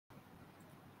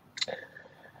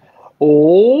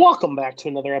Welcome back to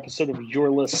another episode of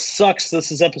Your List Sucks.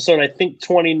 This is episode, I think,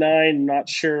 29, not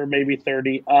sure, maybe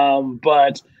 30.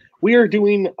 But we are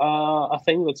doing a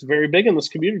thing that's very big in this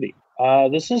community.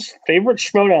 This is favorite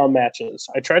Schmoedown matches.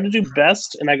 I tried to do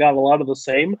best, and I got a lot of the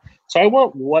same. So I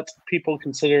want what people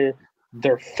consider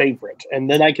their favorite. And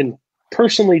then I can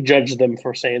personally judge them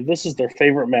for saying this is their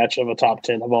favorite match of a top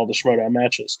 10 of all the Schmoedown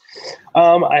matches.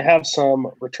 I have some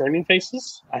returning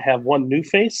faces. I have one new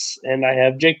face, and I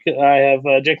have Jake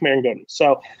Marangoni.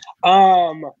 So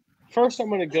first I'm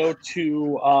going to go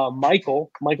to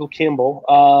Michael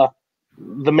Campbell,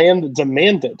 the man that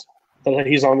demanded that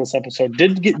he's on this episode.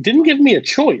 Didn't give me a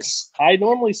choice. I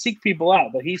normally seek people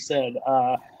out, but he said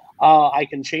I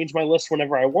can change my list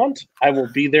whenever I want. I will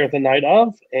be there the night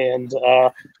of, and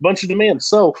a bunch of demands.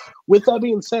 So, with that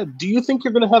being said, do you think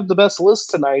you're going to have the best list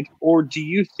tonight, or do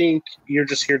you think you're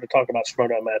just here to talk about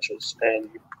Schmoedown matches and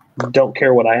don't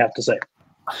care what I have to say?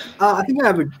 I think I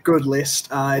have a good list.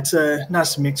 It's a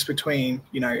nice mix between,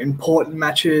 important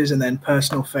matches and then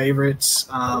personal favorites.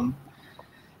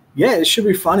 It should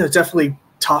be fun. It's definitely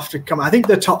tough to come. I think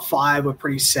the top 5 were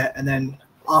pretty set, and then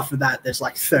after that, there's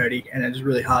like 30, and it's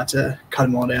really hard to cut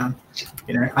them all down.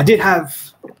 I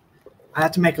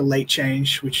had to make a late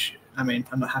change, which I'm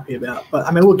not happy about.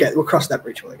 But we'll cross that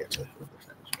bridge when we get to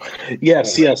it.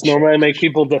 Yes. Normally I make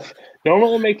people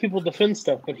defend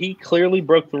stuff, but he clearly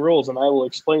broke the rules, and I will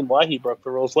explain why he broke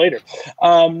the rules later.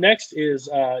 Next is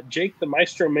Jake the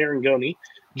Maestro Marangoni.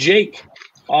 Jake,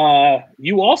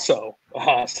 you also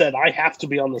said I have to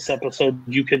be on this episode.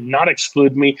 You could not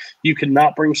exclude me. You could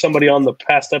not bring somebody on the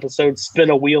past episode, spin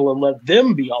a wheel, and let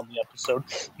them be on the episode.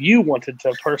 You wanted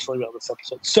to personally be on this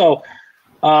episode. So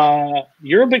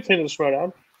you're a big fan of the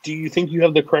Schmoedown. Do you think you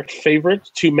have the correct favorite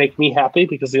to make me happy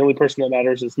because the only person that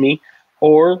matters is me?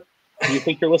 Or do you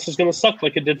think your list is going to suck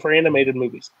like it did for animated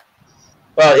movies?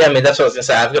 Well, yeah, that's what I was going to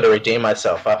say. I've got to redeem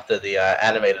myself after the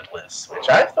animated list, which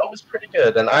I thought was pretty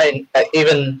good. And I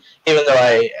even though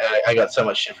I got so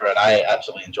much shit for it, I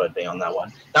absolutely enjoyed being on that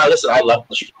one. Now, listen, I love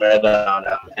the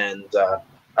Schmoedown, and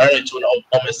I don't know, to an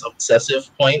almost obsessive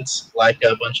point, like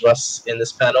a bunch of us in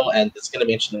this panel, and it's going to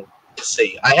be interesting to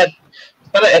see. I had,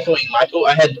 kind of echoing Michael,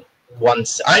 I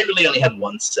really only had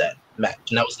one set match,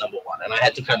 and that was number 1, and I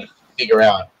had to kind of figure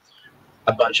out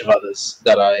a bunch of others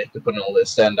that I could put on the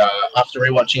list, and after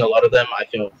rewatching a lot of them, I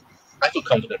feel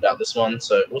confident about this one.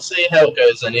 So we'll see how it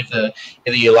goes, and if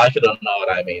either you like it or not,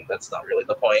 that's not really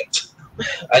the point.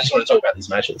 I just want to talk about these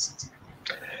matches.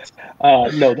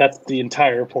 No, that's the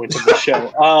entire point of the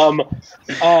show.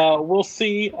 We'll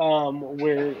see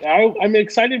where I'm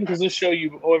excited because this show,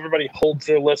 everybody holds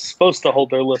their list, supposed to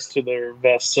hold their list to their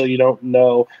vest, so you don't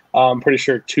know. I'm pretty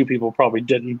sure 2 people probably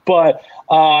didn't, but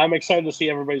I'm excited to see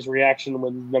everybody's reaction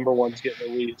when number 1's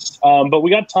getting released. But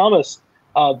we got Thomas,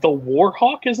 the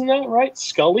Warhawk, isn't that right?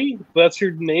 Scully, that's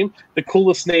your name, the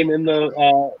coolest name in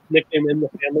the nickname in the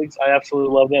families. I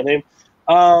absolutely love that name.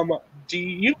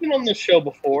 You've been on this show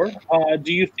before.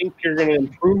 Do you think you're going to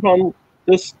improve on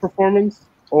this performance,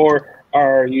 or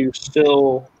are you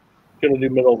still going to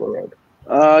do middle of the road?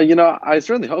 I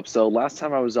certainly hope so. Last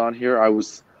time I was on here, I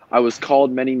was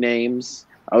called many names.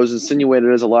 I was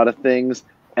insinuated as a lot of things,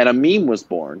 and a meme was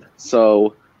born.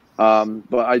 So,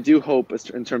 but I do hope,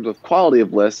 in terms of quality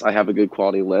of lists, I have a good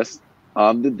quality list.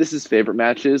 This is favorite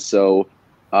matches, so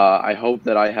I hope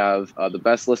that I have the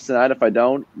best list tonight. If I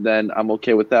don't, then I'm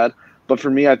okay with that. But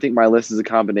for me, I think my list is a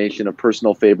combination of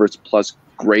personal favorites plus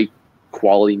great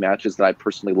quality matches that I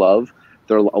personally love.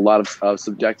 There are a lot of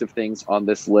subjective things on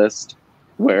this list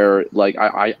where, like,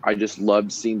 I just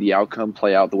loved seeing the outcome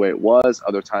play out the way it was.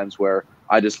 Other times where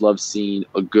I just love seeing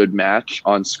a good match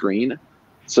on screen.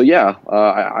 So, yeah,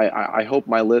 I hope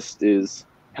my list is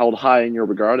held high in your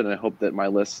regard, and I hope that my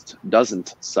list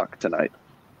doesn't suck tonight.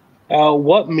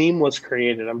 What meme was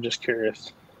created? I'm just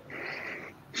curious.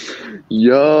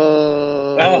 Yo.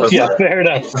 Oh, yeah, fair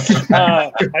enough.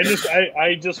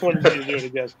 I just wanted you to do it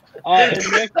again.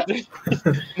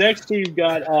 Next we've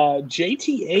got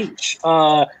JTH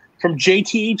from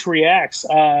JTH Reacts.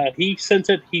 He sent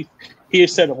it. He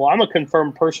said, "Well, I'm a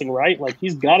confirmed person, right? Like,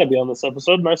 he's got to be on this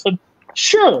episode." And I said,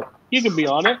 "Sure, you can be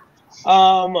on it."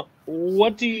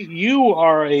 You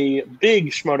are a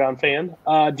big Schmoedown fan.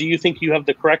 Do you think you have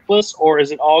the correct list, or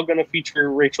is it all going to feature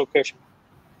Rachel Cushing?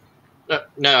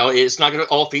 No, it's not going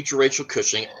to all feature Rachel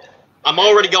Cushing. I'm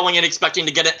already going in expecting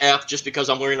to get an F just because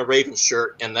I'm wearing a Ravens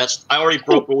shirt, and I already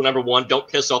broke rule number 1. Don't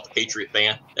piss off the Patriot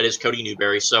fan. That is Cody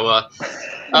Newberry. So,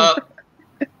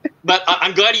 but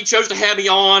I'm glad he chose to have me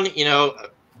on.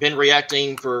 Been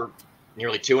reacting for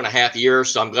nearly 2.5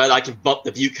 years. So I'm glad I can bump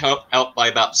the view count out by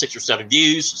about 6 or 7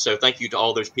 views. So thank you to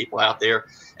all those people out there.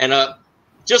 And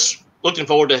just looking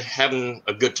forward to having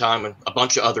a good time with a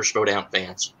bunch of other Schmoedown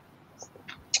fans.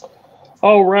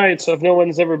 All right. So if no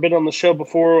one's ever been on the show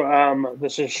before,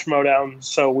 this is Schmoedown.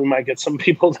 So we might get some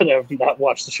people that have not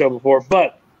watched the show before.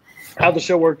 But how the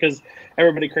show works is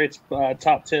everybody creates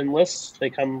top 10 lists. They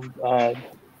come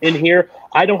in here.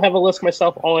 I don't have a list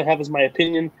myself. All I have is my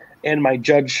opinion and my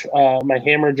judge, my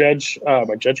hammer judge,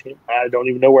 my judge. I don't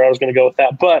even know where I was going to go with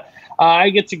that. But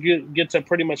I get to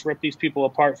pretty much rip these people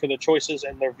apart for their choices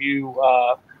and their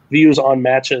views on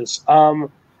matches.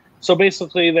 So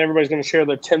basically, everybody's going to share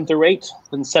their 10 through 8,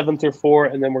 then 7 through 4,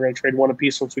 and then we're going to trade one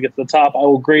apiece once we get to the top. I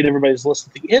will grade everybody's list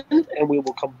at the end, and we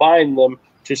will combine them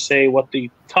to say what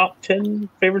the top 10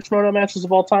 favorite Schmoedown matches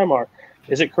of all time are.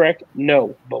 Is it correct?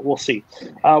 No, but we'll see.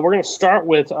 We're going to start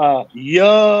with Thomas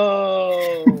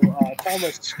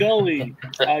Scully.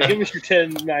 Give us your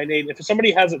 10, 9, 8. If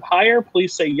somebody has it higher,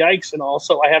 please say yikes. And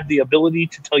also, I have the ability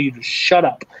to tell you to shut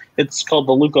up. It's called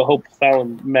the Luca Hope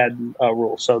Fallon Madden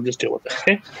rule. So just deal with it,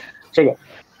 okay? So go.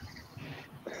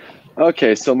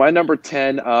 Okay, so my number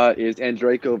 10 is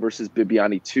Andreyko versus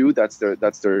Bibiani 2. That's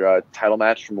their title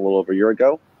match from a little over a year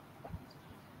ago.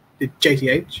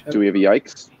 JTH. Do we have a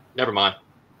yikes? Never mind.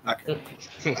 Okay.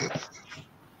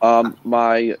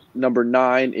 My number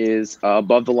 9 is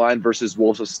Above the Line versus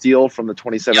Wolves of Steel from the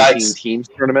 2017 Yikes. Teams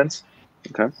tournament.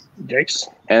 Okay. Yikes.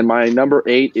 And my number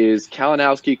 8 is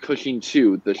Kalinowski Cushing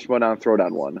 2, the Schmoedown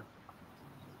Throwdown one.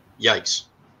 Yikes.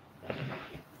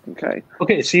 Okay.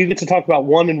 Okay, so you get to talk about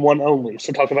 1 and 1 only.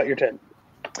 So talk about your 10.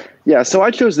 Yeah, so I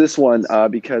chose this one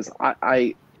because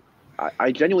I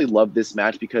genuinely love this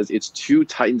match because it's two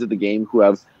titans of the game who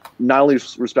have not only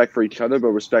respect for each other, but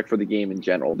respect for the game in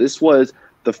general. This was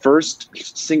the first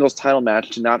singles title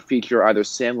match to not feature either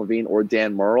Sam Levine or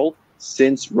Dan Murrell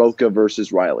since Roca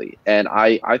versus Riley. And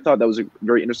I thought that was a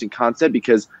very interesting concept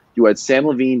because you had Sam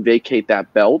Levine vacate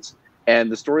that belt,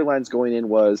 and the storylines going in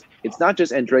was it's not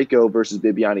just Andreyko versus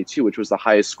Bibiani 2, which was the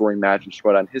highest scoring match in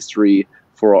Schmoedown history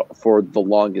for the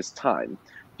longest time.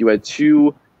 You had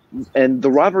two, and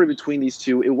the rivalry between these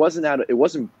two, it wasn't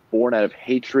born out of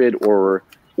hatred or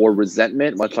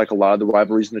resentment, much like a lot of the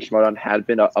rivalries in the Schmoedown had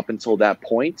been up until that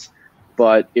point.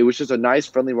 But it was just a nice,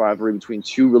 friendly rivalry between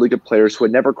two really good players who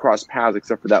had never crossed paths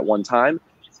except for that one time.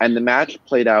 And the match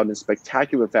played out in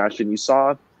spectacular fashion. You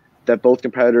saw that both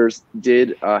competitors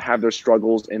did have their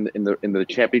struggles in the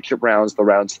championship rounds, the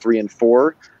rounds 3 and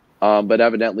 4. But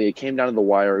evidently, it came down to the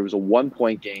wire. It was a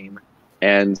 1-point game,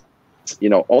 and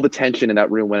all the tension in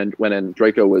that room when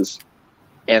Andreyko was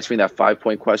answering that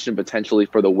 5-point question potentially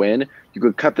for the win, you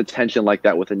could cut the tension like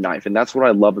that with a knife. And that's what I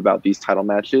love about these title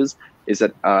matches is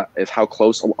that is how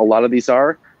close a lot of these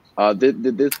are.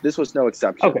 This was no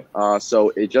exception. Okay. So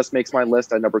it just makes my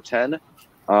list at number 10.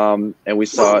 And we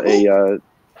saw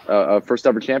a first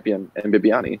ever champion in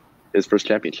Bibiani, his first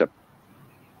championship.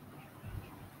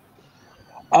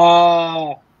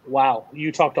 Wow.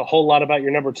 You talked a whole lot about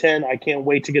your number 10. I can't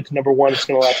wait to get to number 1. It's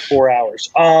going to last 4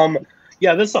 hours.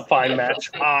 Yeah, this is a fine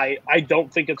match. I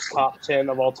don't think it's top 10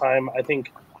 of all time. I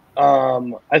think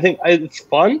it's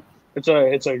fun. It's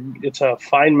a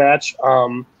fine match.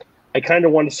 I kind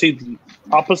of want to see the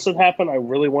opposite happen. I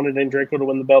really wanted Andreyko to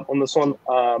win the belt on this one.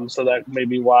 So that may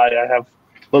be why I have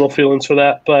little feelings for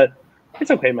that. But it's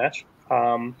a okay match.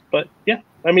 But yeah,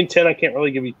 10 I can't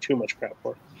really give you too much crap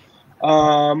for.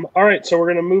 All right, so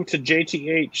we're going to move to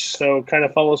JTH. So kind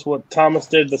of follows what Thomas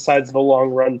did besides the long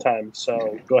run time.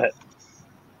 So go ahead.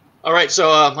 All right,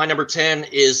 so my number 10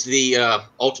 is the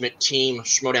Ultimate Team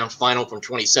Schmoedown Final from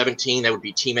 2017. That would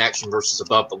be Team Action versus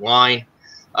Above the Line.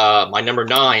 My number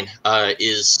 9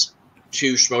 is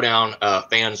two Schmoedown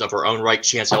fans of our own right,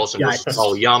 Chance Ellison versus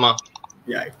Paul Yama.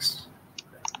 Yikes.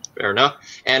 Fair enough.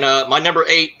 And my number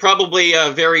 8, probably a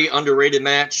very underrated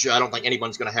match. I don't think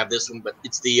anyone's going to have this one, but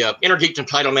it's the Intergeekdom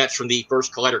title match from the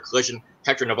first Collider Collision,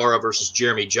 Hector Navarro versus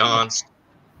Jeremy Johns.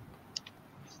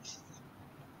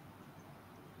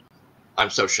 I'm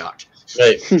so shocked.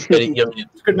 Right. It's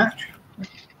a good match.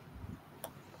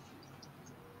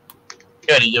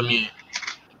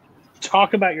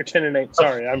 Talk about your 10 and 8.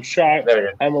 Sorry, I'm shocked.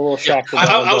 I'm a little shocked.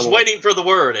 I was waiting for the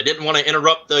word. I didn't want to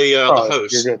interrupt the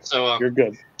host. You're good. So, you're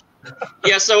good.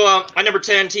 Yeah, so my number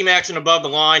 10, Team Action Above the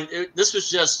Line. This was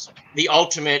just the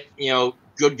ultimate,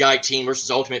 good guy team versus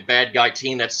ultimate bad guy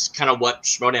team. That's kind of what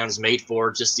Schmoedown is made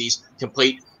for, just these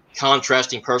complete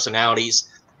contrasting personalities.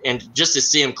 And just to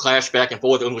see them clash back and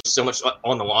forth with so much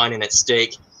on the line and at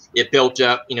stake, it built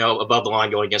up, Above the Line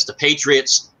going against the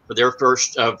Patriots for their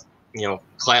first of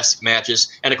classic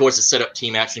matches. And of course, it set up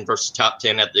Team Action versus Top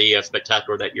 10 at the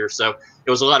Spectacular that year. So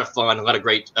it was a lot of fun, a lot of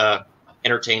great,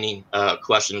 entertaining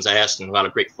questions asked, and a lot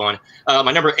of great fun.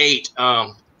 My number 8,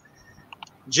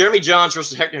 Jeremy Johns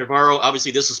versus Hector Navarro.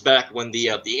 Obviously, this was back when the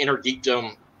Inner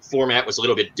Geekdom format was a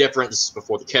little bit different. This is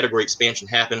before the category expansion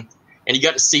happened, and you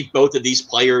got to see both of these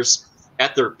players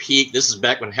at their peak. This is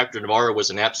back when Hector Navarro was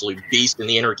an absolute beast in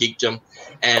the Inner Geekdom,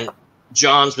 and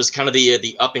Johns was kind of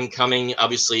the up and coming,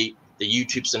 obviously the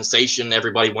YouTube sensation.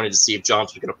 Everybody wanted to see if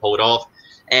Johns was going to pull it off,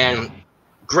 and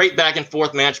great back and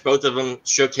forth match. Both of them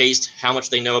showcased how much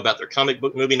they know about their comic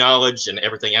book movie knowledge and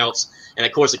everything else. And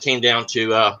of course, it came down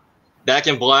to Back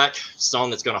in Black, song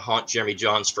that's going to haunt Jeremy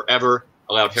Johns forever.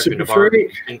 Allowed Hector Navarro.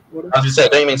 I was going to say,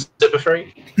 don't you mean Super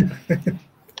Free?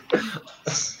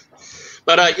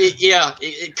 But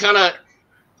it kind of,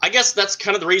 I guess that's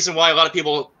kind of the reason why a lot of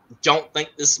people don't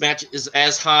think this match is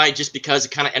as high, just because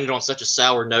it kind of ended on such a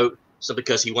sour note. So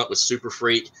because he went with Super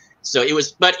Freak. So it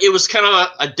was kind of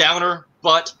a downer,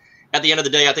 but at the end of the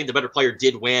day, I think the better player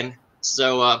did win.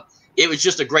 So it was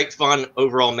just a great fun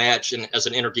overall match. And as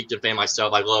an Inner Geekdom fan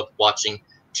myself, I love watching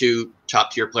two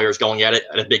top tier players going at it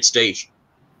at a big stage.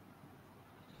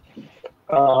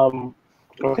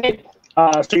 Okay.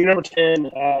 So your number 10,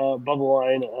 Bubble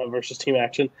Line versus Team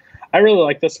Action. I really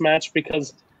like this match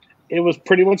because it was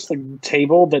pretty much the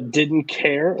table that didn't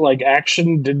care. Like,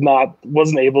 Action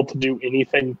wasn't able to do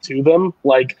anything to them.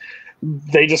 Like,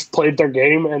 they just played their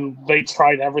game and they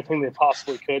tried everything they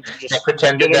possibly could to just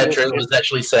pretended that Drew was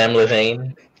actually Sam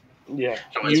Levine. Yeah,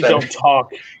 you don't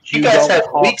talk. You guys have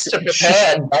weeks to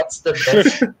prepare, and that's the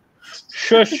best.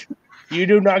 Shush. You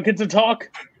do not get to talk.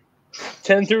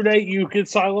 10 through 8, you get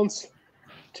silence.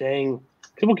 Dang.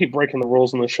 People keep breaking the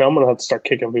rules in the show. I'm going to have to start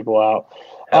kicking people out.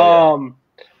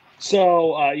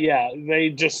 They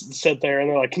just sit there and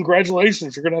they're like,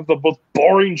 congratulations, you're going to have the most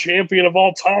boring champion of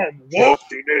all time.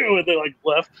 Whoop-de-doo. And they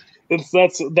left.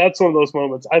 That's one of those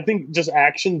moments. I think just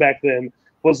Action back then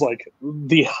was like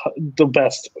the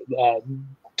best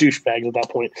douchebags at that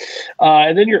point.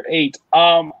 And then you're 8.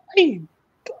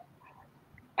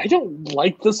 I don't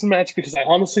like this match because I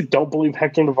honestly don't believe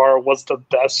Hector Navarro was the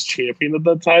best champion at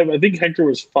that time. I think Hector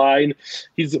was fine.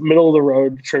 He's middle of the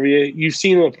road trivia. You've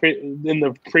seen in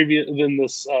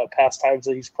this past times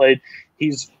that he's played.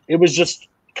 It was just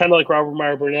kind of like Robert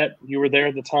Meyer Burnett. You were there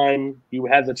at the time. You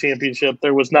had the championship.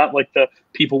 There was not like the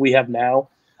people we have now.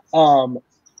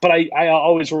 But I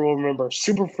always will remember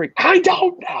Super Freak. I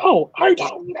don't know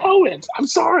it. I'm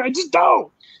sorry, I just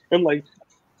don't. And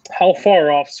how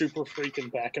far off Super Freak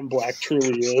and Back in Black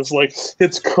truly is. Like,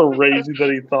 it's crazy that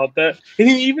he thought that. And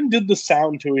he even did the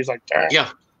sound too. He's like, yeah.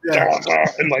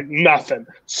 And nothing.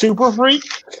 Super Freak.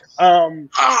 And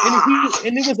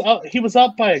he was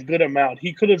up by a good amount.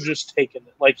 He could have just taken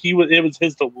it. It was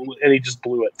his to lose, and he just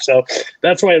blew it. So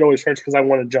that's why it always hurts, because I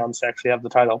wanted Johns to actually have the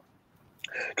title.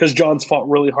 Because Johns fought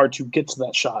really hard to get to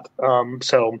that shot. I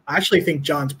actually think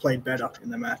Johns played better in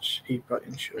the match. He got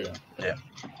injured. Yeah.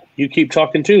 You keep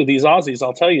talking too. These Aussies,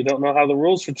 I'll tell you, don't know how the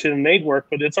rules for 10 and 8 work,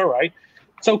 but it's all right.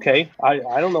 It's okay. I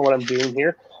don't know what I'm doing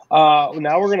here.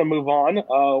 Now we're going to move on.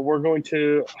 We're going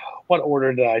to – what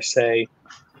order did I say?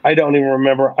 I don't even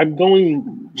remember. I'm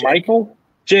going Michael?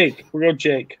 Jake. We're going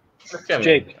Jake. Okay,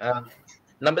 Jake.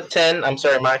 Number 10, I'm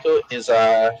sorry, Michael, is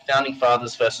Founding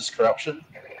Fathers versus Corruption.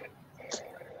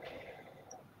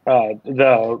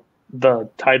 The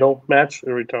title match?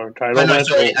 The return title match?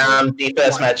 Sorry, the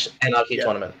first match, Anarchy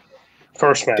Tournament.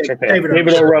 First match, okay.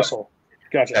 David O. Russell.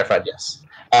 Gotcha. Clarified, yes.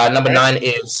 Number 9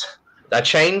 is a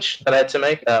change that I had to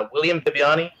make. William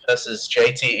Bibiani versus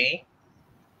JTE.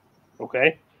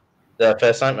 Okay. The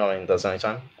first time? That's the only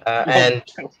time.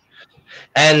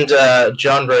 And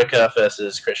John Roca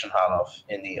versus Christian Harloff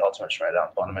in the Ultimate Showdown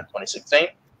Tournament 2016.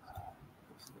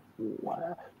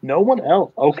 Wow. No one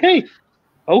else. Okay.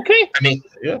 I'll get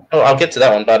to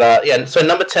that one. But, so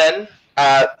number 10,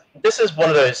 this is one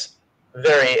of those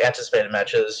very anticipated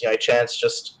matches. Chance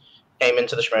just came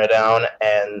into the Schmoedown,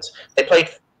 and they played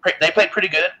pretty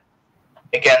good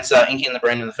against Inky and the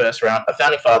Brain in the first round.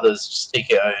 Founding Fathers just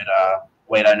TKO'd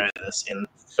Wait, I Know This in the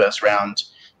first round.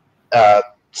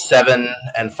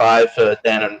 7-5 for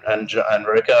Dan and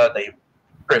Roca. They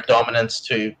proved dominance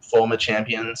to former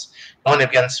champions. Going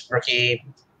against Ricky,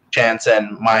 Chance,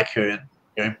 and Mike, who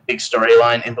big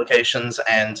storyline implications,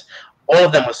 and all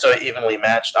of them were so evenly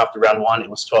matched. After round 1, it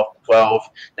was 12-12.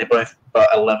 They both got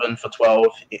 11 for 12.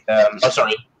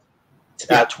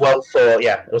 12 for,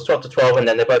 it was 12-12, and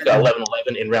then they both got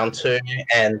 11-11 in round 2,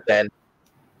 and then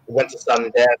went to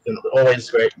sudden death, and always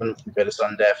great when we go to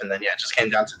sudden death, and then, it just came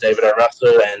down to David O.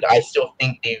 Russell, and I still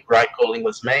think the right calling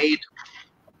was made.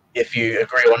 if you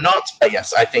agree or not. But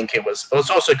yes, I think it was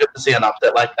also good to see an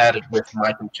upset like that with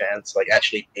Michael Chance like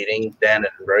actually beating Dan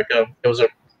and Roka. It was a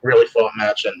really fought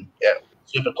match and yeah,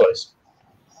 super close.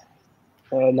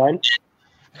 9.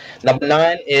 Number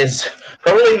 9 is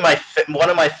probably one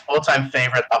of my all-time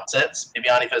favorite upsets.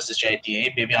 Bibiani versus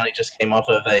JTE. Bibiani just came off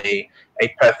of a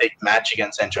perfect match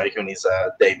against Andreiko in his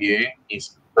debut.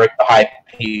 He's broke the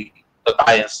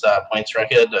highest points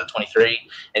record, 23,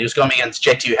 and he was going against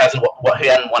JTE, who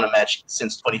hadn't won a match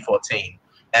since 2014.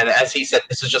 And as he said,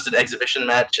 this was just an exhibition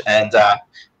match, and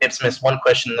Hips missed one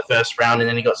question in the first round, and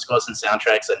then he got scores and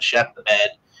soundtracks and shat the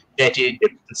bed. JT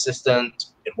did consistent,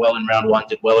 did well in round 1,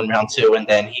 did well in round 2, and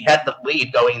then he had the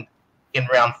lead going in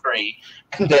round 3.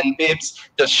 And then Bibbs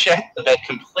just shat the bed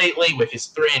completely with his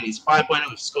 3 and his 5-pointer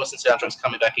with scores and soundtracks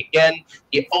coming back again.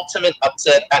 The ultimate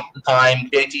upset at the time,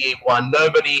 JTE won.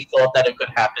 Nobody thought that it could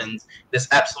happen. It's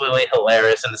absolutely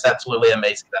hilarious, and it's absolutely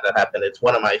amazing that it happened. It's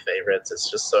one of my favorites.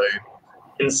 It's just so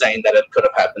insane that it could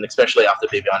have happened, especially after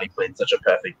Bibiani played such a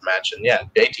perfect match. And yeah,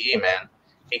 JTE, man.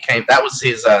 He came. That was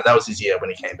his year when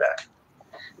he came back.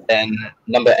 And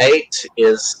number 8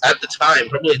 is at the time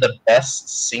probably the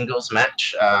best singles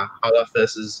match. Harloff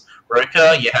versus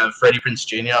Roka. You have Freddie Prinze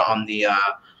Jr. on the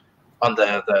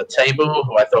table,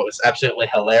 who I thought was absolutely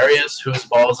hilarious. Whose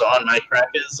balls are on my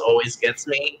crackers always gets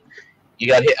me. You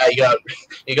got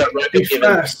Roka giving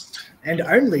first and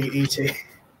only ET.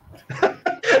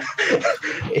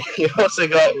 You also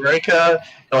got Roka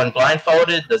going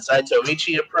blindfolded. The Saito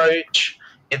Ichi approach.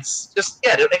 It's just,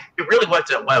 yeah, it really worked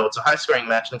out well. It's a high-scoring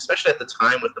match, and especially at the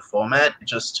time with the format,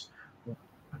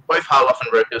 both Harloff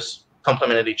and Roka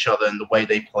complemented each other in the way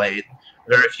they played.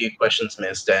 Very few questions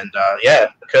missed, and yeah,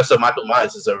 the Curse of Michael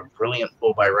Myers is a brilliant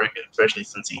pull by Roka, especially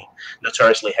since he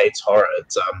notoriously hates horror.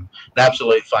 It's an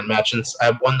absolutely fun match, and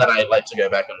one that I'd like to go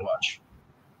back and watch.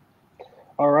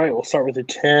 All right, we'll start with the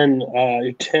 10.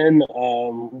 Your 10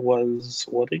 was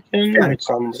what again?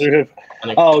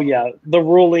 Oh, yeah, the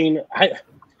ruling.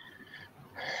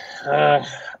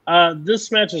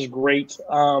 This match is great.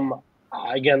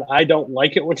 Again, I don't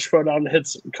like it when Showdown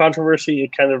hits controversy.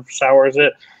 It kind of sours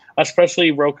it.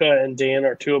 Especially Roka and Dan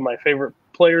are 2 of my favorite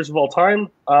players of all time.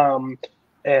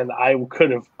 And I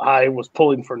was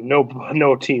pulling for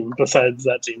no team besides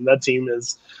that team. That team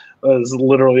is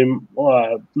literally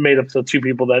made up of the 2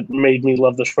 people that made me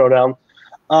love the Showdown.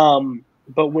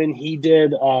 But when he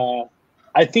did,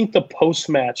 I think the post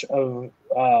match of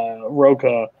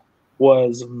Roka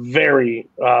was very,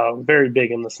 very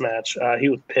big in this match. He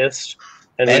was pissed,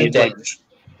 and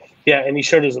he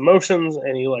showed his emotions,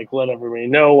 and he let everybody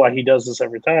know why he does this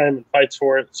every time and fights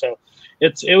for it. So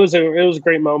it was a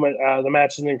great moment. The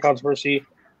match is in controversy.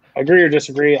 Agree or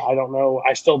disagree, I don't know.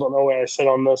 I still don't know where I sit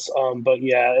on this. But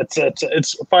yeah,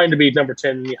 it's fine to be number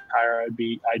 10. Any higher,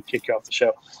 I'd kick you off the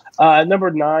show. Number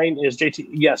 9 is JT.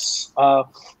 Yes.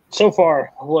 So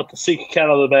far, I'll let the secret cat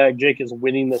out of the bag. Jake is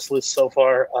winning this list so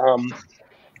far.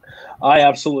 I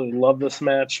absolutely love this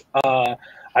match. I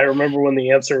remember when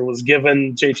the answer was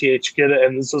given, JTH get it,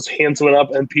 and his hands went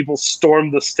up, and people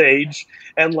stormed the stage,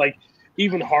 and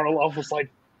even Harloff was like,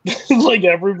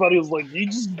 everybody was like, you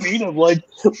just beat him.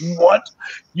 What?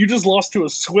 You just lost to a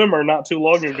swimmer not too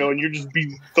long ago, and you just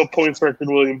beat the points record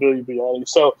William Bibiani.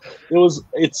 So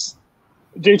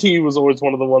JT was always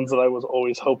one of the ones that I was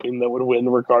always hoping that would win,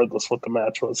 regardless what the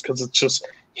match was, because it's just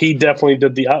he definitely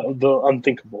did the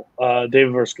unthinkable,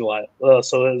 David versus Goliath.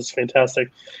 So that is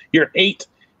fantastic. Your 8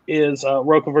 is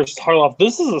Roka versus Harloff.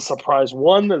 This is a surprise.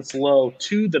 1, that's low.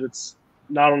 2, that it's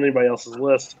not on anybody else's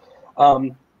list.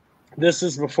 This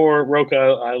is before Roka.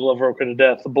 I love Roka to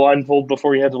death. The blindfold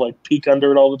before he had to peek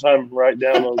under it all the time and write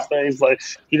down those things.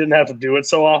 He didn't have to do it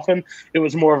so often. It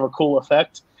was more of a cool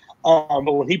effect.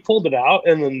 But when he pulled it out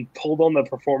and then pulled on the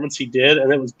performance he did,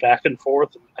 and it was back and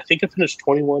forth, I think it finished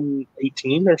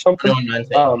 21-18 or something.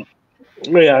 21-19.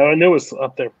 Yeah, I knew it was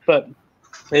up there, but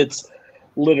it's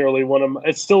literally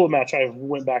it's still a match I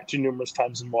went back to numerous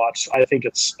times and watched. I think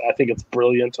it's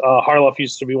brilliant. Harloff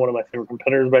used to be one of my favorite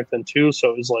competitors back then too,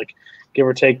 so it was give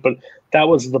or take, but that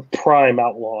was the prime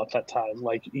outlaw at that time.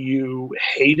 You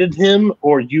hated him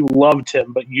or you loved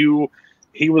him, but he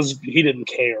didn't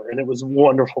care, and it was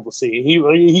wonderful to see.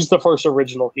 He's the first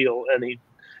original heel, and he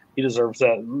deserves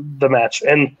the match.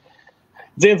 And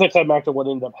it's anticlimactic what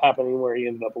ended up happening, where he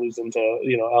ended up losing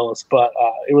to Ellis, but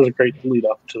it was a great lead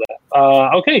up to that.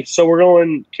 Okay, so we're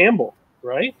going Campbell,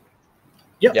 right?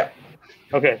 Yep. Yeah.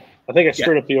 Okay, I think I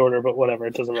screwed up the order, but whatever,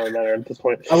 it doesn't really matter at this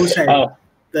point. I would say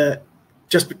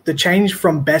the change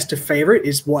from best to favorite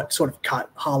is what sort of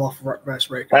cut Harloff versus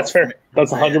Roka. That's fair.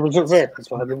 That's 100% fair. That's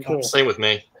 100% fair. Same with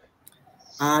me.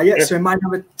 So my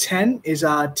number 10 is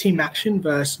Team Action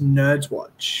versus Nerds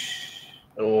Watch.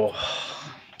 Oh.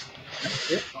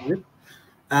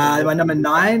 My number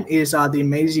 9 is the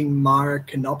amazing Mara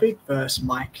Kanopic versus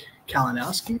Mike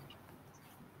Kalinowski. Is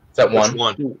that Which one?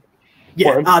 one?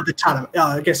 Yeah, the tournament.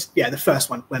 I guess, the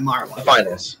first one where Mara won. The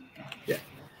finals. Yeah.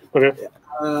 Okay.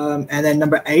 And then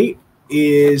number 8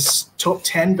 is Top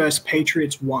 10 versus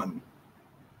Patriots 1.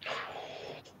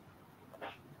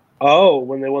 Oh,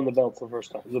 when they won the belt the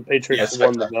first time. The Patriots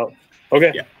won the belt.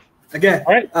 Okay. Yeah. Again.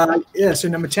 All right. So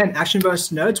number 10, Action versus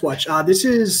Nerds Watch. This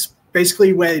is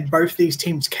basically where both these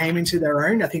teams came into their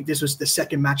own. I think this was the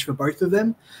second match for both of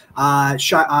them.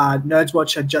 Nerds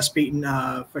Watch had just beaten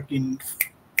freaking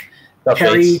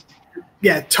Perry.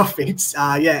 Yeah, Tough Beats.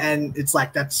 And it's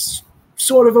like that's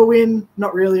sort of a win,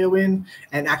 not really a win.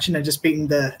 And Action had just beaten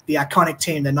the iconic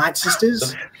team, the Night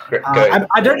Sisters.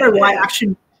 I don't know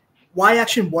why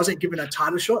Action wasn't given a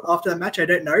title shot after that match. I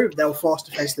don't know. They were forced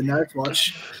to face the Nerds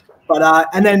Watch. But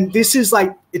and then this is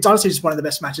it's honestly just one of the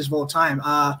best matches of all time.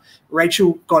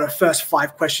 Rachel got her first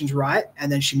 5 questions right,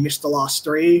 and then she missed the last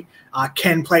 3.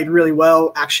 Ken played really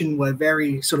well. Action were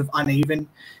very sort of uneven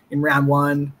in round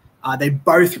 1. They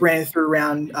both ran through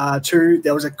round 2.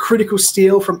 There was a critical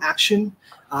steal from Action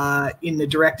in the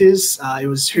directors. It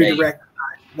was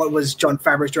what was John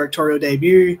Favreau's directorial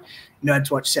debut.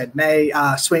 Nerds Watch said May.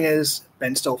 Swingers,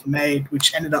 Ben stole for May,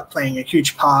 which ended up playing a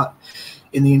huge part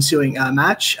in the ensuing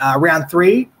match. Round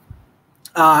 3,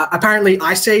 apparently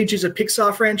Ice Age is a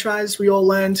Pixar franchise. We all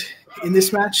learned in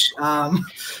this match.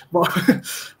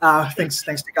 Thanks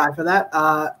to Guy for that.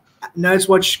 Nerds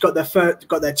Watch got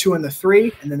their 2 and the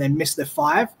 3, and then they missed their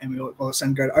 5, and we all of a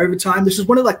sudden go to overtime. This was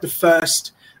one of the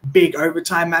first big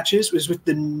overtime matches. It was with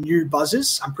the new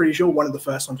buzzers. I'm pretty sure one of the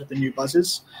first ones with the new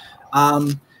buzzers.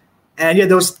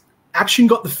 There was Action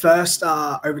got the first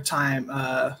overtime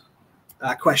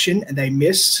question, and they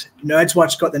missed. Nerds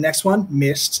Watch got the next one,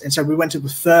 missed, and so we went to the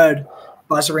third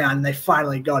buzz around, and they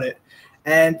finally got it.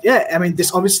 And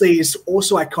this obviously is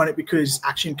also iconic because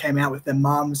Action came out with their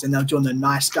mums, and they were doing the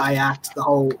nice guy act the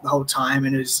whole time,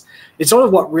 and it's sort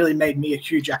of what really made me a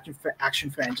huge Action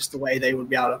fan, just the way they would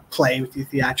be able to play with the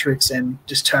theatrics and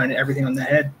just turn everything on their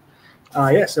head.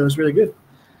 So it was really good.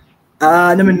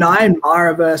 Number 9,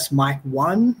 Mara versus Mike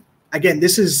 1. Again,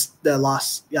 this is the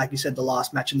last, like you said, the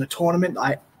last match in the tournament.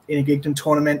 In a Geekdom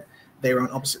tournament, they were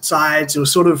on opposite sides. It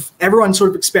was everyone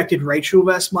sort of expected Rachel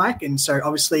versus Mike, and so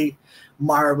obviously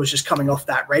Mara was just coming off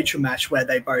that Rachel match where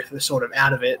they both were sort of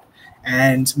out of it,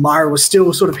 and Mara was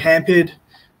still sort of hampered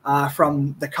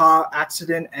from the car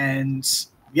accident, and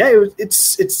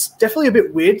it's definitely a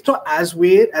bit weird. It's not as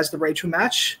weird as the Rachel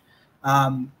match,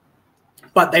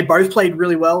 but they both played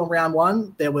really well in round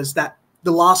 1. There was that.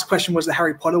 The last question was the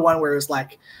Harry Potter one, where it was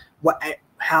like, what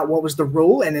was the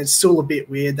rule? And it's still a bit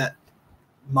weird that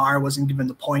Mara wasn't given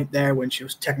the point there when she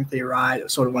was technically right. It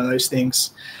was sort of one of those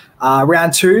things.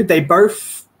 Round 2, they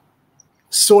both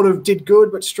sort of did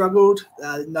good but struggled.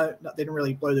 They didn't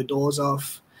really blow the doors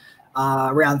off.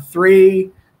 Round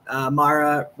 3,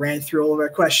 Mara ran through all of her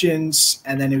questions,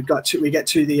 and then we get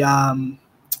to the Iron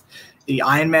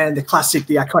Man, the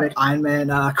iconic Iron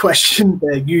Man question,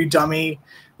 the "You dummy,"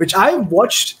 which I've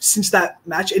watched since that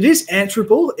match. It is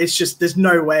answerable. It's just there's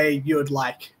no way you would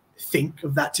think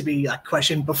of that to be a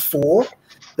question before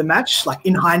the match.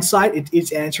 In hindsight, it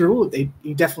is answerable.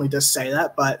 He definitely does say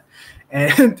that.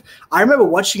 And I remember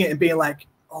watching it and being like,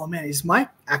 oh man, is Mike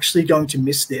actually going to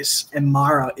miss this? And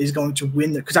Mara is going to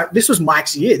win it? Because this was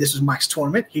Mike's year. This was Mike's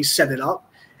tournament. He set it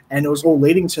up, and it was all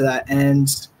leading to that. And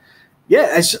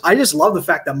I just love the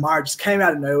fact that Mara just came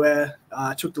out of nowhere,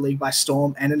 took the league by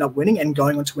storm, ended up winning and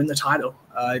going on to win the title.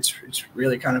 It's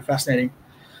really kind of fascinating.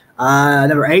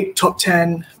 Number 8, Top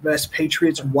 10 versus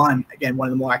Patriots 1. Again, one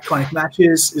of the more iconic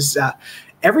matches. Is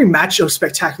every match of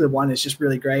Spectacular 1 is just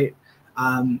really great.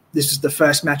 This is the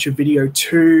first match of Video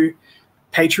 2.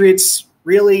 Patriots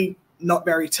really not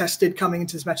very tested coming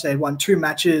into this match. They had won 2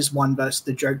 matches, one versus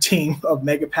the joke team of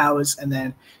Mega Powers and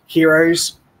then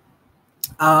Heroes.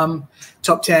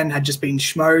 Top 10 had just been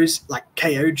schmoes,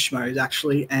 KO'd schmoes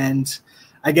actually. And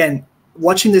again,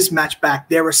 watching this match back,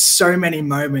 there were so many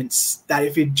moments that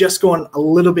if you'd just gone a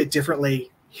little bit differently,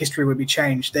 history would be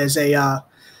changed. There's a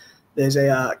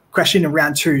question in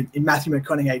round 2 in Matthew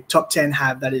McConaughey top 10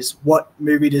 that is, what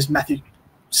movie does Matthew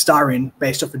star in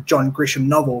based off a John Grisham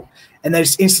novel? And they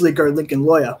just instantly go Lincoln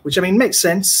Lawyer, which makes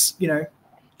sense.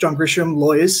 John Grisham,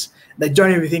 lawyers, they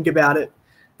don't even think about it.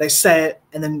 They say it,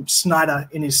 and then Snyder,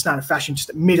 in his Snyder fashion,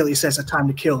 just immediately says A Time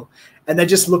to Kill. And they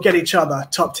just look at each other,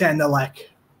 top 10, they're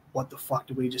like, what the fuck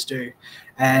did we just do?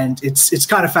 And it's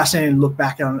kind of fascinating to look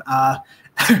back on.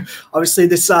 Obviously,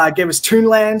 this gave us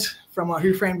Toonland from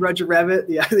Who Framed Roger Rabbit,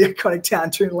 the iconic town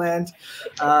Toonland.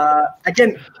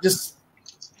 Again, just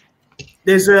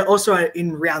there's also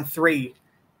in round 3,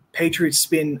 Patriots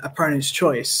spin opponent's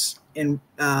choice in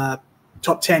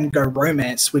top 10 go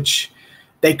romance, which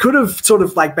they could have sort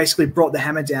of like basically brought the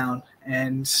hammer down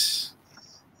and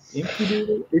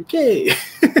okay.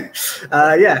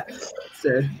 Yeah.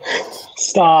 So.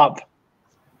 Stop.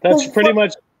 That's pretty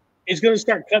much. He's going to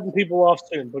start cutting people off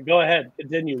soon. But go ahead,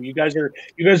 continue. You guys are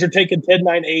taking 10,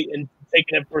 9, 8 and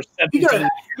taking it for 17. You gotta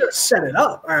set it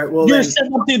up. All right. Well, you're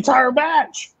setting up the entire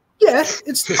match. Yeah,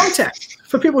 it's contact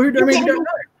for people who don't know.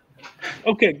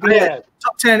 Okay, go ahead.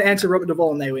 Top 10 answer Robert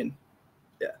Duvall and they win.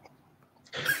 Yeah.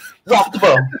 Robert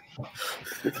Duvall.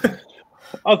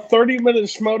 A 30-minute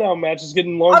Schmoedown match is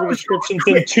getting longer descriptions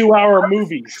than 2-hour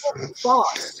movies.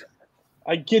 Fast.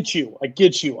 I get you.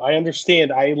 I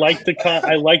understand. I liked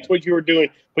what you were doing,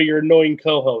 but you're annoying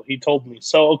Coho. He told me.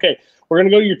 So, okay, we're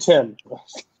going to go to your 10.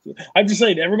 I'm just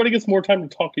saying, everybody gets more time to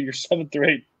talk at your 7 through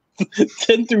 8.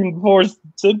 10 through 4,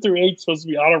 10 through 8 is supposed to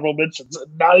be honorable mentions.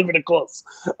 Not even a close.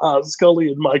 Scully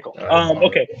and Michael.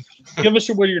 Okay, give us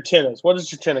what your 10 is. What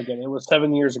is your 10 again? It was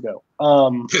 7 years ago.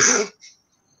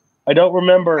 I don't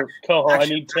remember, Coho. I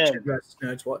need 10.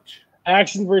 Nerds Watch.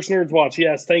 Action versus Nerds Watch.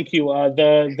 Yes, thank you.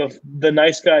 The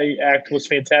nice guy act was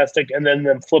fantastic, and then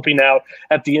them flipping out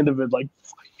at the end of it, like,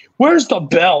 where's the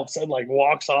belts? And like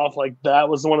walks off. Like that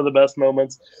was one of the best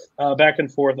moments. Back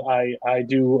and forth. I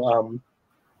do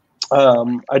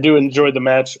enjoy the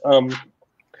match.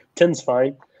 10's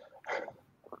fine.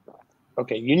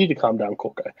 Okay, you need to calm down,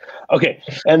 cool guy. Okay,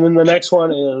 and then the next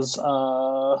one is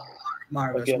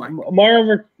Mara.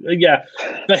 Yeah,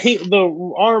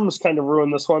 the arms kind of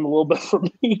ruined this one a little bit for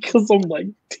me because I'm like,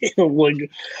 damn, like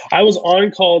I was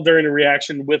on call during a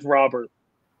reaction with Robert,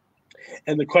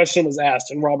 and the question was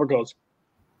asked, and Robert goes,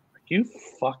 "Are you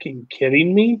fucking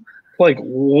kidding me?" Like,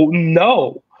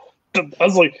 no. I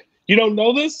was like, "You don't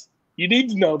know this? You need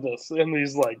to know this." And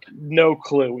he's like, "No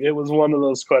clue." It was one of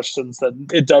those questions that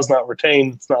it does not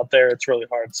retain. It's not there. It's really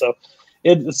hard. So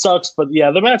it sucks, but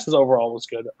yeah, the matches overall was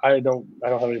good. I don't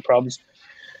have any problems.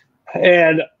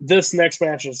 And this next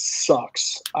match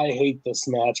sucks. I hate this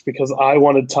match because I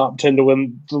wanted top 10 to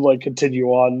win, to like continue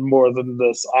on more than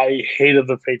this. I hated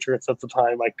the Patriots at the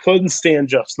time. I couldn't stand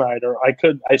Jeff Snyder.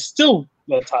 I still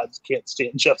at times can't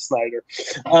stand Jeff Snyder.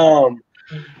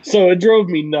 So it drove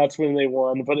me nuts when they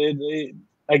won. But it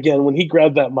again, when he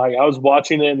grabbed that mic, I was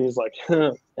watching it and he's like,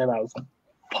 huh, and I was like,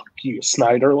 fuck you,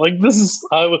 Snyder. Like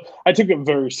I took it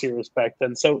very serious back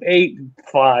then. So 8,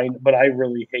 fine, but I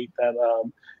really hate that.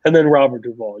 And then Robert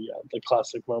Duvall, yeah, the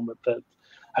classic moment that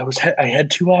I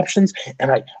had 2 options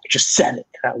and I just said it.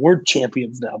 And we're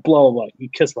champions now. Blah blah blah. You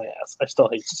kiss my ass. I still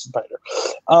hate Snyder.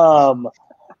 All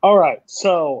right,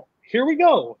 so here we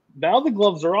go. Now the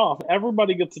gloves are off.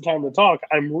 Everybody gets the time to talk.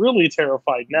 I'm really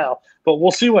terrified now, but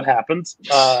we'll see what happens.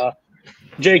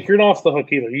 Jake, you're not off the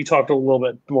hook either. You talked a little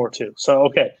bit more too. So,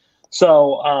 okay.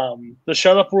 So the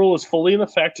shut up rule is fully in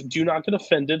effect. Do not get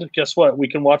offended. Guess what? We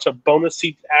can watch a bonus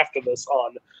seat after this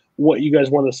on what you guys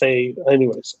want to say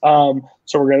anyways. So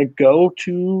we're going to go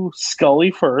to Scully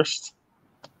first.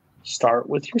 Start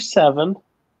with your 7.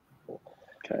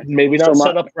 Okay. Maybe not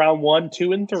set up round 1,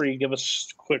 2, and 3. Give us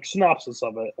a quick synopsis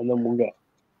of it, and then we'll go.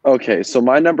 Okay, so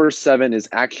my number 7 is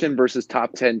Action versus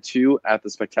Top 10 2 at the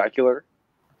Spectacular.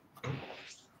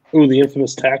 Ooh, the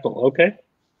infamous tackle. Okay.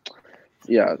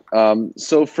 Yeah.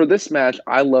 So for this match,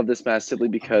 I love this match simply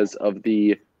because of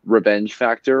the revenge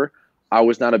factor. I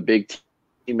was not a big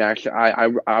team action. I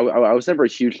was never a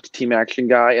huge team action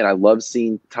guy, and I love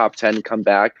seeing Top 10 come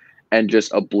back and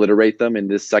just obliterate them in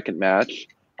this second match.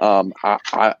 I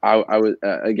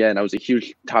was a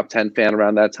huge Top 10 fan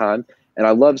around that time, and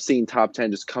I love seeing Top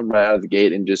 10 just come right out of the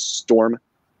gate and just storm,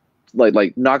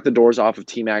 like knock the doors off of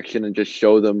team action and just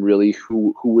show them really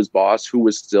who was boss, who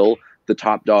was still the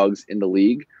top dogs in the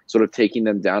league, sort of taking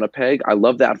them down a peg. I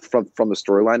love that from the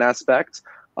storyline aspect.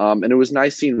 And it was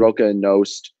nice seeing Roca and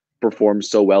Nost perform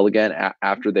so well again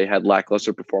after they had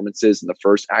lackluster performances in the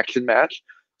first Action match.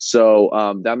 So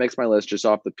that makes my list just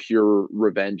off the pure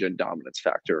revenge and dominance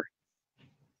factor.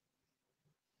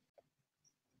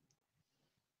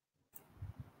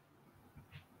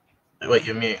 Wait,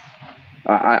 you mute.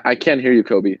 I can't hear you,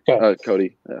 Kobe.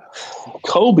 Cody.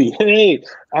 Kobe, hey,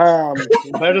 better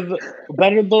than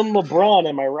LeBron,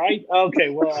 am I right? Okay,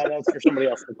 well that's for somebody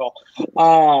else to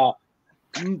call.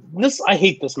 I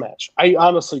hate this match. I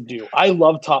honestly do. I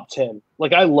love top 10.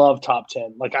 Like I love top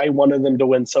 10. Like I wanted them to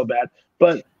win so bad,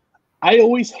 but I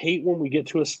always hate when we get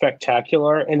to a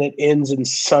spectacular and it ends in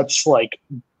such like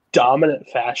dominant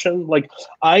fashion. Like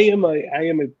I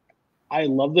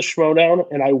love the Schmodown,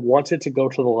 and I wanted to go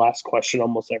to the last question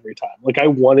almost every time. Like I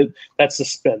wanted that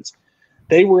suspense.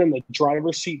 They were in the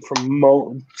driver's seat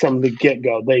from the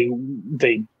get-go.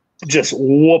 They just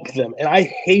whooped them, and I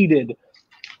hated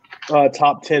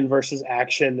Top 10 versus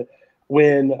Action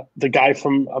when the guy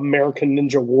from American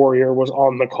Ninja Warrior was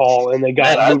on the call and they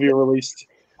got a movie released.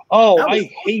 Oh, I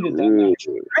hated that match.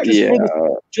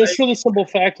 Just for the simple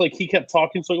fact, like he kept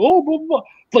talking, so like, oh, blah, blah.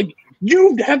 Like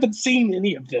you haven't seen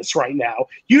any of this right now.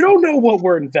 You don't know what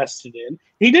we're invested in.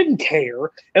 He didn't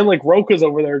care, and like Roka's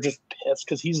over there just pissed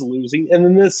because he's losing. And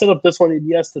then they set up this one, and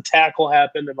yes, the tackle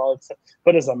happened and all that stuff.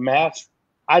 But as a match,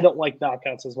 I don't like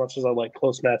knockouts as much as I like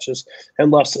close matches,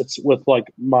 unless it's with like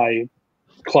my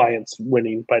clients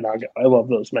winning by knockout. I love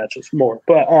those matches more.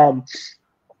 But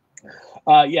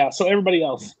yeah, so everybody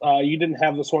else, you didn't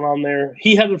have this one on there.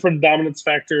 He had it for the dominance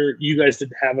factor. You guys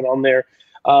didn't have it on there.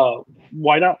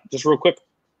 Why not? Just real quick.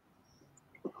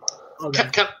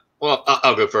 Okay. Well,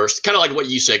 I'll go first. Kind of like what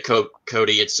you said,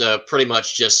 Cody. It's pretty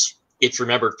much just it's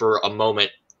remembered for a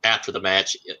moment after the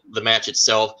match. The match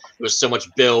itself, it was so much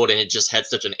build, and it just had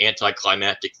such an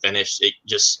anticlimactic finish. It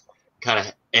just kind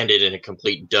of ended in a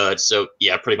complete dud. So,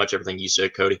 yeah, pretty much everything you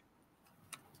said, Cody.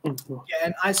 Yeah,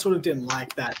 and I sort of didn't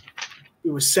like that. It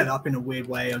was set up in a weird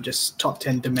way of just Top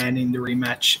 10 demanding the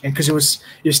rematch. And because it was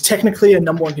technically a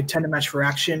number one contender match for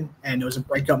Action, and it was a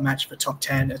breakup match for Top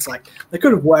 10. It's like they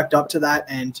could have worked up to that.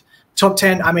 And Top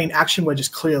 10, I mean, Action were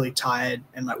just clearly tired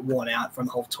and like worn out from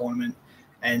the whole tournament.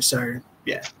 And so,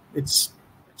 yeah, it's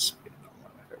one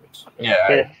of my favorites.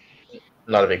 Yeah, I'm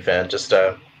not a big fan. Just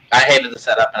I hated the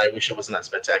setup, and I wish it wasn't that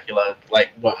spectacular.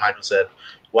 Like what Michael said,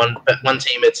 one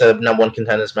team it's a number one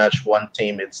contenders match, one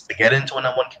team it's to get into a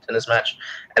number one contenders match,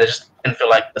 and it just didn't feel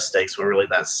like the stakes were really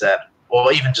that set,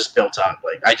 or even just built up.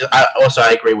 Like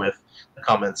I agree with the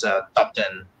comments. Top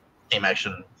 10 team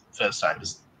Action first time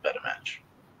is a better match.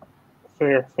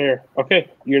 Fair. Okay,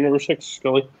 you're number 6,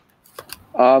 Scully.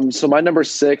 So my number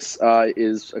 6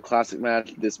 is a classic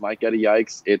match. This might get a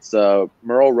yikes. It's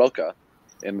Muro Roka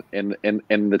in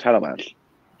the title match.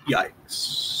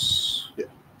 Yikes. Yeah.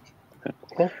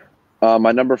 Okay.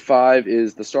 My number 5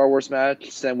 is the Star Wars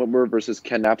match, Sam Witwer versus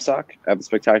Ken Napzok at the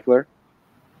Spectacular.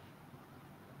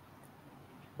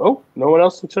 Oh, no one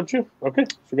else except you. Okay,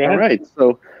 so go ahead. All right.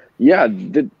 So, yeah,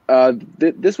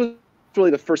 this was really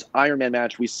the first Iron Man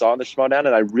match we saw in the Schmodown,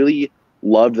 and I really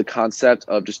loved the concept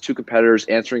of just two competitors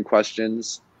answering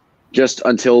questions just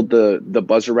until the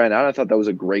buzzer ran out. I thought that was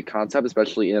a great concept,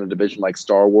 especially in a division like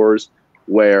Star Wars,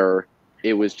 where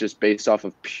it was just based off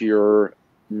of pure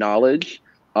knowledge.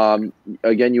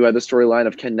 Again, you had the storyline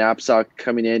of Ken Napzok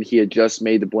coming in. He had just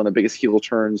made one of the biggest heel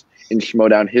turns in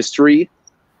Schmodown history.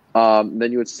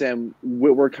 Then you had Sam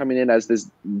Witwer coming in as this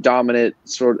dominant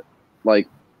sort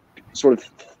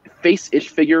of face-ish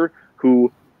figure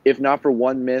who, if not for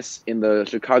one miss in the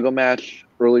Chicago match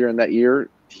earlier in that year,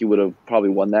 he would have probably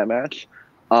won that match.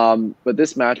 But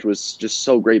this match was just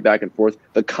so great back and forth.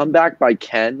 The comeback by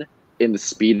Ken in the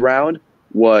speed round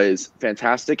was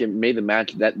fantastic and made the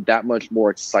match that much more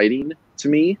exciting to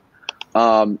me.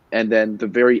 And then the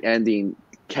very ending,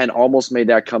 Ken almost made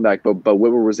that comeback, but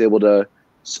Witwer was able to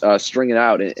string it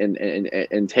out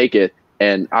and take it.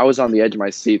 And I was on the edge of my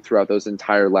seat throughout those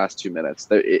entire last 2 minutes.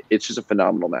 It's just a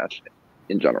phenomenal match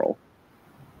in general.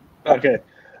 Okay.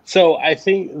 So I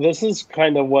think this is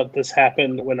kind of what this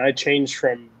happened when I changed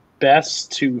from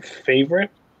best to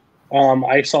favorite.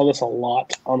 I saw this a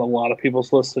lot on a lot of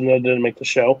people's lists and it didn't make the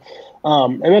show.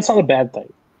 And that's not a bad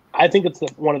thing. I think it's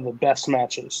one of the best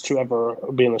matches to ever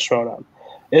be in the Showdown.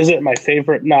 Is it my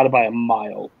favorite? Not by a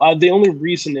mile. The only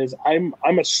reason is I'm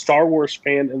a Star Wars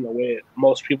fan in the way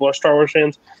most people are Star Wars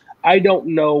fans. I don't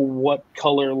know what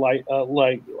color like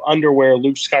underwear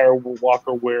Luke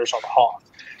Skywalker wears on Hoth.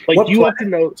 Like what you have to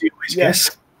know.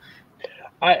 Yes.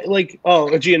 A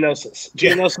Geonosis.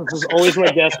 Geonosis is always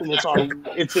my guess, and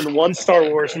it's in one Star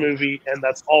Wars movie, and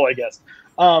that's all I guess.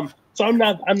 So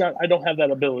I don't have that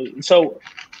ability. So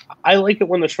I like it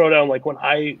when the Showdown, like when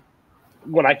I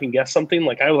can guess something,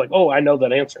 like I was like, oh, I know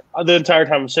that answer. The entire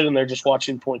time I'm sitting there just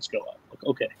watching points go up. Like,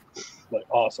 okay, like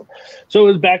awesome. So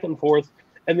it was back and forth,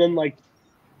 and then like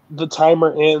the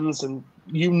timer ends, and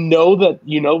Ken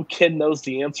knows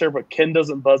the answer, but Ken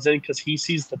doesn't buzz in because he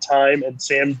sees the time, and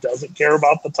Sam doesn't care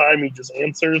about the time. He just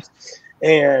answers,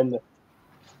 and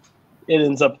it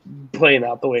ends up playing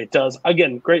out the way it does.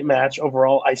 Again, great match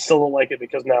overall. I still don't like it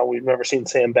because now we've never seen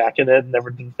Sam back in it, never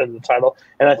defended the title,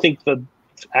 and I think the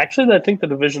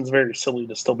division's very silly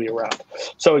to still be around.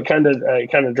 So it kind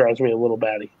of drives me a little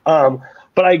batty.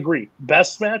 But I agree.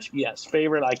 Best match, yes.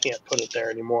 Favorite, I can't put it there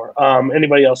anymore.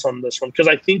 Anybody else on this one? Because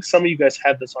I think some of you guys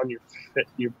had this on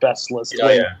your best list.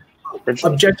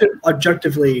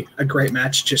 Objectively, a great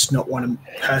match, just not one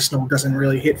personal doesn't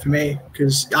really hit for me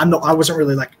because I wasn't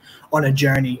really like on a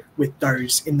journey with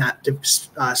those in that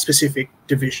specific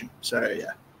division. So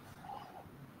yeah.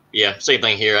 Yeah, same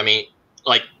thing here. I mean,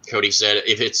 like Cody said,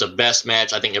 if it's a best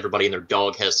match, I think everybody and their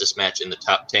dog has this match in the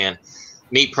top 10.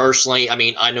 Me personally, I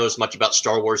mean, I know as much about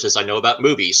Star Wars as I know about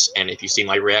movies, and if you see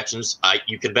my reactions,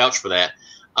 you can vouch for that.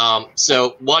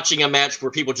 So watching a match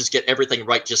where people just get everything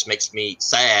right just makes me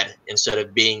sad instead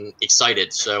of being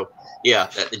excited. So yeah,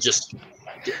 it just.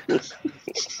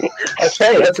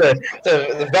 Okay, that's a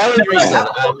valid reason.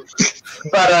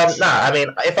 I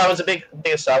mean, if I was a big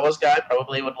Star Wars guy, I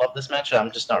probably would love this match.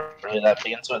 I'm just not really that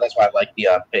big into it. That's why I like the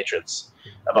Patriots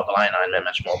above the Line Iron Man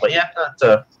match more. But yeah,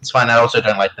 it's fine. I also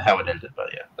don't like how it ended. But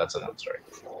yeah, that's another story.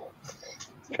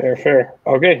 Fair.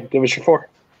 Okay, give us your 4.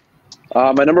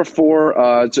 My number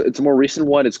 4, it's a more recent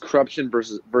one. It's Corruption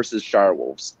versus Shire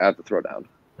Wolves at the Throwdown.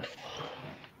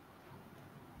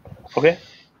 Okay.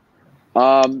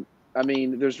 I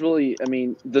mean, the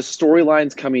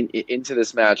storylines coming into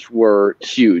this match were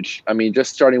huge. I mean,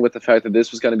 just starting with the fact that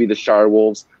this was going to be the Shire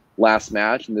Wolves' last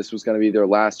match, and this was going to be their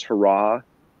last hurrah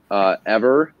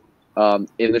ever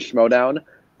in the Schmodown.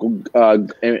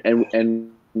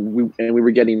 And we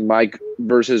were getting Mike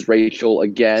versus Rachel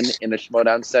again in the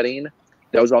Schmodown setting.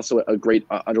 That was also a great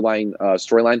underlying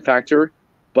storyline factor.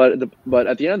 But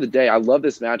at the end of the day, I love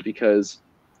this match because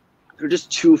they're just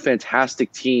two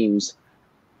fantastic teams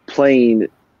passionately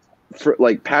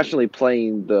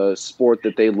playing the sport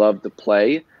that they love to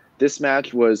play. This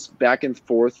match was back and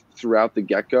forth throughout the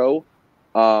get-go.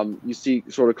 You see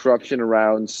sort of Corruption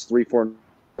around 3, 4, and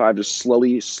 5 just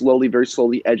slowly, very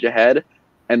slowly edge ahead.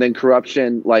 And then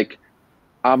Corruption, like,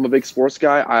 I'm a big sports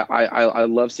guy. I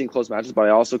love seeing close matches, but I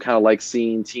also kind of like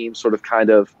seeing teams sort of kind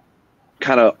of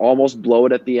almost blow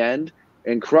it at the end.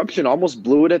 And Corruption almost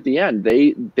blew it at the end.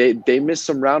 They missed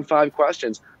some round 5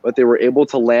 questions, but they were able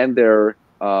to land their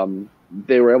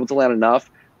enough.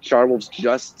 Shire Wolves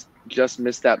just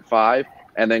missed that 5,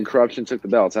 and then Corruption took the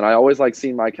belts. And I always like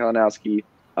seeing Mike Kalinowski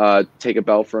take a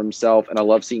belt for himself, and I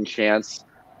love seeing Chance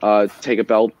take a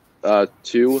belt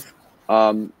too.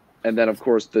 And then of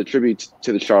course the tribute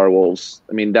to the Shire Wolves.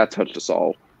 I mean, that touched us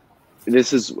all.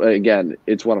 This is again,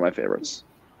 it's one of my favorites.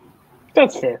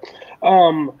 That's fair.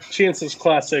 Chance's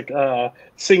classic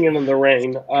singing in the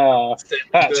rain.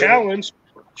 Challenge.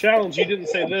 You didn't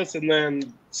say this, and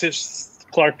then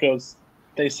Clark goes,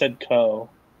 they said co.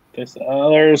 They said,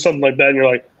 or something like that, and you're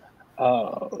like,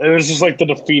 it was just like the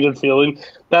defeated feeling.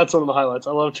 That's one of the highlights.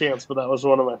 I love Chance, but that was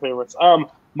one of my favorites.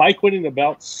 Mike winning the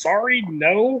belt. Sorry,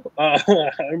 no.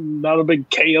 I'm not a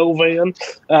big KO fan.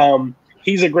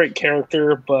 He's a great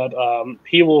character, but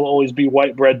he will always be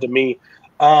white bread to me.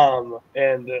 And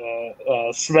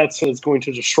Smets is going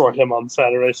to destroy him on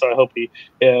Saturday, so I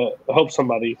hope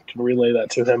somebody can relay that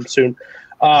to him soon.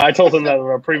 I told him that in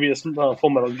our previous Full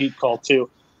Metal Geek call too.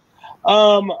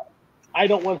 I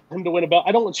don't want him to win a belt.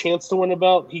 I don't want Chance to win a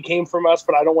belt. He came from us,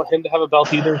 but I don't want him to have a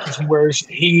belt either because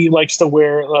he likes to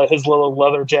wear his little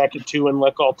leather jacket too and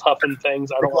look all tough and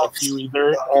things. I don't like you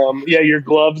either. Your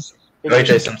gloves.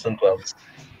 O.J. Simpson gloves.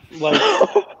 Like,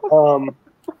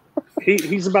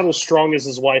 he's about as strong as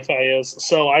his Wi-Fi is,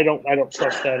 so I don't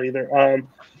trust that either.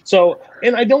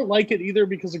 And I don't like it either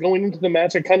because going into the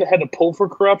match, I kind of had to pull for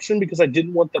Corruption because I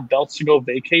didn't want the belts to go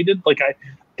vacated. Like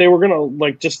they were gonna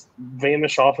like just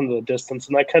vanish off into the distance,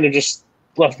 and that kind of just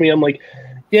left me. I'm like,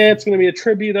 yeah, it's gonna be a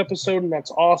tribute episode, and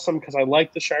that's awesome because I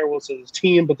like the Shire Wolves as a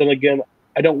team. But then again,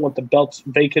 I don't want the belts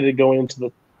vacated going into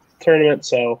the tournament.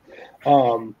 So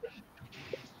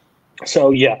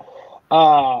yeah.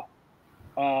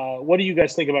 What do you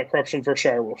guys think about Corruption for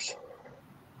Shire Wolves?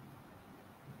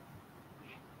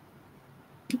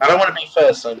 I don't want to be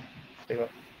first, so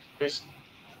who's?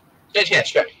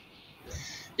 Go.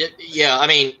 Yeah, I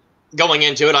mean, going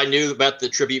into it, I knew about the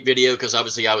tribute video because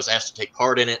obviously I was asked to take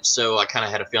part in it, so I kind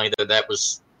of had a feeling that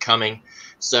was coming.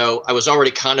 So I was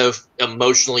already kind of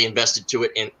emotionally invested to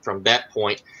it from that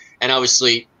point. And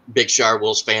obviously, big Shire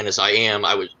Wolves fan as I am,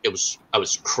 I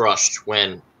was crushed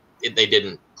when they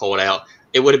didn't pull it out.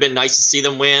 It would have been nice to see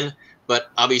them win,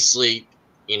 but obviously,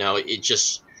 it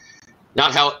just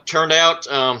not how it turned out.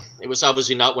 It was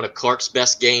obviously not one of Clark's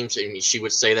best games, and she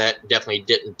would say that. Definitely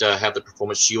didn't have the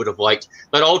performance she would have liked.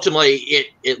 But ultimately,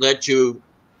 it led to,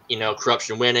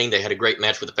 Corruption winning. They had a great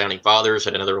match with the Founding Fathers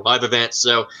at another live event.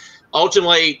 So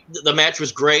ultimately, the match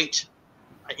was great.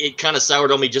 It kind of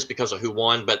soured on me just because of who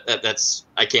won, but that's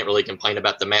I can't really complain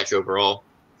about the match overall.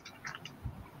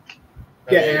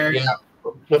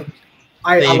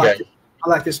 I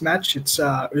like this match. It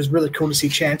was really cool to see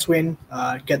Chance win,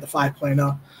 get the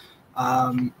 5-pointer.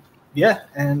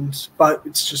 But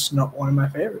it's just not one of my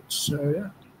favorites. So yeah.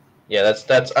 Yeah,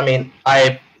 that's. I mean,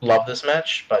 I love this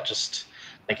match, but just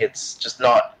like it's just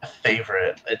not a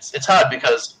favorite. It's hard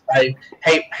because I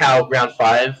hate how round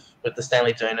 5 with the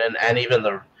Stanley Doonan and even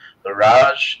the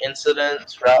Raj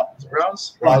incident, Raz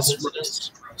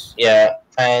incident. Yeah,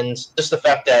 and just the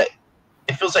fact that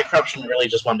it feels like Corruption really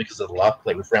just won because of luck,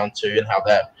 like with round 2 and how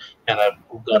that kind of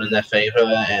got in their favor.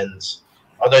 And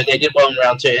although they did well in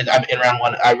round 2, in round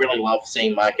 1, I really love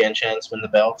seeing Mike and Chance win the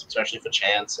belt, especially for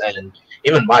Chance, and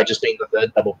even Mike just being the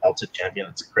third double belted champion.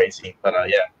 It's crazy, but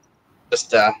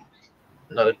just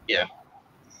another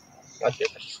like it.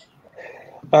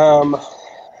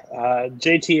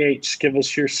 JTH, give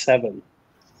us your 7.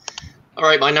 All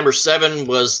right, my number 7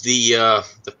 was the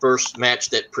first match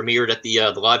that premiered at the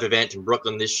live event in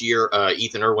Brooklyn this year.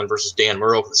 Ethan Irwin versus Dan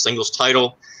Murrow for the singles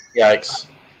title. Yikes!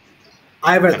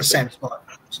 I have it at the same spot.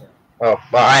 So. Oh,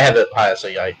 well, I have it higher, so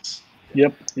yikes.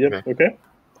 Yep. Okay.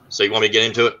 So you want me to get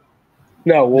into it?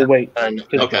 No, we'll wait.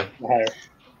 Okay. Higher.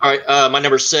 All right, my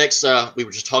number 6. We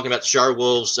were just talking about the Shire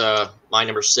Wolves. My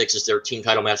number 6 is their team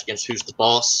title match against Who's the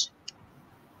Boss.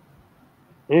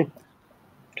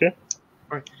 Okay.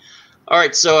 All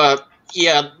right, so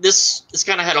this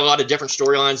kind of had a lot of different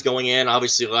storylines going in.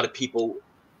 Obviously, a lot of people,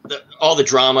 all the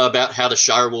drama about how the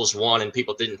Shire Wolves won, and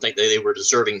people didn't think that they were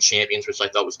deserving champions, which I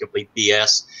thought was complete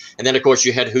BS. And then, of course,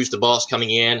 you had Who's the Boss coming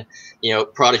in,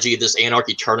 prodigy of this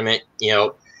Anarchy tournament,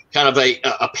 kind of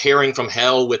a pairing from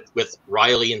hell with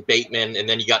Riley and Bateman, and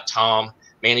then you got Tom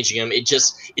managing him.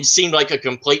 It seemed like a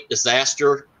complete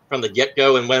disaster from the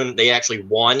get-go, and when they actually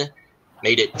won,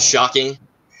 made it shocking.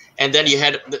 And then you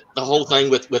had the whole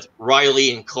thing with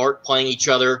Riley and Clark playing each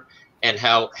other and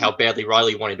how badly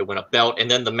Riley wanted to win a belt. And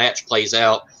then the match plays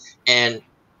out, and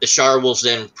the Shire Wolves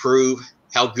then prove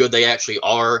how good they actually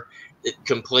are.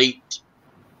 Complete,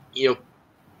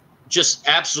 just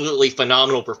absolutely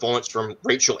phenomenal performance from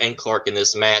Rachel and Clark in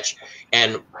this match,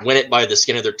 and win it by the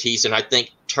skin of their teeth, and I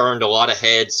think turned a lot of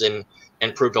heads and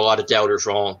proved a lot of doubters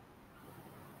wrong.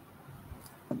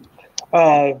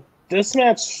 This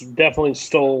match definitely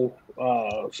stole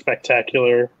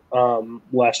spectacular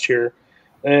last year.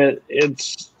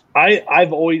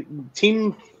 I've always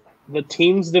the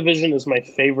teams division is my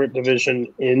favorite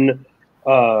division in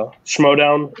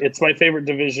Schmodown. It's my favorite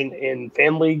division in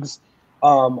fan leagues.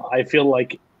 I feel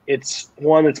like it's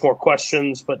more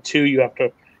questions, but 2, you have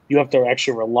to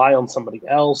actually rely on somebody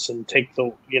else and take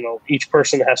each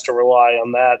person has to rely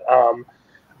on that.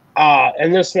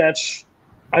 And this match,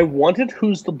 I wanted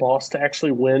Who's the Boss to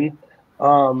actually win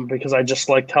because I just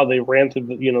liked how they ran through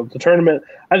the tournament.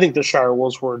 I think the Shire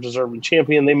Wolves were a deserving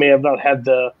champion. They may have not had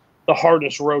the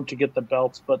hardest road to get the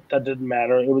belts, but that didn't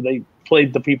matter. They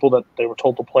played the people that they were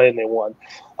told to play, and they won.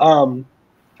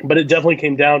 But it definitely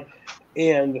came down.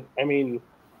 And, I mean,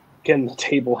 again, the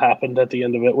table happened at the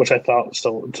end of it, which I thought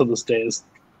still to this day is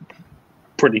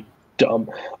pretty dumb.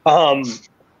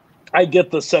 I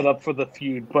get the setup for the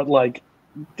feud, but,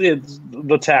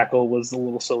 the tackle was a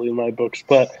little silly in my books.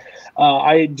 But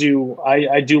I do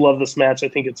love this match. I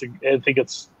think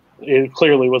it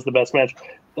clearly was the best match.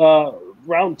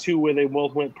 Round 2, where they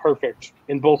both went perfect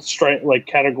in both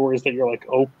categories that you're like,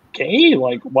 okay,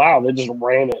 wow, they just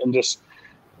ran it and just.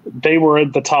 They were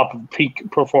at the top of peak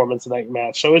performance in that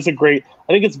match. So it's I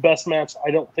think it's best match.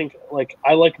 I don't think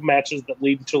I like matches that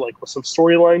lead to with some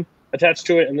storyline attached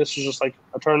to it. And this was just a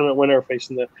tournament winner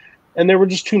facing and they were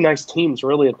just 2 nice teams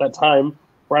really at that time.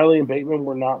 Riley and Bateman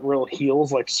were not real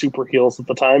heels, super heels at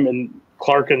the time. And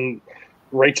Clark and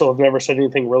Rachel have never said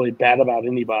anything really bad about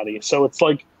anybody. So it's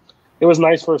it was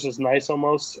nice versus nice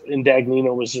almost. And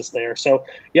Dagnino was just there. So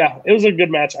yeah, it was a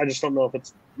good match. I just don't know if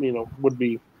it's, would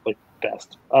be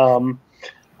best. What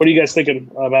are you guys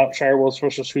thinking about Shire Wolves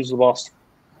versus Who's the Boss?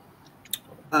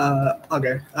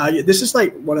 Okay. This is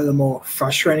one of the more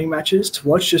frustrating matches to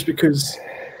watch just because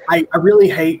I really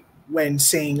hate when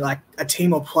seeing a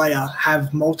team or player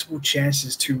have multiple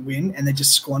chances to win and they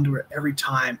just squander it every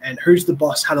time. And Who's the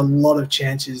Boss had a lot of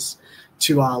chances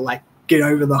to get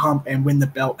over the hump and win the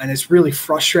belt, and it's really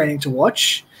frustrating to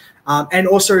watch. And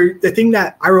also the thing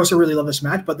that I also really love this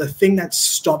match, but the thing that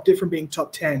stopped it from being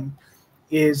top 10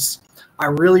 is I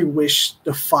really wish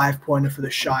the 5-pointer for the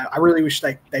Shire. I really wish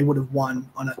they would have won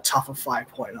on a tougher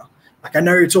 5-pointer. I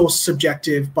know it's all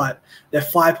subjective, but their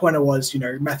 5-pointer was,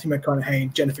 Matthew McConaughey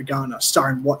and Jennifer Garner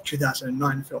starring What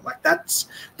 2009 film. That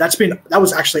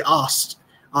was actually asked.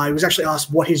 He was actually asked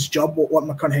what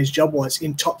McConaughey's job was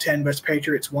in top 10 versus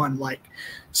Patriots 1.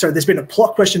 So there's been a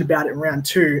plot question about it in round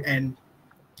 2, and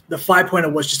the 5-pointer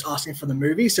was just asking for the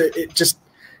movie, so it just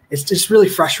really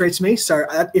frustrates me. So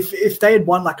if they had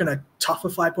won like on a tougher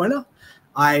 5-pointer,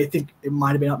 I think it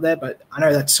might have been up there. But I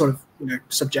know that's sort of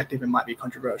subjective and might be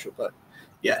controversial. But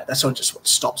yeah, that's sort of just what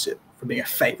stops it from being a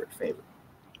favorite.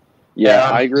 Yeah,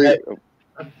 I agree.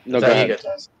 No, go ahead.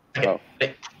 Oh.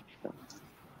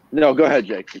 No, go ahead,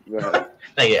 Jake. Go ahead.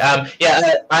 Thank you.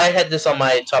 I had this on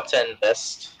my top 10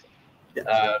 best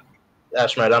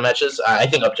Schmoedown matches. I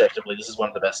think objectively, this is one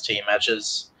of the best team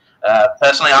matches.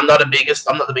 Personally, I'm not the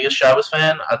biggest Showers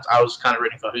fan. I was kind of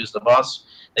rooting for Who's the Boss.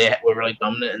 They were really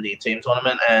dominant in the team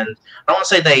tournament, and I don't want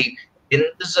to say they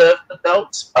didn't deserve the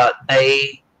belts, but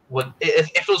they would.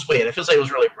 It feels weird. It feels like it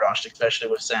was really rushed, especially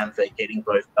with Sam vacating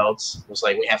both belts. It was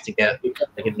like we have to get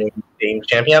like a new team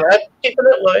champion. I keep it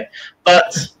that way,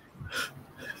 but.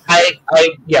 I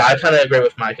kind of agree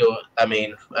with Michael. I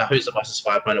mean, Who's the Boss's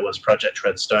 5-pointer was Project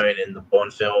Treadstone in the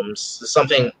Bourne films. There's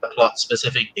something, a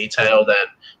plot-specific detail that,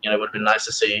 would have been nice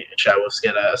to see Showers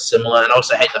get a similar. And I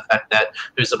also hate the fact that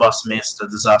Who's the Boss missed a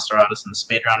Disaster Artist in the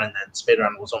speedrun, and then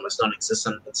speedrun was almost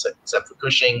non-existent except for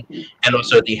Cushing. And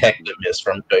also the Hector miss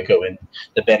from Coco in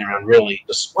the betting round really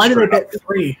just... Why did they bet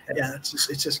 3? Yeah, it's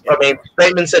just... I mean,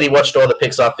 Bateman said he watched all the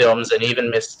Pixar films and even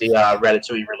missed the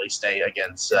Ratatouille release day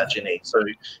against Ginny. So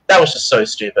that was just so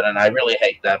stupid, and I really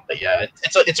hate that. But yeah,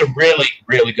 it's a really,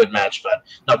 really good match, but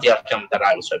not the outcome that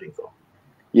I was hoping for.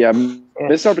 Yeah,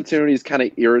 missed opportunities kind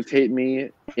of irritate me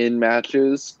in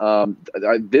matches.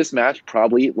 This match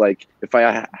probably, like, if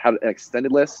I had an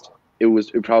extended list, it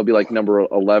would probably be like number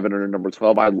 11 or number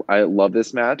 12. I love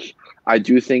this match. I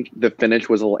do think the finish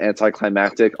was a little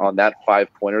anticlimactic on that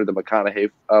 5-pointer, the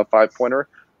McConaughey 5-pointer.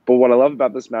 But what I love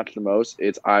about this match the most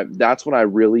is that's when I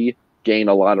really gain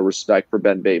a lot of respect for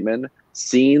Ben Bateman.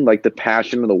 Seeing like the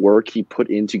passion and the work he put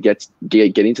into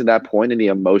getting to that point and the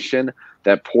emotion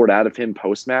that poured out of him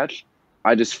post match,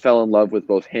 I just fell in love with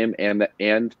both him and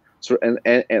the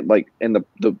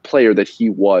player that he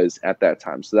was at that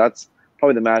time. So that's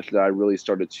probably the match that I really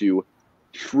started to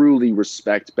truly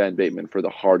respect Ben Bateman for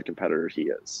the hard competitor he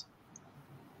is.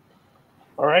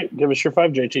 All right, give us your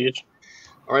 5, JTH.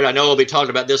 All right, I know I'll be talking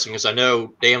about this one because I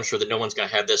know damn sure that no one's going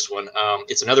to have this one.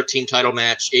 It's another team title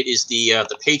match. It is the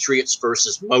Patriots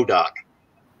versus MODOK.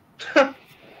 This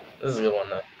is a good one,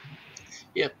 though.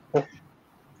 Yeah.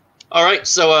 All right,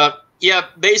 so,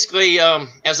 basically,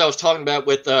 as I was talking about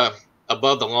with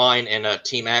Above the Line and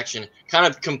Team Action, kind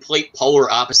of complete polar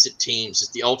opposite teams.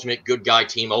 It's the ultimate good guy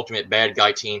team, ultimate bad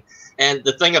guy team. And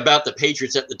the thing about the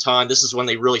Patriots at the time, this is when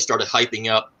they really started hyping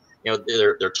up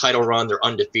their title run, their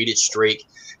undefeated streak.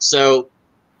 So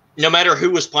no matter who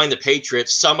was playing the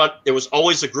Patriots, there was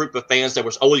always a group of fans that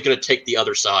was always going to take the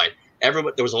other side. There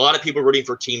was a lot of people rooting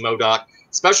for Team MODOK,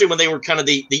 especially when they were kind of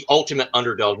the ultimate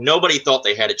underdog. Nobody thought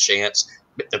they had a chance.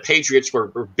 The Patriots were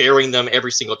burying them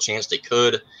every single chance they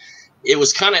could.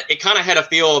 It kind of had a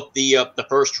feel of the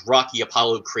first Rocky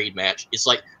Apollo Creed match. It's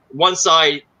like one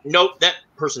side, nope, that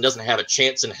person doesn't have a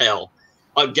chance in hell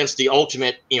against the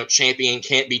ultimate, champion,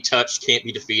 can't be touched, can't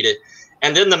be defeated.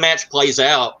 And then the match plays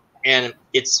out, and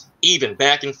it's even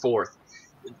back and forth.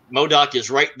 MODOK is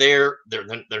right there.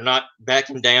 They're not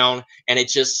backing down, and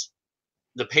it's just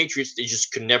the Patriots. They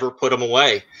just could never put them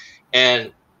away.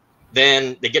 And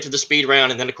then they get to the speed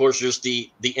round, and then of course there's the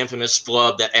infamous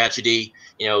flub that Atchity,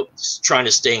 trying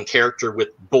to stay in character with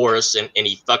Boris, and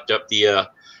he fucked up the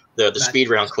speed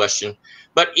round question.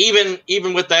 But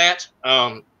even with that,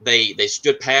 they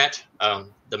stood pat.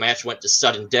 The match went to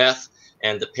sudden death,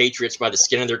 and the Patriots, by the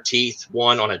skin of their teeth,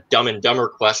 won on a Dumb and Dumber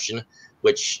question,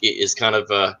 which is kind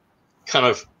of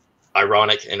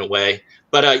ironic in a way.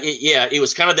 But it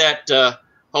was kind of that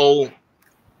whole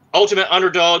ultimate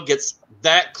underdog gets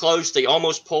that close. They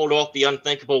almost pulled off the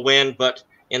unthinkable win, but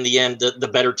in the end, the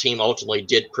better team ultimately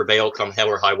did prevail come hell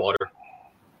or high water.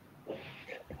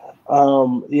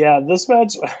 This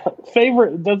match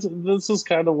favorite. This is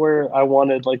kind of where I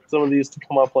wanted like some of these to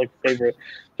come up like favorite.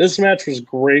 This match was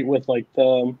great with like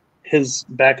his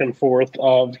back and forth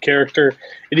of character.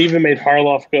 It even made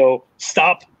Harloff go,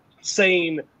 "Stop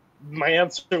saying my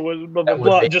answer was blah blah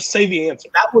blah. Just say the answer."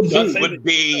 That would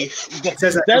be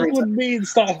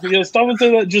stop. Stop and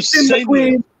say that. Just say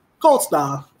the Cold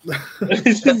Star. And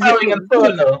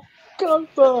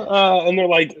they're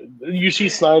like,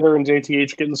 Yushi Snyder and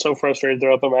JTH getting so frustrated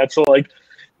throughout the match. So like,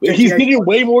 he's getting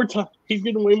way more time. He's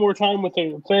getting way more time with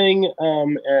the thing.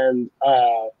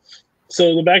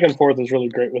 So the back and forth is really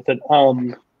great with it.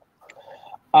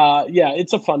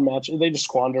 It's a fun match. They just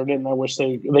squandered it, and I wish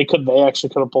they actually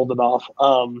could have pulled it off.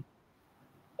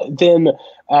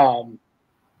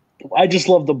 I just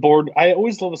love the board. I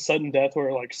always love a sudden death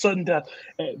where like sudden death.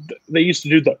 They used to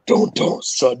do the don't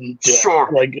sudden death. Sure.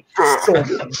 Like,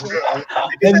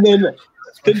 and then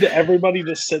to everybody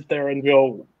just sit there and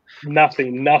go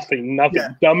nothing.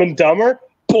 Yeah. Dumb and Dumber,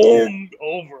 boom,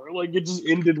 over. Like it just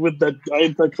ended with that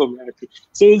anticlimactic.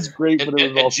 So it was great, but it was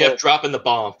and also Jeff dropping the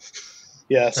bomb.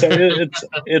 yeah. So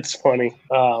it's funny.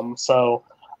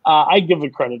 I give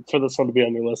it credit for this one to be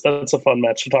on your list. That's a fun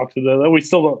match to talk to. That we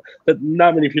still don't. That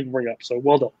not many people bring up. So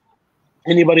well done.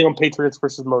 Anybody on Patriots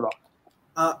versus MODOK?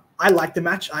 I like the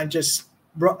match. I'm just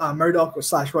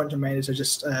MODOK / Rotten Tomatoes are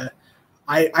just.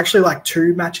 I actually like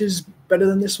 2 matches better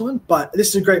than this one, but this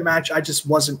is a great match. I just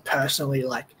wasn't personally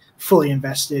like fully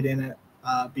invested in it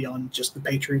beyond just the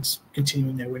Patriots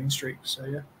continuing their winning streak. So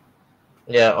yeah.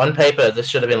 Yeah, on paper, this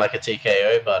should have been like a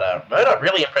TKO, but MODOK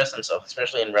really impressed himself,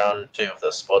 especially in round 2 of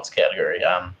the sports category.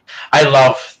 I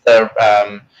love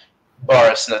the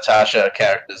Boris Natasha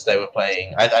characters they were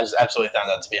playing. I just absolutely found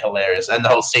that to be hilarious. And the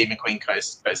whole Steve McQueen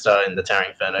co-star in the Tower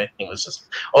Inferno thing was just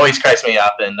always cracks me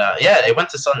up. And yeah, it went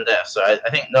to sudden death, so I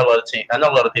think not a lot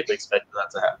of people expected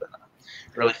that to happen.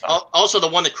 Really fun. Also, the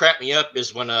one that cracked me up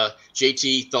is when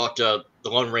JT thought the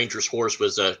Lone Ranger's horse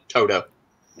was Toto.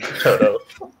 Toto.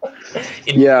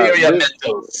 Inferior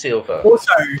mental silver.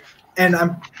 Also, and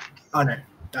oh no,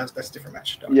 that's a different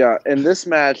match. Yeah, in this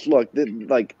match, look,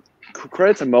 like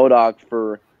credit to MODOK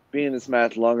for being in this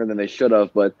match longer than they should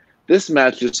have, but this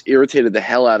match just irritated the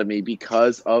hell out of me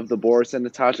because of the Boris and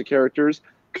Natasha characters,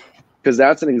 because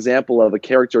that's an example of a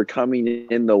character coming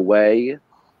in the way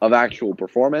of actual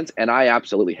performance, and I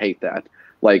absolutely hate that.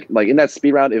 Like in that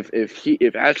speed round,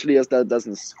 if Ashley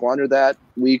doesn't squander that,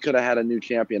 we could have had a new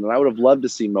champion, and I would have loved to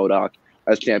see MODOK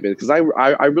as champion because I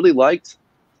really liked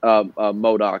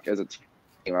MODOK as a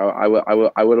team. I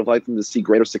would have liked them to see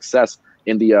greater success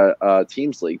in the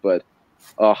teams league, but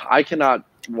I cannot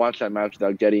watch that match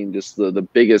without getting just the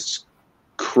biggest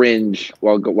cringe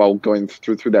while going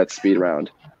through that speed round.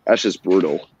 That's just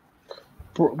brutal.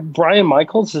 Brian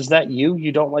Michaels, is that you?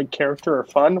 You don't like character or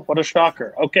fun? What a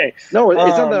shocker. Okay. No, it's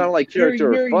not that I don't like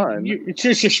character or fun. It's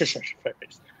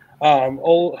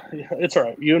all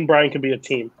right. You and Brian can be a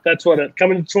team. That's what it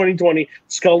coming to 2020.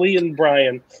 Scully and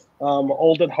Brian,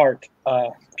 old at heart.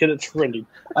 Get it trending.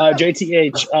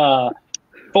 JTH,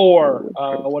 4.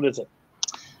 What is it?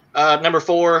 Number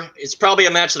 4. It's probably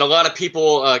a match that a lot of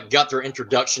people got their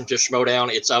introduction to Schmodown.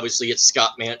 It's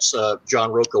Scott Mance.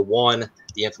 John Roca won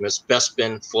the infamous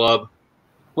Bespin flub.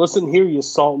 Listen here, you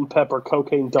salt and pepper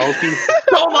cocaine donkey.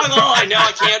 Oh my God! Now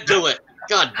I can't do it.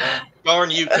 God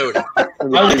darn you, Cody. I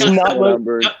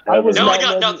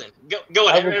got nothing. Go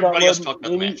ahead. Everybody else talk about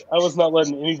the match. I was not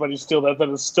letting anybody steal that. That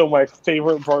is still my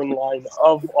favorite Vern line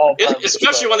of all time.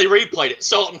 Especially when they replayed it.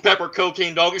 Salt and pepper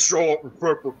cocaine donkey. Salt and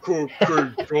pepper cocaine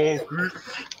donkey.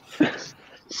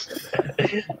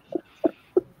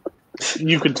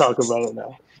 You can talk about it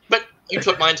now. But you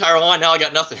took my entire line. Now I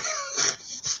got nothing.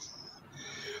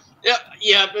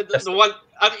 Yeah. But the one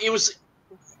it was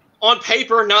on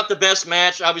paper not the best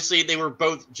match. Obviously, they were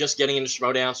both just getting into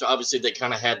Schmodown, so obviously they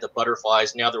kind of had the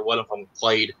butterflies. Now they're one of them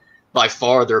played by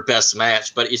far their best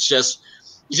match. But it's just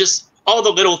all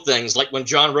the little things, like when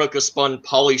John Roca spun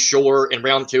Pauly Shore in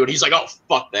round 2, and he's like, "Oh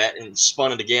fuck that," and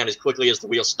spun it again as quickly as the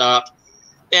wheel stopped.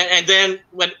 And then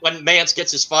when Mance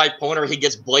gets his 5-pointer, he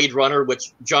gets Blade Runner,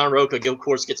 which John Roca, of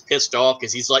course, gets pissed off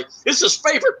because he's like, "This is his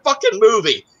favorite fucking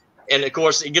movie." And, of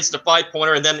course, he gets the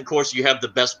 5-pointer, and then, of course, you have the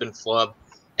Bespin flub.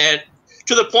 And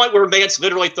to the point where Mance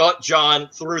literally thought John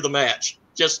threw the match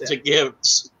just to give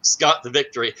Scott the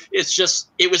victory. It's just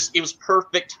it was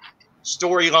perfect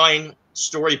storyline,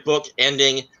 storybook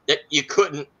ending that you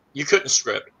couldn't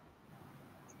script.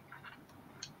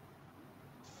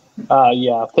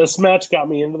 Yeah, this match got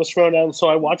me into the Schmodown, so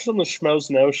I watched it on the Schmoes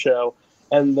No Show,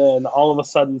 and then all of a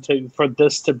sudden, for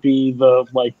this to be the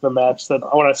match that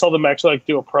when I saw them actually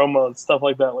do a promo and stuff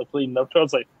like that, leading up to it, I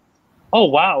was like, "Oh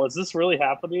wow, is this really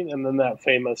happening?" And then that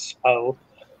famous oh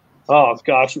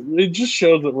gosh, it just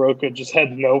shows that Roca just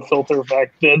had no filter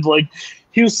back then.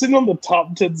 He was sitting on the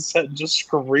top 10 set and just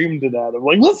screamed it at him,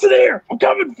 "Listen here, I'm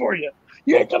coming for you.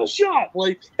 You ain't got a shot."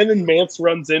 And then Mance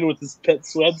runs in with his pit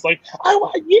sweats, "I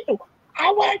want you.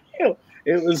 I want you."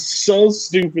 It was so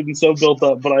stupid and so built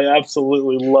up, but I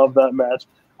absolutely love that match.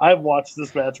 I've watched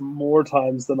this match more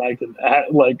times than I can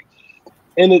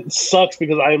and it sucks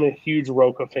because I am a huge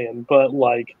Roca fan, but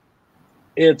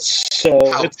it's so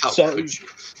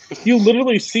you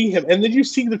literally see him, and then you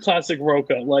see the classic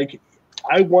Roca.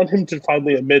 I want him to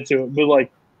finally admit to it, but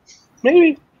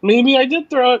maybe Maybe I did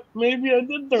throw it. Maybe I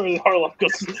did throw it. Harloff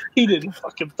goes, he didn't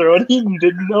fucking throw it. He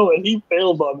didn't know it. He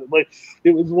failed on it. Like,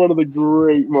 it was one of the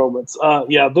great moments.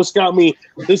 Yeah, this got me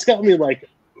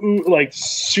like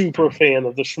super fan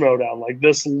of the Schmodown. Like,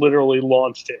 this literally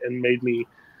launched it and made me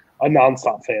a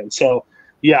nonstop fan. So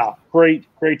yeah, great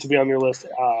to be on your list.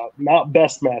 Not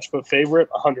best match, but favorite,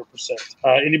 100%.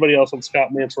 Anybody else on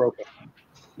Scott Mantaroka?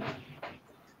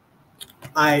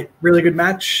 Really good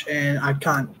match, and I'm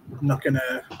not going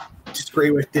to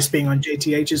disagree with this being on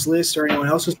JTH's list or anyone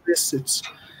else's list. It's,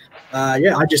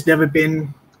 I just never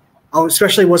been, I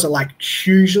especially wasn't like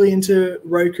hugely into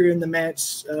Roku and the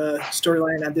Mance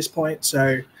storyline at this point.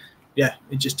 So yeah,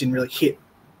 it just didn't really hit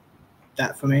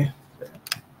that for me.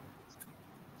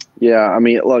 Yeah, I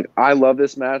mean, look, I love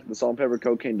this match. The Salt and Pepper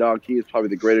Cocaine Dog Key is probably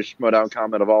the greatest Schmodown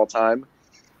comment of all time.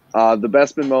 The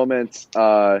Bestman moment,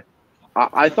 I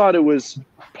thought it was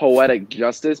poetic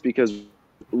justice because,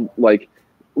 like,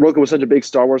 Roka was such a big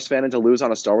Star Wars fan, and to lose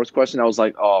on a Star Wars question, I was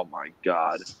like, oh my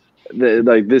god,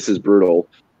 this is brutal.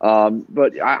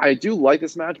 But I do like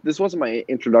this match. This wasn't my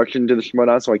introduction to the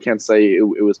Schmodown, so I can't say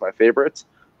it was my favorite.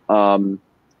 I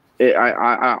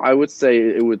would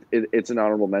say it's an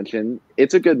honorable mention.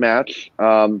 It's a good match,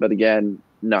 but again,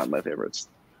 not my favorites.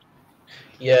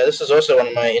 Yeah, this is also one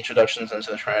of my introductions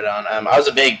into the Schmodown. I was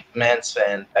a big Mance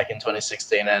fan back in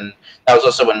 2016, and that was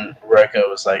also when Roka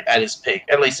was like at his peak.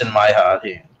 At least in my heart,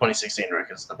 2016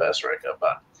 Roka is the best Roka.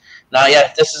 But no,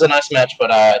 yeah, this is a nice match, but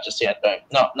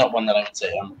not one that I would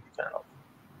say I'm a fan of.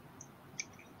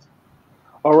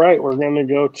 All right, we're going to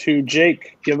go to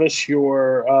Jake. Give us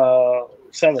your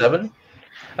 7. 7?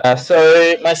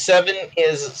 So my 7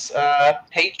 is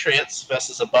Patriots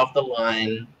versus Above the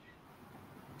Line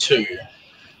 2.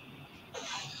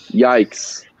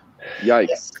 Yikes.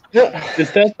 Is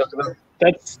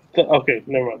that's the okay?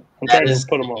 Never mind. I'm trying to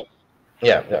put them on.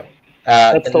 Yeah.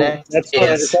 That's the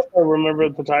remember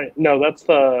the time. No, that's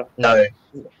the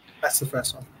That's the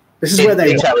first one. This is where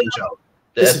they Italian job.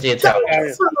 That's the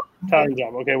Italian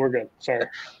job. Okay, we're good. Sorry.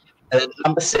 And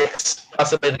number 6,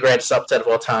 possibly the greatest upset of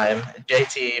all time,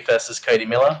 JT versus Cody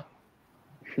Miller.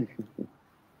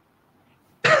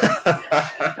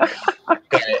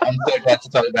 Okay, I'm so glad to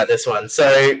talk about this one.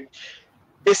 So,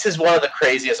 this is one of the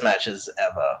craziest matches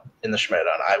ever in the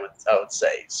Schmodown, I would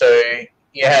say. So,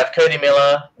 you have Cody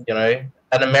Miller,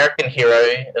 an American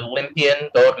hero, Olympian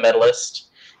gold medalist.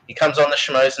 He comes on the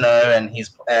Schmoes Know,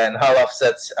 and Harloff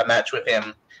sets a match with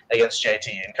him against JT.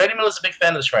 And Cody Miller's a big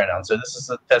fan of the Schmodown, so this is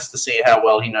a test to see how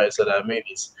well he knows at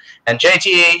movies. And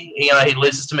JT, he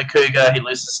loses to McCougar, he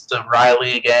loses to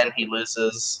Riley again, he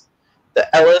loses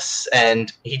to Ellis,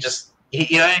 and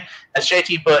as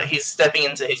JT put, he's stepping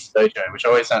into his dojo, which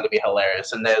always found to be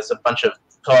hilarious. And there's a bunch of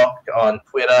talk on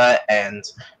Twitter and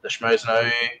the Schmoes Know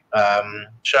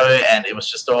show, and it was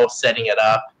just all setting it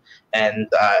up. And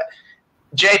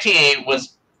JT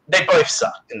they both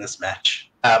sucked in this match.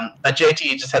 But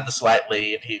JT just had the slight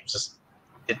lead. He just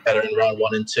did better in round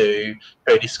 1 and 2.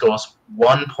 Cody scores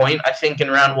 1 point, I think,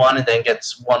 in round 1, and then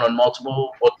gets 1 on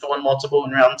multiple or 2 on multiple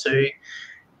in round 2.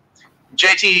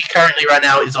 JT currently right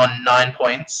now is on 9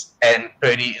 points, and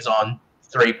Cody is on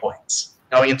 3 points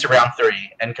going into round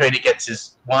 3. And Cody gets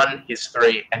his 1, his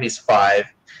 3, and his 5.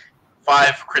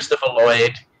 5, Christopher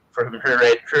Lloyd from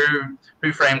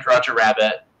Who Framed Roger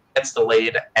Rabbit gets the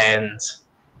lead, and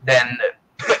then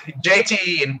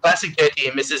JT, in classic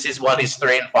JT, misses his 1, his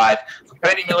 3, and 5 for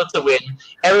Cody Miller to win.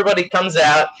 Everybody comes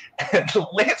out and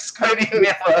lifts Cody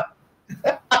Miller.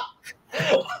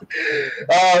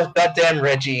 Oh, goddamn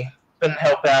Reggie. Couldn't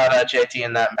help out JT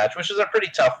in that match, which was a pretty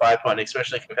tough 5-point,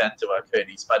 especially compared to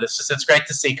Cody's. But it's great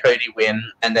to see Cody win.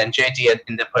 And then JT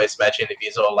in the post-match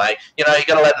interviews all like, you got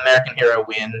to let the American hero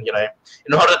win.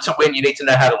 In order to win, you need to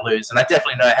know how to lose. And I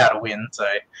definitely know how to win. So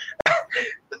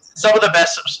some of the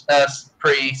best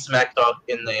pre-smack talk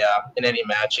in any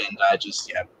match. And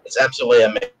it's absolutely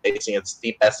amazing. It's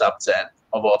the best upset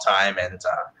of all time. And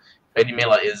Cody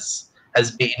Miller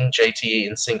has beaten JT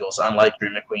in singles, unlike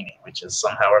Drew McQueenie, which is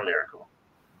somehow a miracle.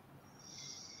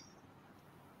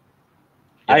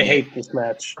 I hate this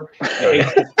match. I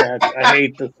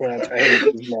hate this match.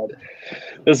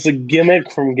 This is a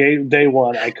gimmick from day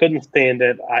one. I couldn't stand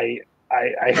it. I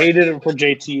hated it for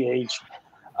JTH.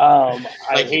 I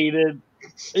hated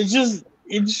it's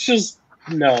just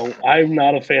no, I'm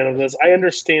not a fan of this. I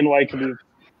understand why it can be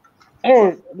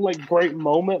great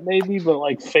moment maybe,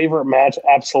 but favorite match,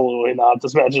 absolutely not.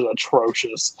 This match is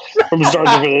atrocious from start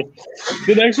to finish.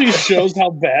 It actually shows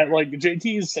how bad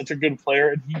JT is such a good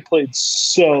player, and he played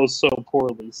so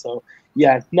poorly. So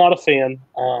yeah, not a fan.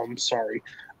 Sorry.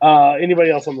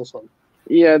 Anybody else on this one?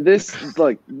 Yeah, this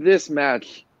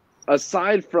match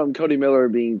aside from Cody Miller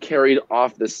being carried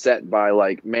off the set by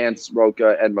like Mance,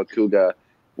 Roca, and Makuga,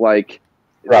 like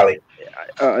Riley.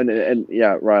 And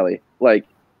Riley. Like,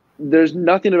 there's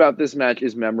nothing about this match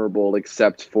is memorable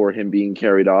except for him being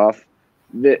carried off.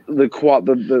 The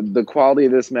quality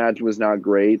of this match was not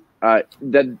great.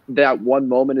 That one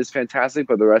moment is fantastic,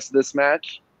 but the rest of this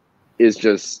match is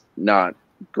just not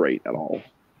great at all.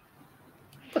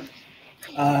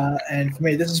 And for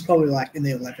me, this is probably like in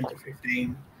the 11 to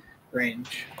 15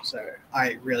 range. So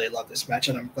I really love this match,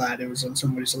 and I'm glad it was on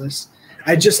somebody's list.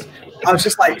 I was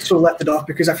just like sort of left it off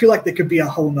because I feel like there could be a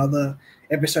whole nother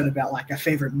episode about like our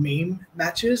favorite meme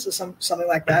matches or something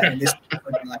like that, and this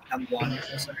would be like number one or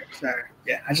so. So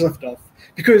yeah, I just left it off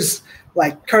because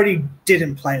like Cody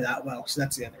didn't play that well, so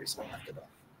that's the only reason I left it off.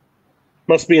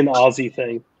 Must be an Aussie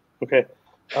thing. Okay.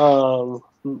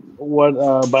 What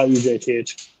about you,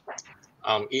 JTH?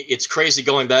 It's crazy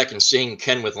going back and seeing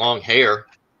Ken with long hair.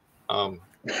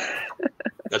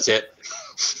 That's it.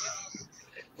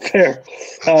 Fair.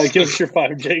 Give us your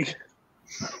 5, Jake.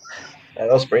 That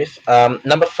was brief.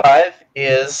 Number 5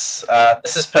 is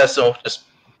this is personal, just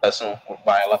personal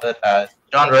why I love it.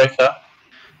 John Roca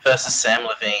versus Sam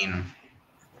Levine.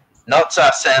 Not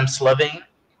Sam Slovene,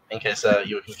 in case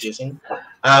you were confusing.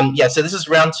 So this is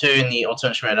round 2 in the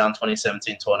Ultimate Showdown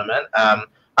 2017 tournament.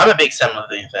 I'm a big Sam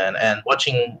Levine fan, and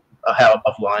watching how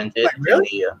Above the Line did. Wait,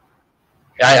 really?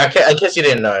 I guess you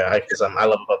didn't know, because I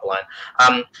love Above the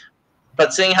Line.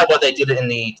 But seeing how what they did in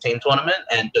the team tournament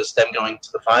and just them going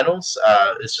to the finals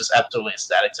is just absolutely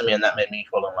ecstatic to me, and that made me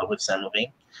fall in love with Sam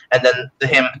Levine. And then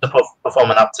him to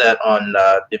perform an upset on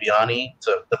Viviani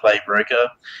to play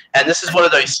Roca. And this is one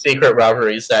of those secret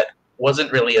rivalries that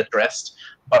wasn't really addressed,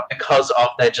 but because of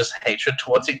their just hatred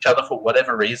towards each other for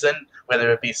whatever reason,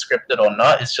 whether it be scripted or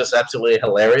not, it's just absolutely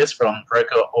hilarious, from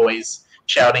Roca always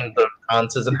shouting the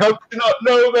answers and how do you not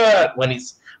know that when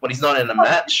he's not in a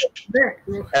match.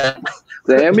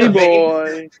 Sammy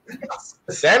boy.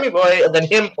 Sammy boy, and then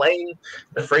him playing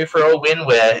the free-for-all win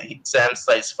where Sam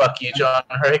says, "Fuck you, John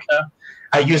Roca."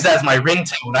 I use that as my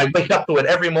ringtone. I wake up to it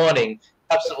every morning.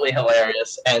 Absolutely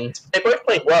hilarious. And they both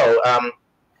played well.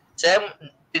 Sam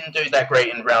didn't do that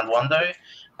great in round 1, though.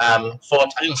 I think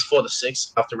it was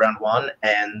 4-6 after round 1.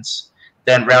 And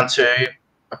then round 2,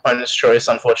 opponent's choice,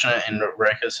 unfortunate in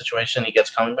Roca's situation. He gets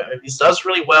coming back. He does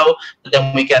really well. But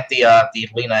then we get the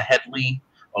Lena Headey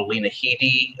or Lena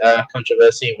Headey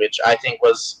controversy, which I think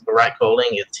was the right calling.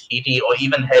 It's Headey or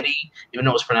even Headey. Even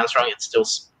though it was pronounced wrong, it's still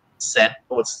said.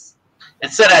 It's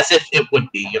said as if it would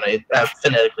be,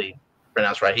 phonetically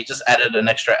pronounced right. He just added an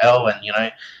extra L, and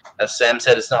as Sam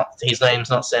said, it's not his name's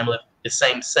not Sam. It's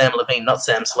Sam Levine, not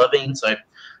Sam Slovene. So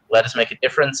let us make a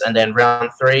difference. And then round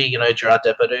 3, Gerard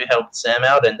Depardieu helped Sam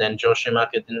out, and then Joel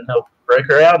Schumacher didn't help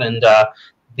Roca out. And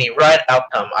the right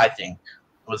outcome, I think,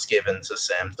 was given to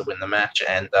Sam to win the match.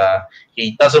 And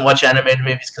he doesn't watch animated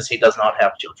movies because he does not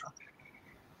have children.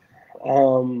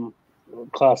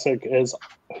 Classic is,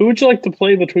 who would you like to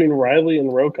play between Riley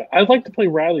and Roca? I'd like to play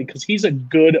Riley because he's a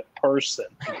good person.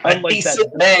 Unlike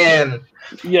decent man.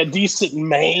 Yeah, decent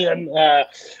man.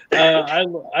 I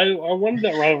wanted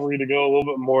that rivalry to go a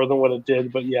little bit more than what it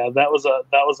did, but yeah, that was a.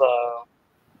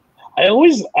 I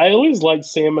always liked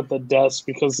Sam at the desk,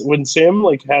 because when Sam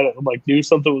knew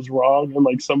something was wrong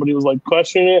and somebody was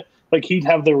questioning it, he'd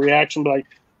have the reaction like,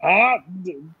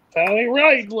 that ain't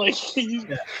right.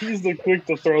 He's the quick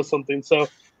to throw something. So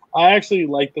I actually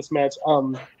like this match.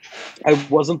 I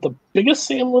wasn't the biggest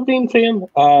Sam Levine fan.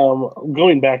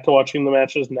 Going back to watching the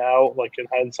matches now, in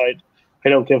hindsight, I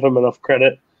don't give him enough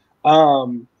credit.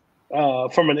 From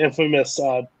an infamous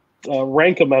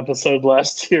Rankum episode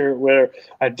last year where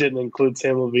I didn't include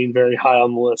Sam Levine very high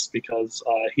on the list because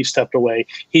he stepped away.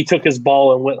 He took his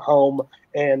ball and went home,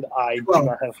 and I do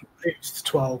not have. It's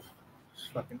 12. It's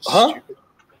fucking stupid.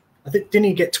 I think, didn't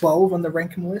he get 12 on the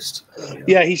Rankum list?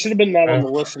 Yeah, he should have been not on the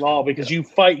list at all, because you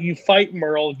fight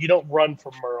Merle, you don't run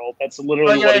from Merle. That's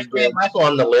literally what he did. If Michael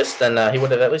on the list, then he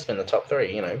would have at least been in the top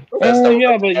 3, Yeah,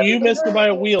 but you missed it by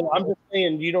a wheel. I'm just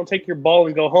saying, you don't take your ball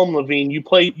and go home, Levine. You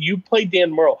play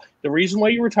Dan Merle. The reason why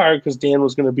you retired because Dan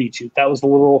was going to beat you. That was the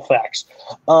literal facts.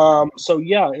 So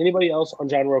yeah, anybody else on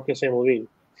John Roca, Sam Levine?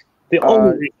 The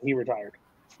only reason he retired.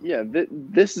 Yeah,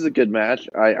 this is a good match.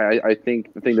 I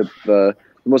think that the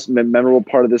most memorable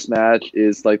part of this match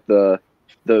is the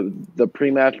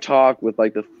pre-match talk with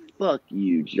the "fuck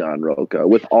you, John Roca"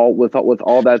 with all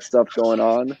that stuff going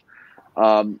on.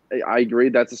 I agree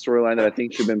that's a storyline that I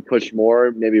think should have been pushed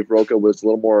more. Maybe if Roca was a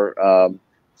little more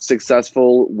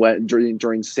successful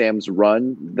during Sam's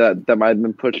run, that might have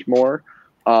been pushed more.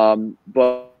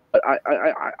 But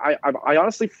I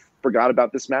honestly forgot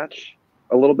about this match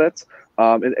a little bit.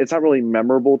 It's not really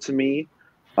memorable to me,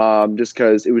 just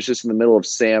because it was just in the middle of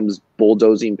Sam's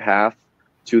bulldozing path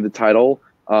to the title.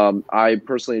 I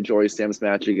personally enjoy Sam's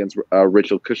match against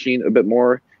Rachel Cushing a bit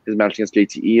more, his match against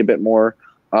JTE a bit more.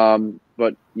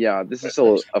 But yeah, this is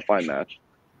still a fine match.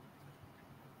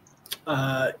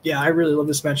 Yeah, I really love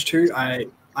this match too.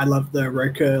 I love the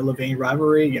Roca-Levine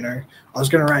rivalry. You know, I was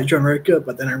going to write John Roca,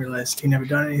 but then I realized he never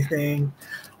done anything.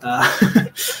 Yeah,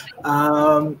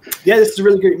 this is a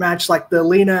really great match. Like the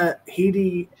Lena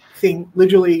Headey thing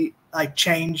literally like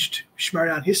changed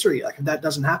Schmoedown history. Like if that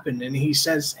doesn't happen and he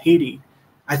says Headey,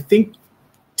 I think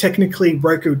technically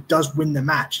Roca does win the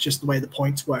match just the way the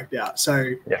points worked out.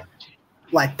 So Yeah.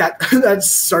 like that's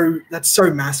so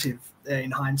massive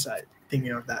in hindsight,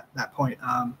 thinking of that point.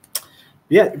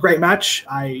 Yeah, great match.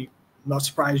 I'm not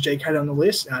surprised Jake had it on the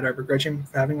list, and I don't begrudge him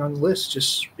for having it on the list.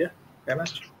 Just, yeah, great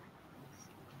match.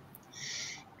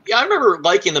 Yeah, I remember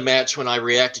liking the match when I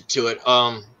reacted to it.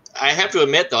 I have to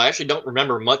admit, though, I actually don't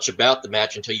remember much about the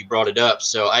match until you brought it up,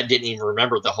 so I didn't even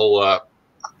remember the whole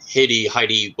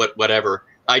Heidi, whatever.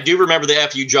 I do remember the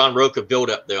FU John Roca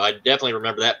build-up, though. I definitely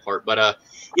remember that part. But,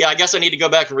 yeah, I guess I need to go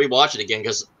back and rewatch it again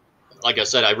because, like I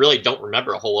said, I really don't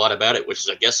remember a whole lot about it, which is,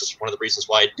 I guess, is one of the reasons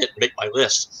why it didn't make my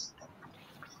list.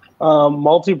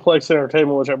 Multiplex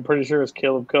Entertainment, which I'm pretty sure is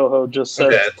Caleb Coho, just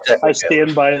said, I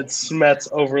stand by it,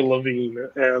 Smets over Levine.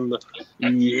 And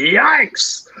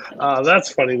yikes!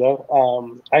 That's funny,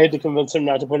 though. I had to convince him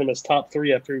not to put him as top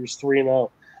 3 after he was 3-0.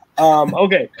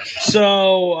 Okay,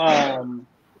 so,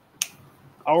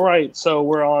 all right, so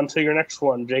we're on to your next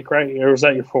one. Jake, right? Or was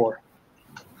that your 4?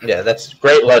 Yeah, that's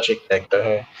great logic,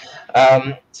 Hector.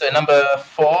 So number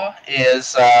 4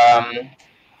 is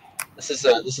this is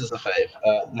a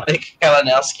fave. Mike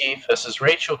Kalinowski versus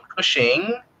Rachel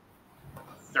Cushing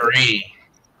 3.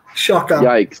 Shocker.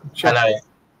 Yikes. I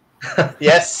know.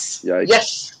 Yes. Yikes.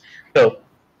 Yes. Cool.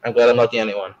 I'm glad I'm not the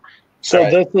only one. So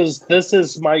Right. this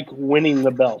is Mike winning the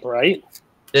belt, right?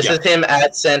 This is him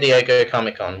at San Diego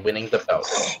Comic-Con winning the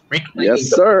belt. Yes,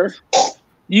 sir.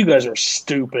 You guys are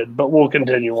stupid, but we'll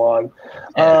continue on.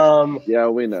 Yeah,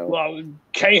 we know. Well,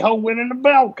 K-Ho winning the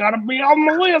belt, gotta be on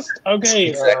the list. Okay,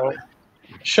 Exactly.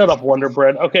 Shut up, Wonder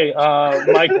Bread. Okay,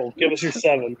 Michael, give us your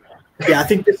 7. Yeah, I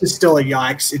think this is still a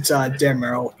yikes. It's Dan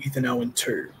Merrill, Ethan Owen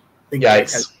 2. I think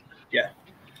Yikes.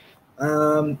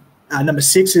 Number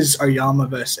 6 is Oyama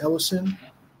versus Ellison.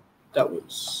 That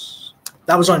was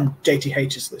on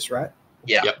JTH's list, right?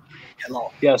 Yeah. Yep.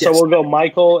 Yeah, so Yes. we'll go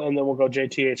Michael, and then we'll go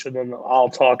JTH, and then I'll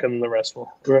talk, and the rest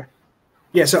will.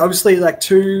 Yeah, so obviously, like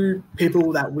 2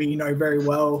 people that we know very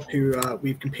well who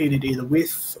we've competed either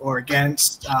with or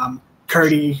against.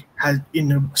 Cody has, in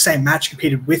the same match,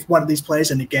 competed with one of these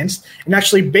players and against, and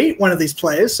actually beat one of these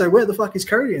players. So where the fuck is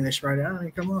Cody in this right now? I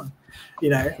mean, come on.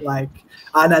 You know, like,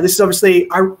 no, this is obviously,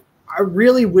 I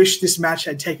really wish this match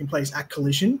had taken place at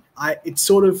Collision. It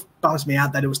sort of bums me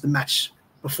out that it was the match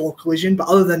before Collision, but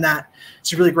other than that,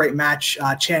 it's a really great match.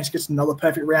 Chance gets another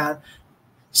perfect round.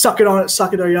 Suck it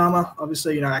Oyama.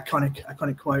 Obviously, you know,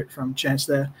 iconic quote from Chance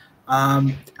there.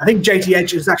 I think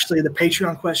JTH is actually the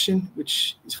Patreon question,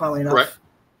 which is funnily enough.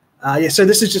 Right. Yeah, so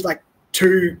this is just like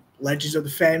 2 legends of the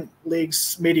fan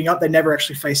leagues meeting up. They never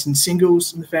actually faced in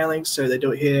singles in the fan leagues, so they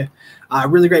do it here.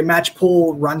 Really great match.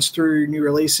 Paul runs through new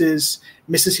releases,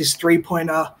 misses his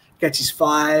 3-pointer, gets his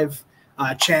 5.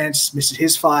 Chance misses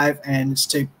his 5, and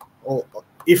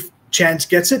if Chance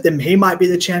gets it, then he might be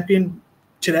the champion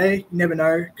today. You never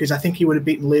know, because I think he would have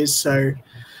beaten Liz. So,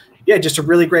 yeah, just a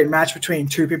really great match between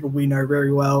 2 people we know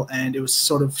very well, and it was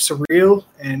sort of surreal.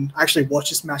 And I actually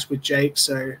watched this match with Jake,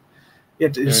 so yeah,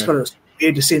 it's sort of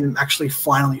weird to see them actually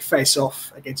finally face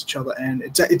off against each other, and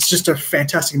it's just a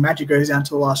fantastic match. It goes down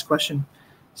to the last question.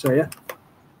 So yeah.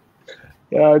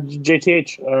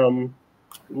 JTH,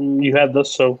 you had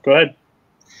this, so go ahead.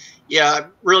 Yeah, I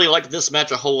really liked this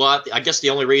match a whole lot. I guess the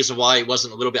only reason why it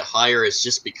wasn't a little bit higher is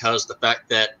just because the fact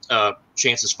that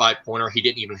Chance's 5-pointer, he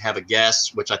didn't even have a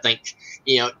guess, which I think,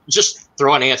 you know, just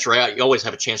throw an answer out. You always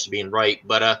have a chance of being right.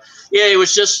 But, yeah, it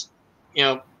was just, you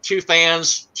know, 2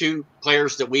 fans, 2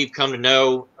 players that we've come to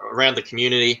know around the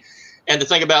community. And the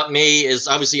thing about me is,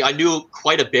 obviously, I knew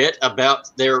quite a bit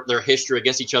about their history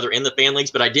against each other in the fan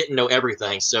leagues, but I didn't know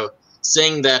everything. So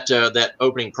seeing that that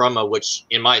opening promo, which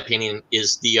in my opinion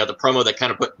is the promo that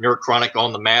kind of put Nerd Chronic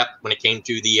on the map when it came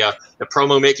to the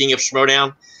promo making of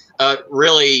Schmoedown,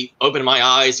 really opened my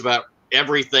eyes about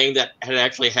everything that had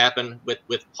actually happened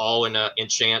with Paul and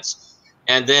Chance.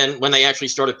 And then when they actually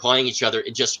started playing each other,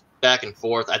 it just back and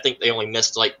forth. I think they only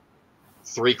missed like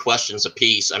 3 questions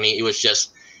apiece. I mean, it was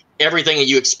just everything that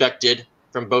you expected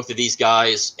from both of these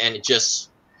guys, and it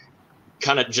just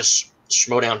kind of just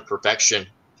Schmodown perfection.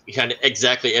 You had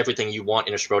exactly everything you want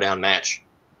in a Schmodown match.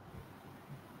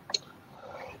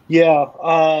 Yeah,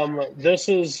 this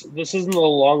isn't a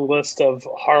long list of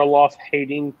Harloff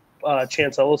hating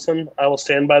Chance Ellison. I will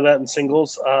stand by that in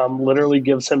singles. Literally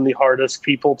gives him the hardest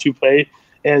people to play,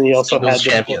 and he also Singles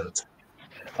had champions.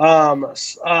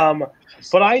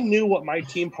 But I knew what my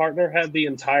team partner had the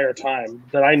entire time.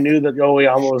 That I knew that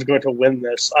Oyama was going to win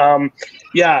this.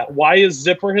 Yeah, why is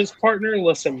Zipper his partner?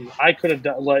 Listen, I could have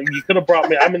done you could have brought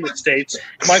me. I'm in the States.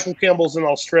 Michael Campbell's in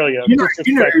Australia. You know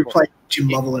who played Jim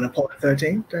Lovell in Apollo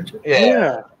 13, don't you?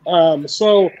 Yeah.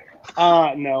 No,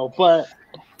 but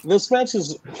this match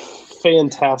is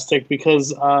fantastic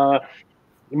because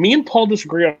me and Paul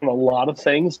disagree on a lot of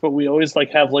things, but we always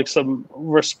have some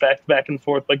respect back and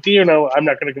forth. I'm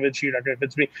not going to convince you, you're not going to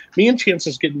convince me. Me and Chance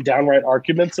is getting downright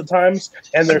arguments at times,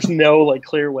 and there's no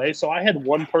clear way. So I had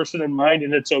one person in mind,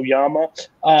 and it's Oyama.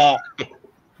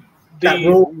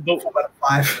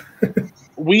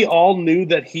 We all knew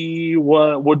that he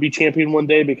would be champion one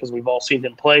day because we've all seen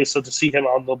him play. So to see him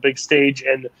on the big stage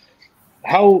and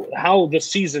how the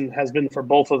season has been for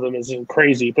both of them is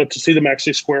crazy. But to see them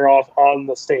actually square off on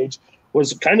the stage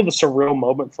was kind of a surreal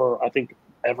moment for, I think,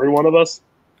 every one of us.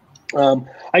 I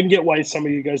can get why some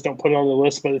of you guys don't put it on the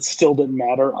list, but it still didn't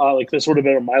matter. This would have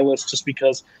been on my list just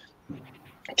because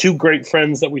two great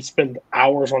friends that we spend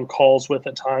hours on calls with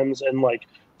at times and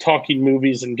talking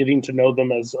movies and getting to know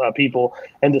them as people,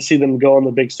 and to see them go on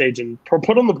the big stage and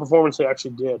put on the performance they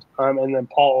actually did. And then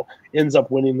Paul ends up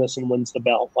winning this and wins the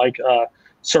belt.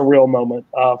 Surreal moment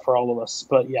for all of us.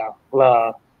 But yeah,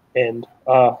 and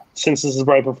since this is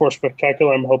right before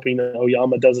Spectacular, I'm hoping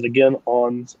Oyama does it again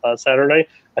on Saturday.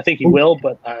 I think he will,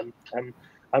 but I'm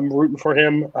rooting for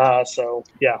him. So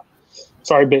yeah,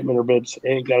 sorry, Bateman or Bibbs,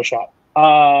 ain't got a shot.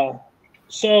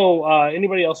 So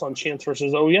anybody else on Chance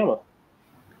versus Oyama?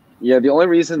 Yeah, the only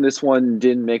reason this one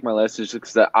didn't make my list is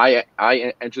because I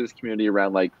entered this community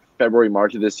around February,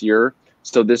 March of this year.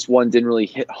 So this one didn't really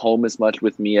hit home as much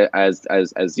with me as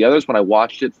the others. When I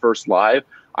watched it first live,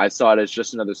 I saw it as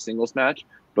just another singles match.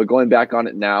 But going back on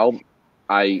it now,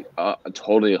 I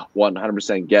totally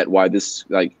 100% get why this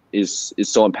is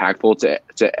so impactful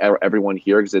to everyone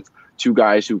here, because it's two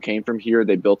guys who came from here.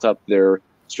 They built up their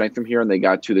strength from here, and they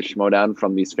got to the Schmodown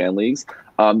from these fan leagues.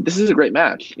 This is a great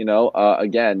match.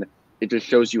 Again, it just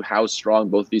shows you how strong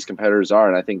both these competitors are,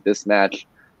 and I think this match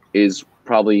is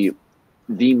probably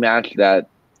the match that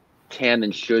can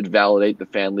and should validate the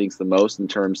fan leagues the most in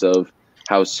terms of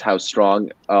how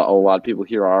strong a lot of people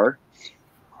here are.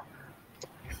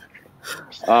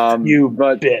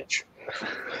 Bitch.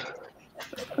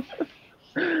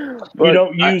 You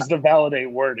don't use the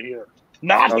validate word here.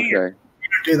 Not okay. here. You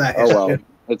don't do that. Oh well,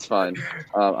 it's fine.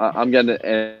 I'm getting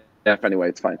an F anyway.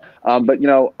 It's fine.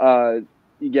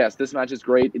 Yes, this match is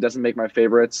great. It doesn't make my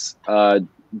favorites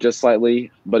just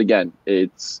slightly, but again,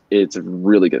 it's a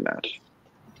really good match.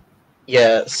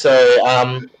 Yeah.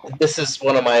 So this is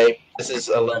this is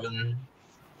 11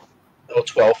 or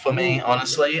 12 for me,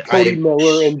 honestly. Cody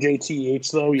Miller and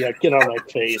JTH though, yeah, get on my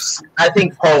face. I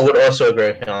think Paul would also agree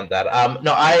with me on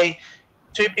that.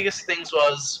 Two biggest things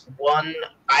was, one,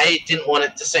 I didn't want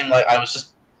it to seem like I was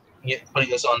just putting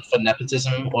this on for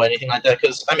nepotism or anything like that,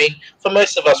 because for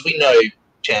most of us, we know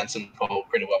Chance and Paul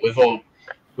pretty well.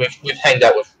 We've hanged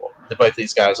out with both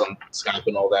these guys on Skype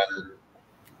and all that, and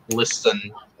lists and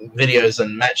videos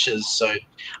and matches. So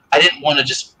I didn't want to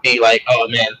just be like, oh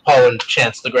man, Paul and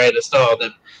Chance the greatest. No,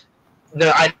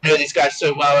 I know these guys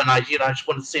so well, and I just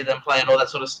want to see them play and all that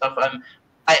sort of stuff.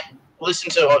 I listen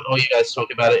to all you guys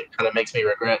talk about it. Kind of makes me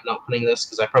regret not putting this,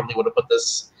 because I probably would have put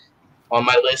this on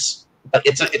my list. But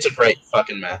it's a great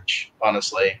fucking match,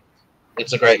 honestly.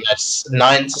 It's a great match.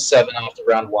 9-7 after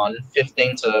round 1,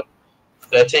 15-13,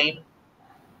 15-14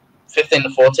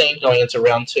 going into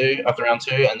round 2 after round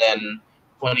 2, and then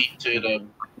 22 to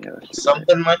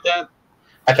something like that.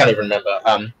 I can't even remember.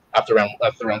 After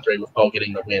round 3 with Paul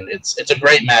getting the win, it's a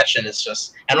great match, and it's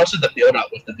just, and also the build up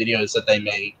with the videos that they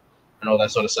made and all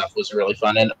that sort of stuff was really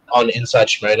fun. And on Inside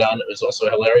Schmodown, it was also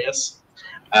hilarious.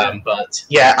 But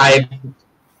yeah,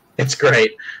 it's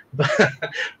great. But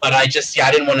I just, I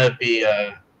didn't want to be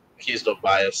accused of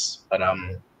bias. But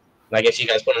I guess you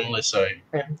guys put it on the list, so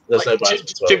there's no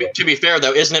bias. To be fair,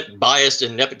 though, isn't it biased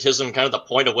and nepotism kind of the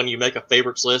point of when you make a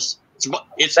favorites list?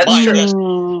 It's That's biased.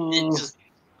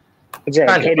 That's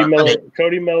right.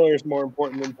 Cody Miller is more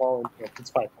important than Paul and Chance.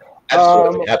 It's fine.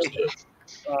 Absolutely.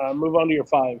 Move on to your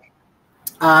 5.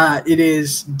 It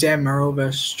is Dan Merrill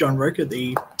versus John Roker,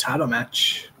 the title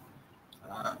match.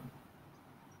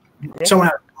 Someone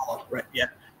had a collar, right? Yeah.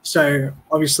 So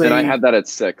obviously, and I had that at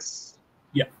 6.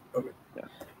 Yeah. Okay.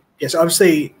 yes,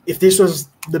 obviously, if this was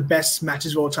the best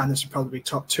matches of all time, this would probably be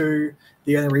top 2.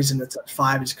 The only reason it's at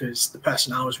 5 is because the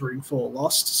person I was rooting for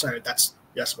lost, so that's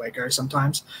the way it goes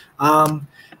sometimes.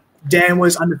 Dan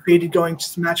was undefeated going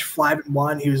to the match,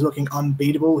 5-1. He was looking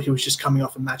unbeatable. He was just coming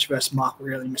off a match versus Mark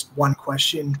Really missed one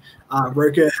question.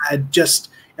 Roker had just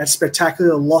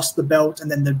spectacular lost the belt, and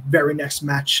then the very next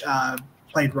match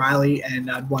played Riley and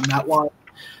won that one.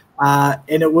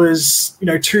 And it was,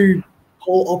 two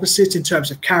whole opposites in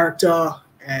terms of character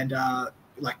and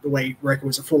like the way Roker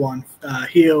was a full-on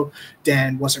heel.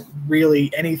 Dan wasn't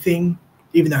really anything,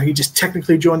 even though he just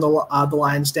technically joined the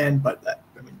Lions Den, but that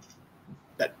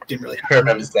didn't really happen. I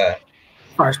remember that.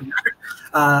 As far as we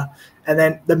know. And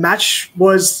then the match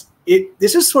was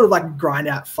this is sort of like a grind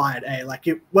out fight, like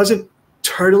it wasn't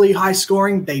totally high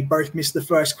scoring. They both missed the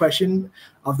first question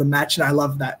of the match, and I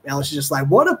love that Alice is just like,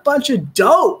 what a bunch of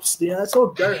dopes. That's all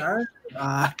go,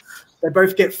 huh? They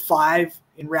both get 5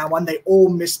 in round 1. They all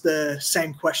missed the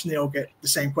same question. They all get the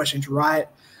same questions right.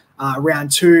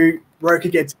 Round 2, Roker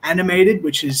gets animated,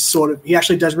 which is he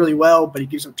actually does really well, but he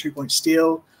gives up 2-point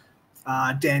steal.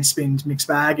 Dan spins mixed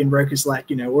bag, and Roker's like,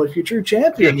 well, if you're true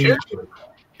champion. He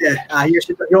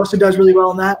also does really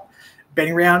well on that.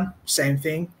 Betting round, same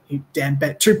thing. Dan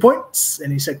bet 2 points,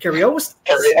 and he said Kerry Ellis.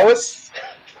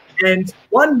 And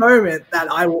one moment that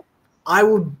I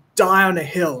will die on a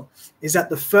hill is at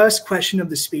the first question of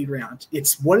the speed round.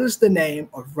 It's, what is the name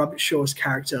of Robert Shaw's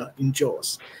character in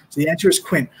Jaws? So the answer is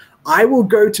Quint. I will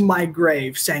go to my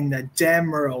grave saying that Dan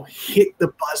Murrell hit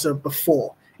the buzzer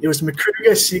before. It was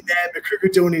McCougar sitting there,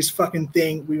 McCougar doing his fucking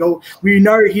thing. We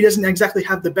know he doesn't exactly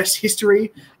have the best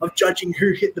history of judging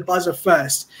who hit the buzzer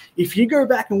first. If you go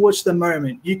back and watch the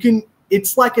moment,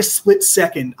 it's like a split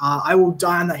second. I will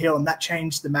die on the hill, and that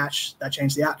changed the match. That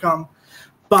changed the outcome.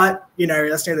 But,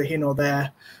 that's neither here nor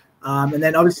there. And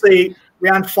then obviously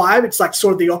round 5, it's like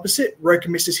sort of the opposite. Roker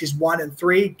misses his 1 and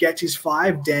 3, gets his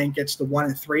 5. Dan gets the 1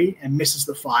 and 3 and misses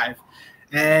the 5.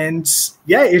 And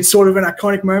yeah, it's sort of an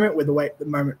iconic moment with the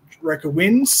moment Roker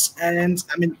wins. And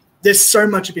I mean, there's so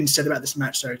much been said about this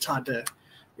match, so it's hard to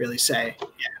really say. Yeah,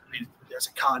 I mean, there's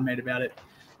a card made about it.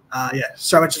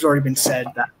 So much has already been said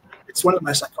that it's one of the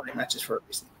most iconic matches for a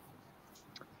reason.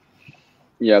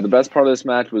 Yeah, the best part of this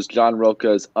match was John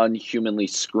Roca's unhumanly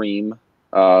scream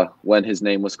when his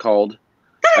name was called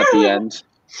at the end.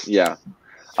 Yeah.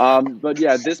 But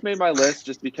yeah, this made my list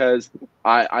just because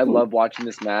I love watching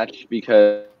this match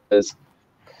because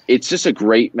it's just a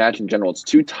great match in general. It's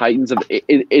two titans of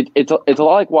it's a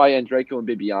lot like why Andreyko and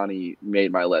Bibiani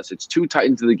made my list. It's two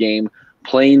titans of the game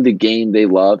playing the game they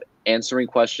love, answering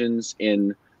questions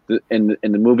in the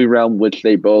movie realm, which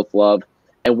they both love.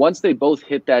 And once they both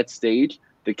hit that stage,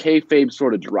 the kayfabe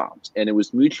sort of dropped, and it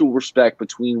was mutual respect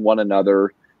between one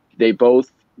another. They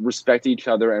both respect each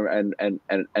other and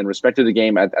respected the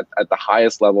game at the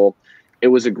highest level. It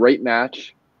was a great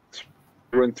match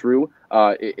through and through.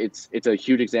 It's a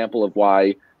huge example of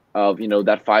why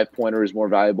that 5-pointer is more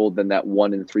valuable than that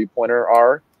 1 and 3-pointer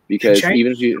are, because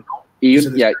even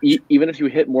if you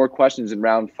hit more questions in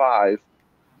round 5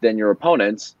 than your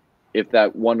opponents, if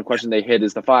that one question they hit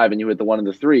is the 5 and you hit the 1 and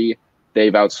the 3,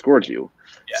 they've outscored you.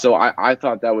 Yeah. So I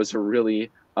thought that was a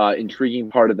really intriguing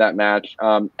part of that match,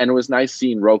 and it was nice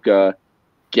seeing Roca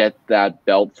get that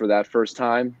belt for that first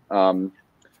time. The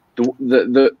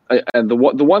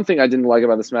one thing I didn't like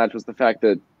about this match was the fact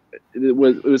that it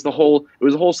was the whole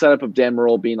setup of Dan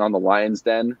Murrell being on the Lions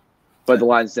Den, but the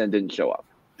Lions Den didn't show up.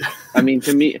 To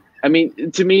me,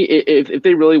 if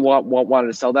they really wanted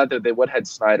to sell that, they would have had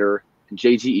Snyder,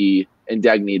 JTE, and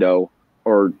Dagnito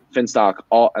or Finstock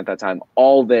all at that time,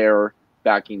 all there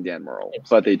backing Dan Murrell,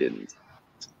 but they didn't.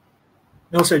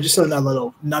 And also, just another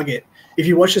little nugget. If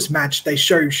you watch this match, they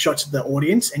show shots of the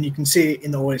audience, and you can see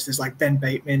in the audience there's like Ben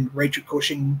Bateman, Rachel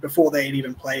Cushing before they had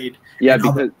even played. Yeah,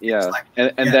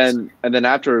 then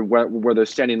after where they're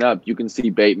standing up, you can see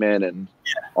Bateman and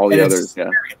all the others. Yeah,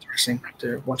 very interesting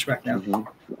to watch back now.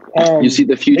 Mm-hmm. You see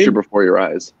the future before your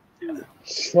eyes.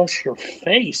 Flush your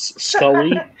face,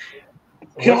 Scully.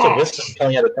 Lots of wisdom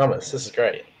coming out of Thomas. This is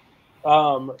great.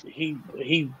 He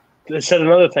said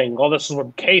another thing. Well, this is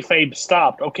when kayfabe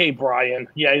stopped. Okay, Brian.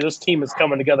 Yeah, this team is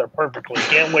coming together perfectly.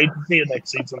 Can't wait to see it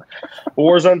next season.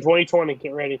 Warzone 2020.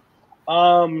 Get ready.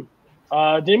 Did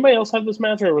anybody else have this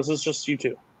match, or was this just you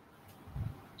two?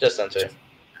 Just them two.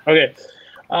 Okay.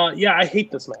 Yeah, I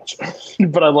hate this match,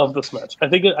 but I love this match. I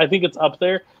think it's up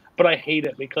there, but I hate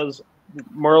it because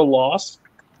Murrell lost.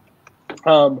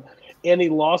 And he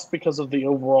lost because of the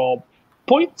overall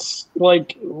points.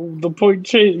 Like, the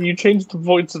point you change the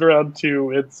points in round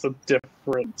 2, it's a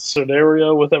different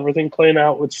scenario with everything playing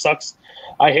out, which sucks.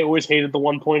 I always hated the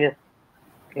 1-pointer.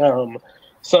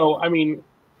 So I mean,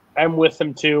 I'm with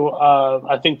him too.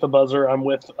 I think the buzzer. I'm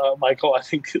with Michael. I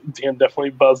think Dan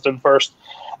definitely buzzed in first.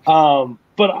 But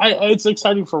it's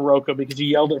exciting for Roka because he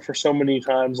yelled it for so many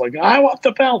times, like "I want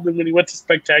the belt." And when he went to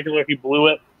Spectacular, he blew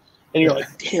it, and you're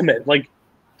like, "Damn it!" Like,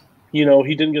 he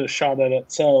didn't get a shot at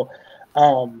it. So,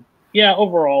 yeah.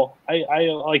 Overall, I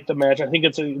like the match. I think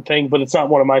it's a thing, but it's not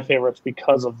one of my favorites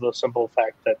because of the simple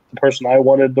fact that the person I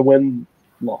wanted to win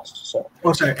lost. So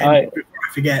also, and before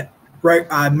I forget,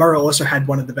 Murrow also had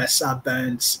one of the best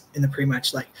burns in the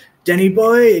pre-match. Like, Denny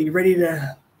boy, are you ready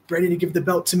to give the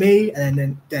belt to me? And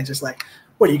then Dan's just like,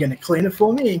 what, are you going to clean it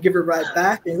for me and give it right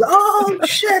back? And he's like, oh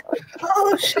shit.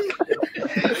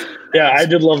 Yeah, I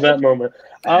did love that moment.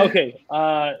 Okay,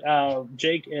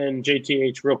 Jake and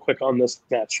JTH, real quick on this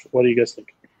match. What do you guys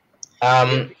think?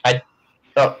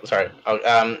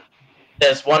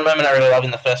 There's one moment I really love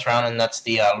in the first round, and that's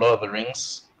the Lord of the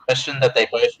Rings question that they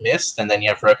both missed, and then you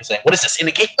have Roka saying, "What is this, in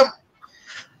the kingdom?"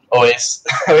 Always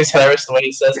hilarious the way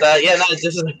he says that. Yeah, no,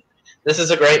 this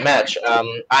is a great match.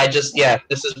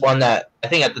 This is one that I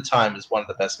think at the time is one of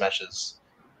the best matches,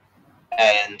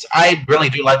 and I really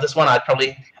do like this one. I'd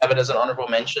probably have it as an honorable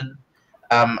mention.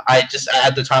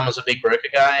 At the time I was a big Roka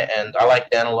guy, and I like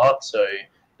Dan a lot, so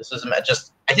this is a match.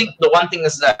 I think the one thing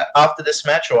is that after this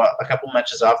match, or a couple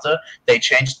matches after, they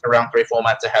changed the round 3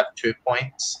 format to have 2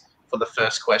 points for the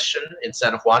first question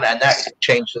instead of 1, and that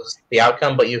changes the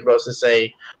outcome. But you could also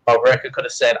say, Roka could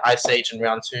have said Ice Age in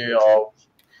round 2, or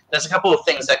there's a couple of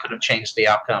things that could have changed the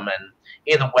outcome, and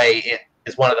either way, it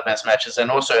is one of the best matches.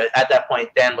 And also, at that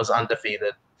point, Dan was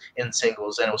undefeated in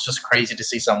singles, and it was just crazy to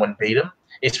see someone beat him,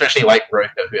 especially like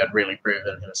Roka, who had really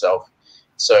proven himself.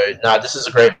 So, this is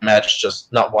a great match,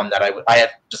 just not one that I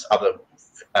have just other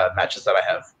matches that I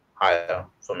have higher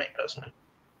for me personally.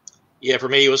 Yeah, for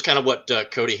me, it was kind of what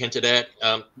Cody hinted at.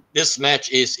 This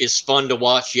match is fun to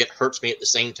watch, yet hurts me at the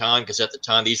same time, because at the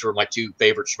time, these were my 2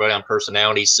 favorite Showdown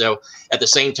personalities. So at the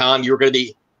same time, you were going to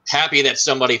be happy that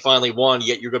somebody finally won,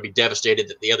 yet you're going to be devastated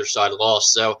that the other side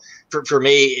lost. So for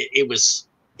me,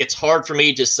 it's hard for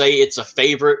me to say it's a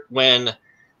favorite when –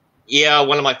 yeah,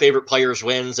 one of my favorite players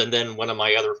wins, and then one of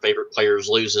my other favorite players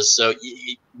loses. So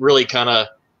it really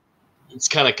it's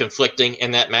kind of conflicting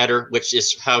in that matter, which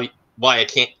is why I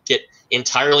can't get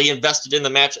entirely invested in the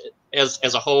match as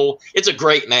a whole. It's a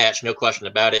great match, no question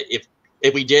about it.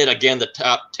 If we did, again, the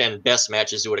top 10 best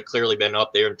matches, it would have clearly been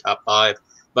up there in top 5.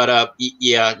 But,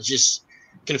 just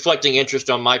conflicting interest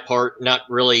on my part, not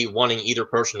really wanting either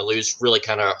person to lose, really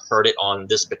kind of hurt it on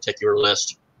this particular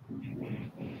list.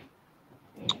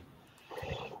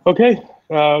 Okay,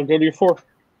 go to your 4.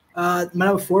 My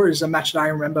number 4 is a match that I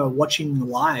remember watching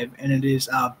live, and it is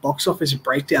Box Office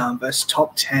Breakdown versus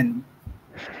Top 10.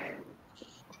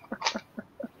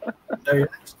 So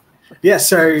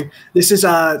this is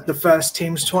the first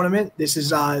teams tournament. This is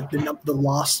the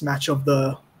last match of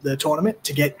the tournament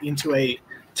to get into a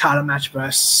title match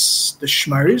versus the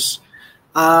Schmoes.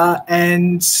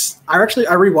 And I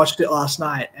rewatched it last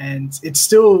night, and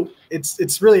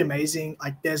it's really amazing.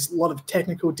 Like, there's a lot of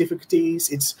technical difficulties.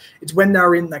 It's when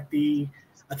they're in like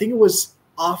I think it was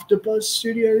AfterBuzz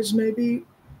Studios, maybe.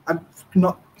 I'm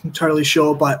not totally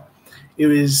sure, but it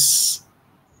was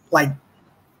like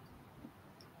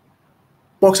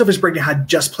Box Office Breakdown had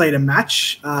just played a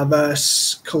match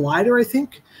versus Collider, I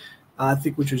think,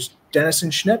 which was Dennis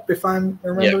and Schnepp, if I'm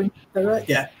remembering that right.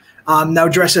 Yeah. They were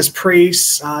dressed as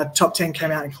priests. Top 10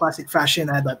 came out in classic fashion.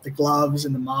 They had like the gloves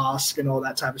and the mask and all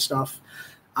that type of stuff.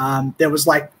 There was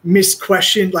like missed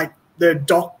question, like the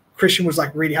doc. Christian was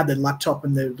like reading, had the laptop,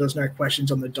 and there was no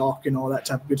questions on the doc and all that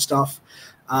type of good stuff.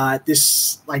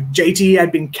 This like JT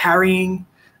had been carrying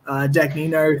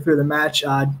Dagnino through the match.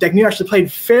 Dagnino actually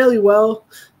played fairly well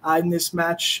in this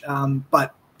match,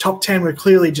 but Top 10 were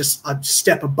clearly just a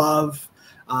step above.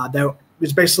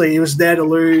 He was there to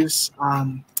lose.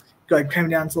 Came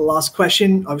down to the last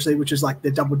question, obviously, which is like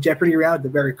the Double Jeopardy round, the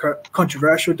very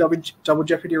controversial Double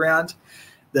Jeopardy round.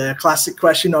 The classic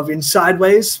question of in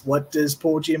Sideways, what does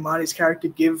Paul Giamatti's character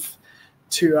give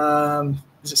to,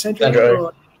 is it Sandra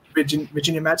or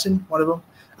Virginia Madsen, one of them?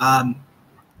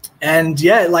 And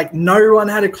yeah, like no one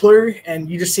had a clue, and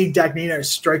you just see Dagnino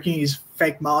stroking his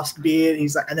fake mask beard.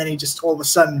 He's like, and then he just all of a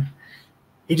sudden,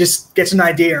 he just gets an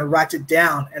idea and writes it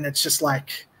down, and it's just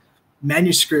like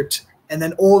manuscript. And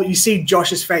then all you see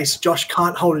Josh's face. Josh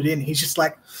can't hold it in. He's just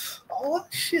like, oh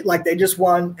shit! Like they just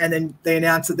won, and then they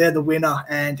announce that they're the winner,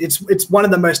 and it's one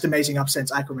of the most amazing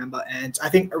upsets I can remember. And I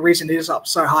think the reason it is up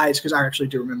so high is because I actually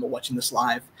do remember watching this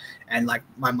live, and like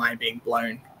my mind being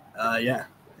blown. Yeah,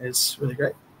 it's really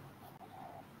great.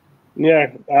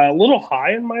 Yeah, a little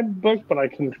high in my book, but I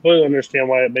can completely understand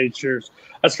why it made yours,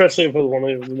 especially if it was one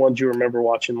of the ones you remember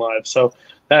watching live. So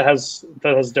that has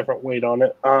different weight on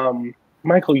it.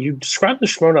 Michael, you described the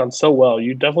Schmoedown so well.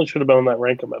 You definitely should have been on that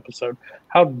Rankum episode.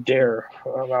 How dare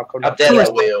Malcolm? How dare I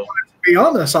will? Be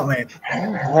on or something.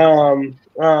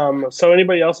 So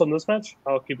anybody else on this match?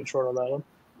 I'll keep it short on that one.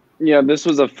 Yeah, this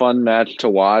was a fun match to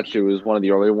watch. It was one of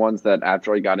the earlier ones that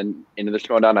after I got into the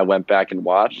Schmoedown, I went back and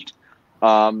watched.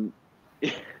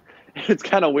 It's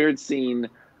kind of weird seeing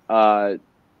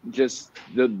just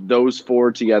those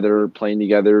four together playing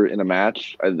together in a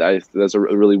match. That's a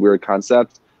really weird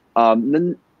concept.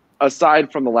 Then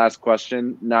aside from the last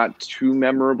question, not too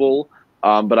memorable,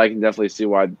 but I can definitely see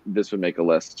why this would make a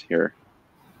list here.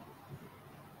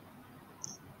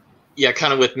 Yeah,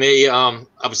 kind of with me.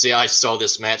 Obviously, I saw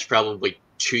this match probably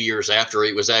 2 years after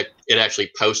it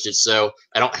actually posted, so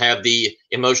I don't have the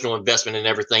emotional investment and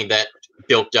everything that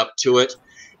built up to it,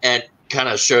 and kind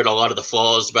of showed a lot of the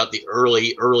flaws about the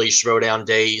early Schmoedown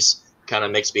days. Kind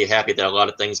of makes me happy that a lot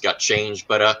of things got changed,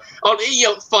 but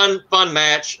fun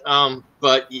match.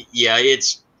 But yeah,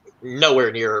 it's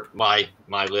nowhere near my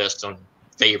list on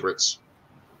favorites.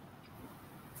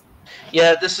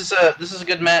 Yeah, this is a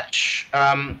good match.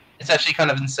 It's actually kind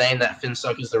of insane that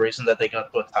Finstock is the reason that they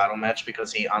got to a title match,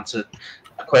 because he answered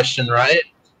a question right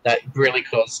that really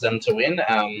caused them to win.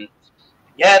 I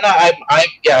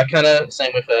kind of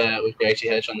same with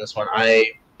JTH on this one.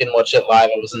 I didn't watch it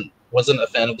live. I wasn't a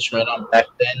fan of the Schmoedown back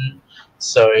then,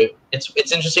 so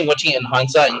it's interesting watching it in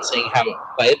hindsight and seeing how it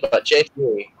played. But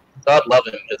JT, God love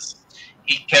him, because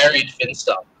he carried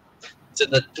Finstock to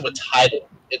a title.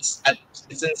 It's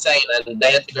insane, and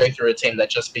they had to go through a team that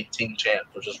just beat Team Champ,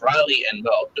 which is Riley and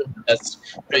Mel, the best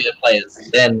previous players,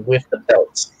 then with the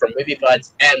belts from movie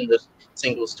fights and the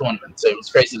singles tournament. So it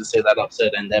was crazy to see that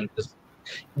upset and them just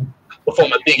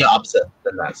perform a bigger upset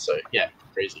than that. So yeah,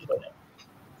 crazy. But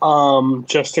yeah.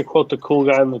 Just to quote the cool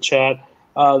guy in the chat,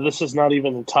 this is not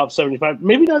even the top 75,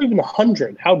 maybe not even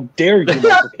 100. How dare you,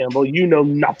 Michael Campbell? You know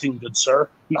nothing, good sir.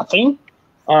 Nothing.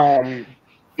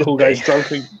 Cool guy's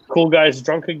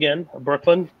drunk again.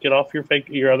 Brooklyn, get off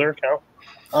your other account.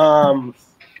 All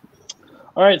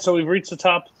right, so we've reached the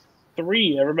top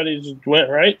 3. Everybody just went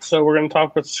right. So we're going to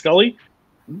talk with Scully.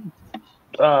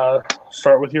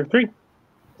 Start with your 3.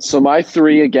 So my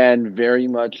 3, again, very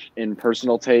much in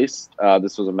personal taste.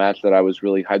 This was a match that I was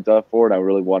really hyped up for, and I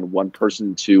really wanted one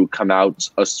person to come out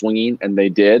swinging, and they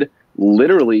did,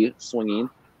 literally swinging.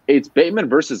 It's Bateman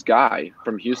versus Guy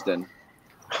from Houston.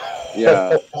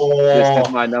 Yeah, this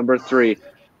is my number 3.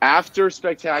 After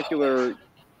Spectacular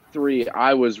 3,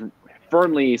 I was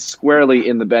firmly, squarely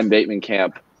in the Ben Bateman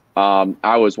camp.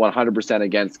 I was 100%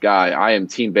 against Guy. I am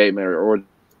Team Bateman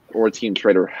or Team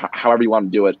Trader, however you want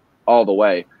to do it, all the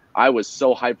way. I was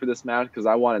so hyped for this match because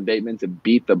I wanted Bateman to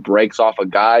beat the brakes off a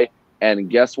Guy, and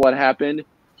guess what happened?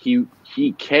 He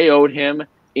KO'd him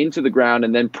into the ground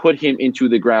and then put him into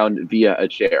the ground via a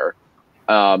chair.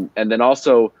 And then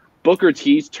also Booker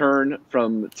T's turn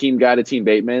from Team Guy to Team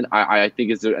Bateman, I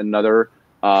think is another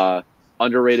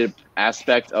underrated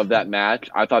aspect of that match.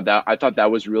 I thought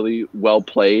that was really well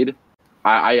played.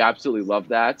 I absolutely love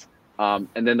that. And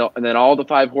then all the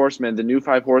 5 horsemen, the new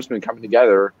 5 horsemen coming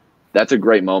together. That's a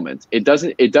great moment. It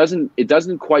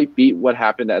doesn't quite beat what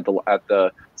happened at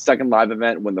the second live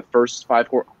event when the first 5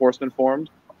 horsemen formed,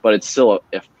 but it's still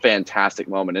a fantastic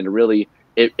moment, and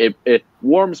it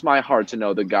warms my heart to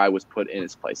know the Guy was put in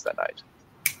his place that night.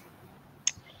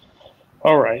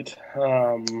 All right.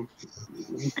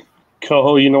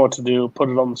 Coho, you know what to do. Put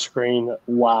it on the screen.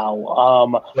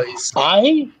 Wow.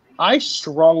 I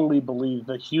strongly believe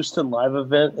the Houston live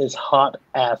event is hot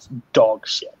ass dog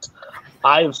shit.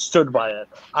 I have stood by it.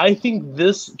 I think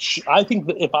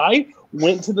that if I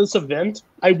went to this event,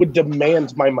 I would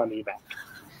demand my money back.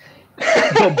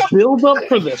 The build up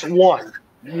for this, one.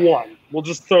 We'll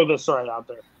just throw this right out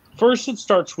there. First, it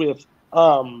starts with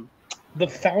the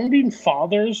Founding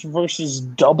Fathers versus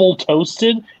Double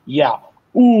Toasted. Yeah.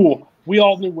 Ooh, we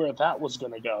all knew where that was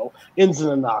going to go. Ends in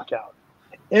a knockout.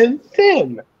 And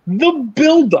then the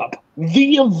build up,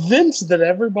 the events that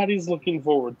everybody's looking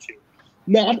forward to.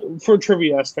 Not for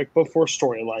trivia aspect, but for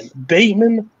storyline.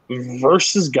 Bateman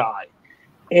versus Guy.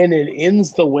 And it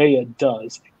ends the way it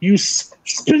does. You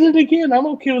spin it again. I'm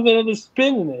okay with another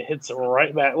spin, and it hits it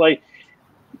right back. Like,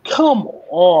 come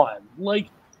on. Like,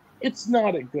 it's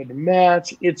not a good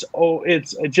match. It's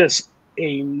just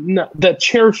the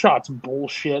chair shot's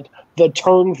bullshit. The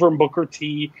turn from Booker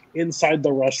T inside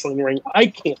the wrestling ring. I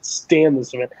can't stand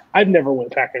this event. I've never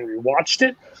went back and rewatched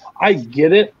it. I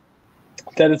get it.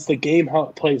 that it's the game, how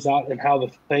it plays out, and how the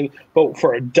thing. But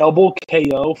for a double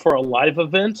KO for a live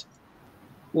event,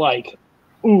 like,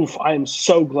 oof! I am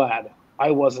so glad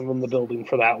I wasn't in the building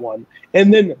for that one.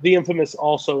 And then the infamous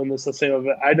also in this the same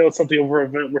event. I know it's something over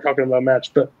event. We're talking about a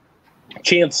match, but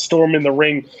Chance storm in the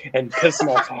ring and pissing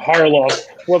off Harloff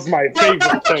was my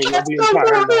favorite thing of the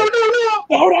entire night.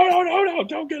 No,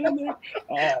 don't get in there.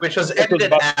 Which was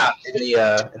edited out in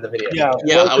the video.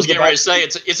 Yeah, I was getting ready to say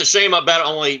it's a shame about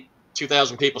only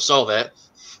 2,000 people saw that.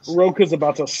 Roka's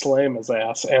about to slam his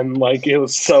ass, and like it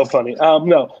was so funny.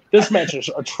 No, this match is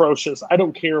atrocious. I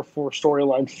don't care for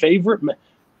storyline. Favorite,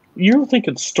 you're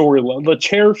thinking storyline. The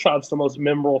chair shot's the most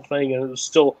memorable thing, and it was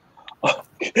still.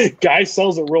 Guy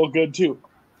sells it real good too.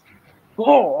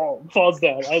 Oh, pause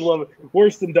that. I love it.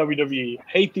 Worse than WWE.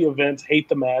 Hate the event. Hate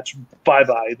the match. Bye.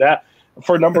 That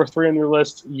for number 3 on your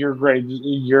list. You're great.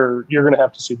 You're gonna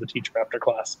have to see the teacher after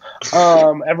class.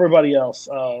 Everybody else.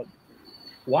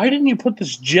 Why didn't you put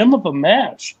this gem of a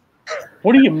match?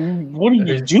 What are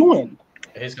you doing?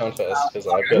 He's going first because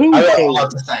I got a lot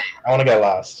to say. I want to go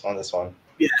last on this one.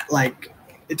 Yeah, like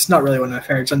it's not really one of my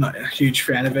favorites. I'm not a huge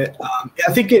fan of it.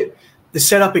 I think the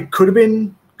setup, it could have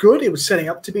been good. It was setting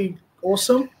up to be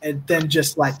awesome, and then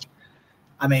just like,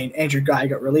 I mean, Andrew Guy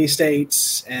got release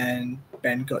dates, and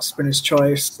Ben got Spinner's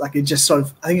Choice. Like it just sort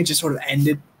of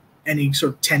ended any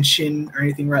sort of tension or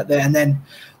anything right there. And then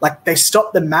like they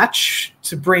stopped the match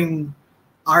to bring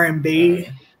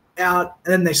RMB out,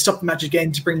 and then they stopped the match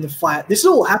again to bring the fight. This is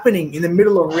all happening in the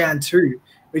middle of round 2,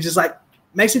 which is like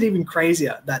makes it even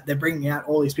crazier that they're bringing out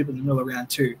all these people in the middle of round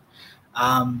 2.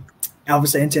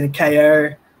 Obviously, into KO,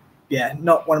 yeah,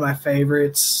 not one of my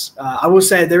favorites. I will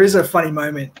say there is a funny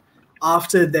moment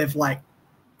after they've like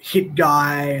hit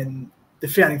Guy and the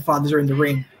Founding Fathers are in the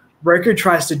ring. Roku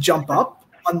tries to jump up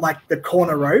on like the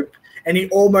corner rope, and he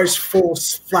almost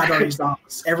falls flat on his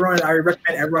arms. I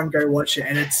recommend everyone go watch it,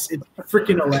 and it's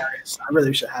freaking hilarious. I really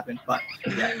wish it happened, but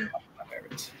yeah, one of my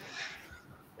favorites.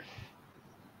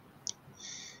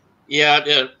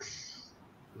 Yeah,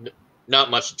 not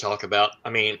much to talk about. I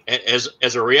mean, as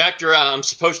a reactor, I'm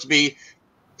supposed to be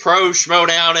pro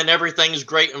Schmodown and everything's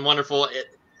great and wonderful.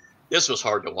 This was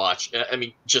hard to watch. I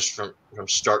mean, just from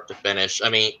start to finish. I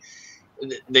mean,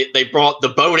 they brought the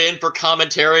boat in for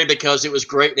commentary because it was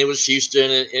great and it was Houston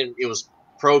and it was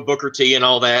pro Booker T and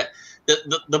all that.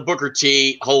 The Booker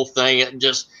T whole thing,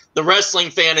 just the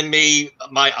wrestling fan in me,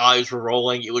 my eyes were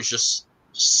rolling. It was just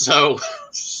so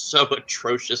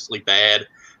atrociously bad.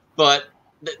 But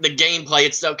the gameplay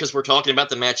itself, because we're talking about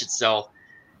the match itself,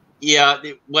 yeah,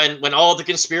 when all the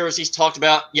conspiracies talked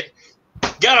about, you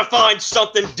gotta find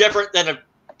something different than a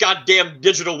goddamn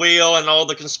digital wheel, and all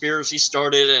the conspiracies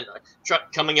started and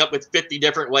coming up with 50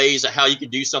 different ways of how you could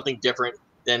do something different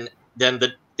than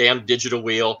the damn digital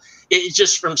wheel. It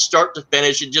just, from start to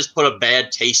finish, it just put a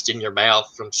bad taste in your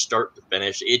mouth from start to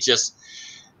finish. It just,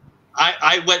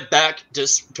 I went back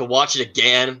just to watch it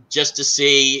again just to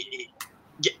see,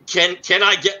 can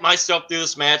I get myself through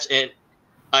this match? And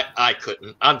I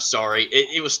couldn't. I'm sorry.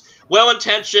 It was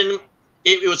well-intentioned.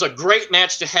 It was a great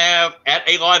match to have at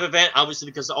a live event, obviously,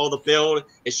 because of all the build.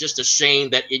 It's just a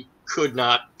shame that it could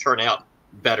not turn out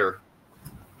better.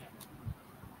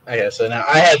 Okay, so now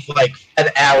I have like an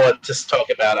hour to talk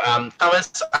about it.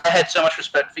 Thomas, I had so much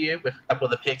respect for you with a couple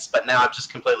of the picks, but now I've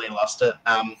just completely lost it.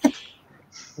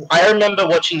 I remember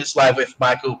watching this live with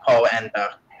Michael, Paul, and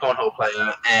Cornhole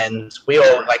Player, and we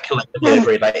all like collectively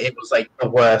agreed like it was like the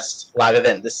worst live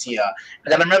event this year.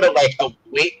 And then I remember like a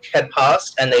week had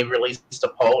passed and they released a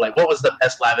poll like what was the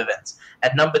best live events,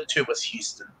 and number 2 was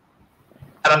Houston.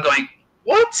 And I'm going,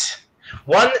 what?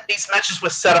 One, these matches were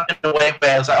set up in a way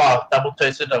where I was like, oh, double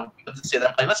toasted, I'm good to see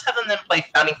them play. Let's have them then play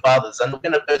Founding Fathers, and we're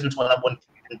going to go into a number 1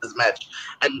 in this match.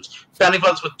 And Founding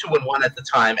Fathers were 2-1 at the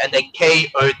time, and they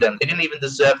KO'd them. They didn't even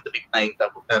deserve to be playing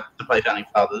to play Founding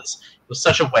Fathers. It was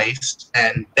such a waste.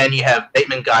 And then you have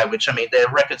Bateman Guy, which, I mean, their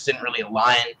records didn't really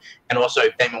align, and also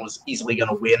Bateman was easily going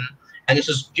to win. And this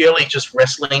is purely just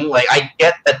wrestling. Like, I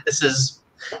get that this is...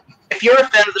 If you're a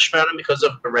fan of the Schmodown because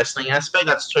of the wrestling aspect,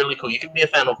 that's totally cool. You can be a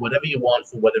fan of whatever you want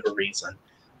for whatever reason.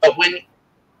 But when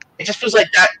it just feels like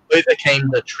that overcame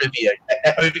the trivia,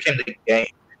 that overcame the game,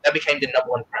 that became the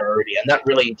number 1 priority, and that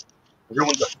really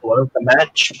ruined the flow of the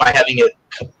match by having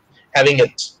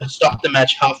it stop the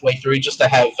match halfway through just to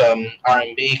have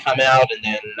RMB come out, and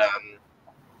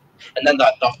then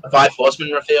the 5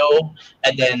 Horsemen reveal,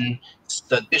 and then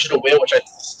the digital wheel, which I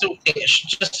still think it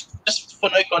should just for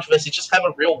no controversy, just have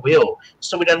a real wheel,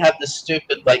 so we don't have this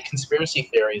stupid like conspiracy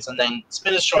theories. And then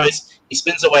Spinner's Choice, he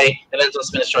spins away, and then on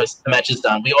Spinner's Choice, the match is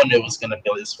done. We all knew it was going to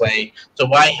go this way, so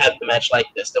why have the match like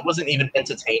this? That wasn't even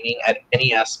entertaining at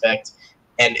any aspect.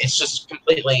 and it's just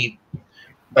completely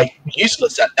like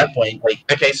useless at that point. Like,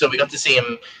 okay, so we got to see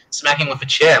him smacking with a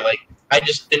chair. Like, I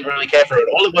just didn't really care for it.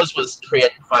 All it was to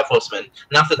create 5 horsemen,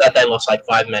 and after that, they lost like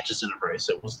 5 matches in a row.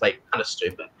 So it was like kind of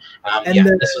stupid.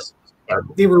 This was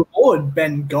terrible. The reward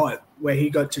Ben got, where he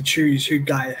got to choose who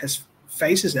guy has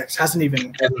faces next, hasn't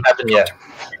happened yet.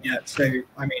 So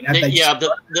I mean,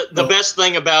 the best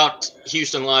thing about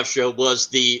Houston Live Show was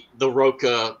the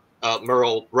Roca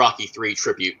Merle Rocky 3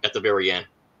 tribute at the very end.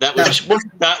 That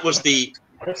was the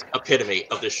epitome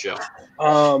of this show.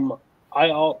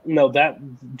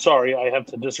 Sorry, I have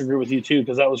to disagree with you too,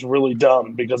 because that was really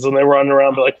dumb. Because when they were running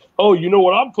around, be like, "Oh, you know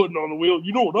what I'm putting on the wheel?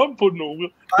 You know what I'm putting on the wheel?"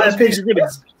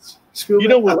 You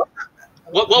know what?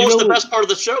 What was the best part of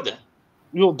the show then?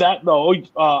 You know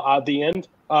at the end,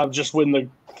 just when the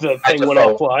thing went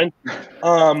offline.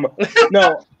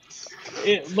 No.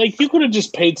 Like, you could have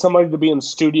just paid somebody to be in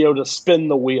studio to spin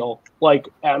the wheel, like,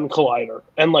 and Collider,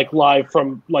 and like live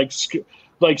from like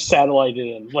satellite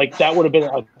in. Like, that would have been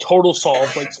a total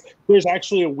solve. Like, there's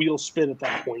actually a wheel spin at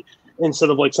that point instead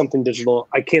of like something digital.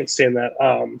 I can't stand that.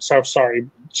 Sorry,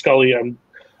 Scully.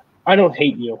 I don't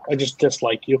hate you. I just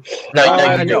dislike you.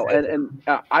 I know, and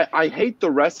I hate the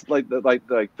rest.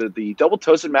 The double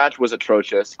toasted match was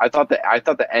atrocious. I thought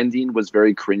the ending was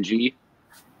very cringy.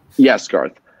 Yes,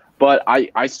 Garth. But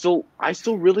I still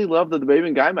really love the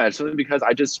Bateman Guy match, simply because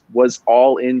I just was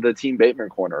all in the Team Bateman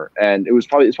corner, and it's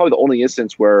probably the only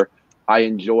instance where I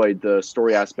enjoyed the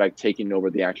story aspect taking over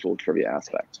the actual trivia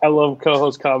aspect. I love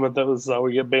co-host comment that was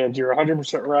we get banned. You're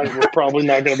 100% right. We're probably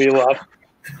not going to be allowed.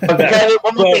 Okay,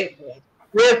 one more thing.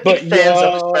 We're big fans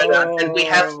of this program, and we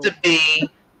have to be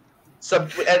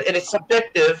and it's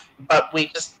subjective, but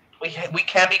we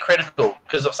can be critical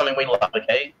because of something we love,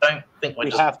 okay? Don't think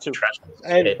we have to. Trash.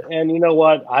 And you know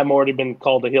what? I've already been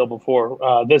called a heel before.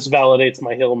 This validates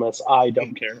my heelness. I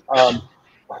don't care.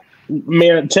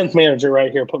 10th manager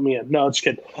right here. Put me in. No, just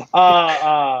kidding.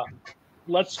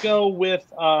 Let's go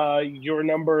with your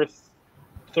number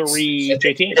 3,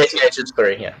 JT. It's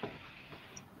 3, yeah.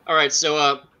 All right,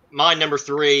 so my number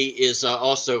 3 is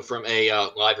also from a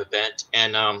live event,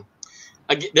 and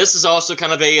this is also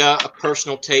kind of a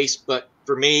personal taste, but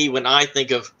for me, when I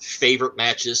think of favorite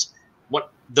matches,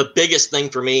 the biggest thing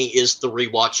for me is the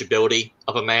rewatchability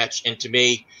of a match. And to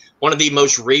me, one of the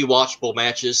most rewatchable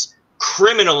matches,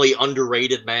 criminally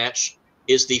underrated match,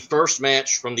 is the first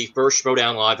match from the first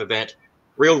Schmoedown live event,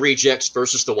 Real Rejects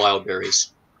versus the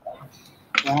Wildberries.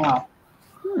 Wow.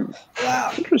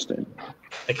 Wow. Interesting.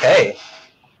 Okay.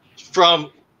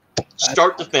 From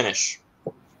start to finish,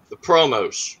 the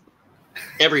promos,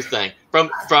 everything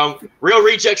from Real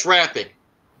Rejects rapping,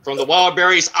 from the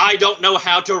Wildberries, I don't know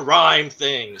how to rhyme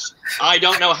things. I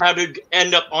don't know how to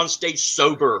end up on stage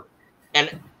sober.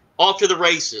 And off to the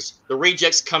races, the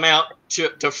Rejects come out to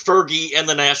Fergie and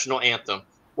the national anthem.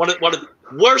 One of the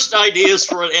worst ideas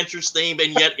for an entrance theme,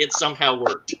 and yet it somehow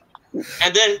worked.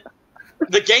 And then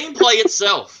the gameplay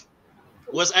itself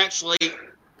was actually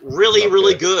really,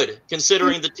 really good,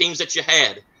 considering the teams that you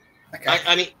had. Okay.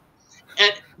 I mean,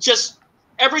 and just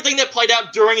everything that played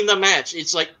out during the match,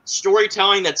 it's like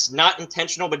storytelling that's not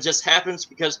intentional, but just happens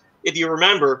because if you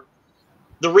remember,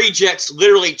 the Rejects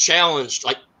literally challenged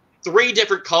like 3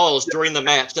 different calls during the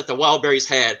match that the Wildberries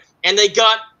had, and they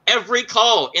got every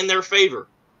call in their favor.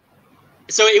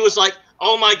 So it was like,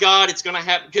 oh my God, it's going to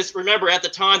happen. Because remember, at the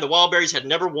time, the Wildberries had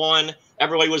never won.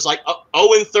 Everybody was like,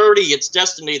 0-30, it's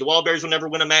destiny. The Wildberries will never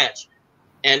win a match.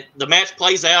 And the match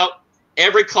plays out.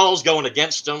 Every call's going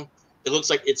against them. It looks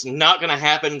like it's not going to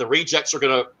happen. The Rejects are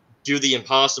going to do the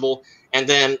impossible. And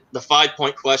then the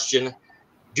 5-point question,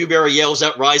 Dewberry yells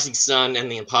out Rising Sun,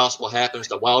 and the impossible happens.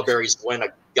 The Wildberries win a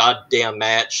goddamn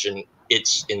match, and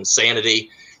it's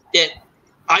insanity.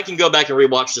 I can go back and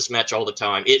rewatch this match all the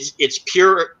time. It's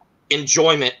pure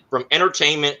enjoyment from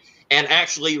entertainment and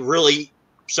actually really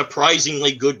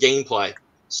surprisingly good gameplay.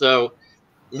 So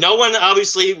no one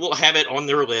obviously will have it on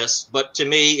their list, but to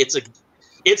me,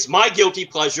 it's my guilty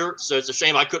pleasure. So it's a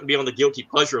shame I couldn't be on the guilty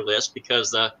pleasure list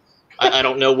because I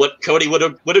don't know what Cody would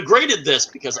have graded this,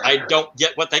 because I don't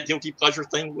get what that guilty pleasure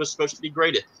thing was supposed to be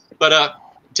graded. But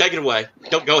take it away.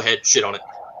 Don't go ahead, shit on it.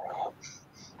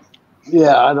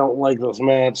 Yeah, I don't like this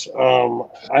match.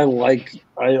 I don't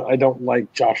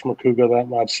like Josh Makuga that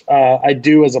much. I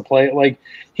do as a player. Like,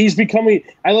 he's becoming.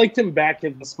 I liked him back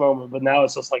at this moment, but now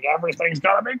it's just like everything's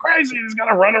gotta be crazy. He's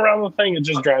gotta run around the thing. It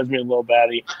just drives me a little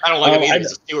batty. I don't like him either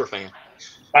as a Steeler fan.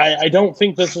 I don't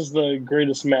think this is the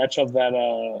greatest match of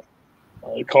that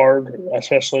card,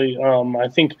 especially. I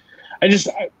think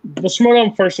the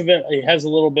Schmoedown first event, it has a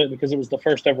little bit because it was the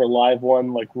first ever live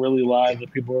one, like really live,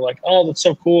 that people were like, "Oh, that's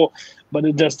so cool," but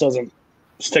it just doesn't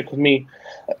stick with me.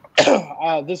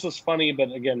 This was funny,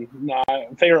 but again, not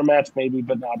favorite match maybe,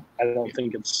 but not. I don't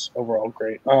think it's overall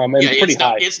great. And it's pretty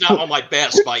high. It's not on my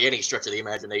best by any stretch of the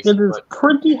imagination. It is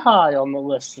pretty high on the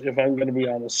list, if I'm going to be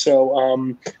honest.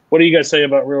 So, what do you guys say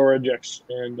about Real Rejects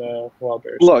and Wild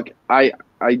Bears? Look, I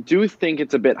do think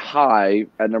it's a bit high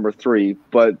at number 3,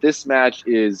 but this match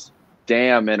is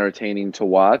damn entertaining to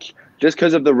watch just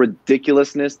because of the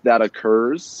ridiculousness that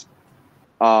occurs.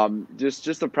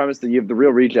 Just the premise that you have the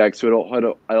Real Rejects who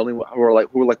were like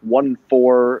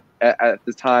 1-4 at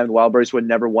the time. The Wild Bears who had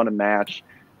never won a match.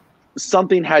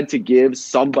 Something had to give.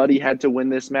 Somebody had to win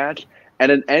this match,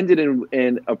 and it ended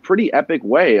in a pretty epic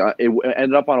way. It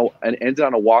ended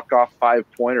on a walk-off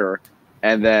 5-pointer,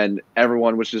 and then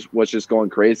everyone was just going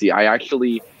crazy. I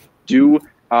actually do.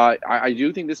 I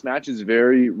do think this match is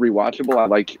very rewatchable. I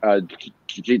like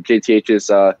JTH's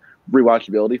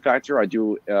rewatchability factor. I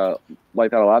do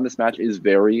like that a lot. This match is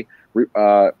very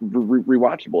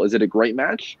rewatchable. Is it a great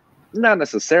match? Not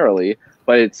necessarily,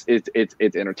 but it's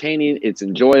entertaining. It's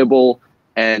enjoyable,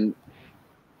 and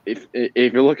if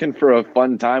you're looking for a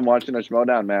fun time watching a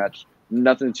Schmoedown match,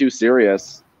 nothing too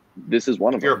serious, this is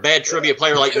one of them. If you're a bad trivia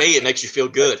player like me, it makes you feel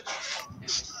good.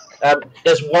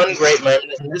 There's one great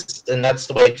moment in this, and that's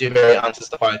the way Dewberry answers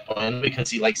the 5-point, because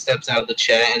he steps out of the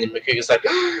chair, and then McCougar's like,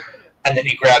 and then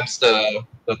he grabs the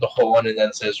horn and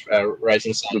then says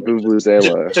Rising Sun. The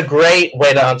Vuvuzela. It's a great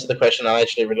way to answer the question. I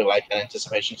actually really like that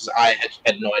anticipation because I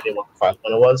had no idea what the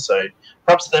 5-pointer was, so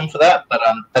props to them for that. But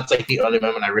that's the only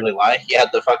moment I really like. He had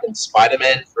the fucking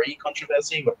Spider-Man 3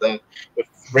 controversy with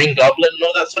Ring Goblin and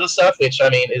all that sort of stuff, which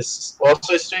is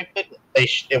also stupid.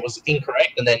 It was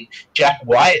incorrect. And then Jack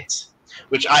White,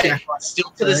 which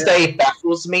still to this day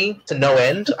baffles me to no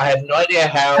end. I have no idea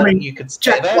how you could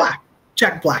say that.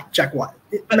 Jack White.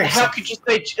 How could you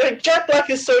say Jack Black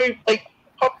is so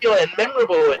popular and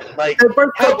memorable and they're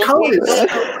both colors?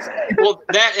 Well,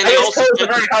 that and also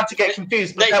very hard to get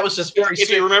confused. But that was just very. If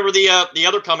you remember the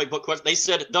other comic book question, they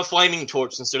said the Flaming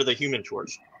Torch instead of the Human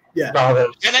Torch. Yeah,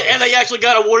 and they actually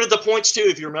got awarded the points too,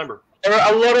 if you remember. There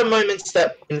are a lot of moments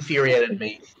that infuriated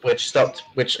me, which I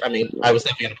was definitely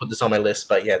going to put this on my list,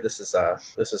 but yeah, this is a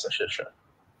shit show.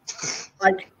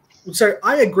 So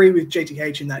I agree with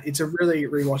JTH in that it's a really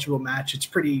rewatchable match. It's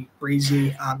pretty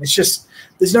breezy. It's just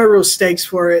there's no real stakes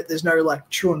for it. There's no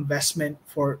true investment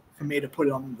for me to put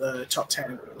it on the top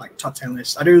 10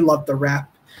 list. I do love the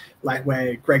rap,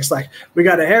 where Greg's like, we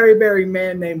got a hairy berry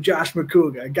man named Josh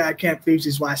McCougar. A guy can't feed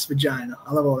his wife's vagina.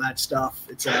 I love all that stuff.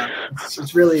 It's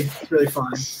really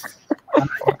fun.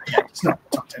 It's not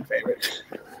the top 10 favorite.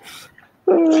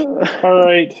 All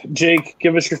right, Jake,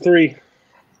 give us your 3.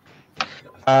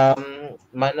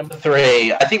 My number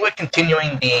 3. I think we're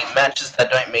continuing the matches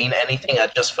that don't mean anything are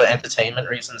just for entertainment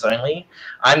reasons only.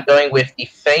 I'm going with the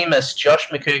famous Josh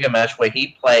McCougar match where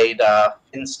he played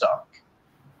Finstock.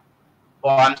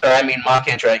 Well, I'm sorry, I mean Mark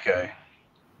Andreyko.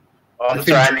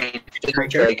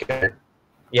 Draco.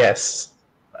 Yes.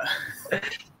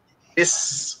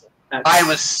 I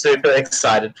was super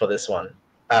excited for this one.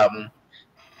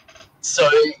 So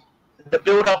the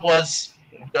build-up was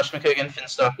Josh McCougar and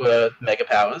Finstock were mega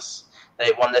powers.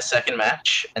 They won their second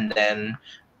match, and then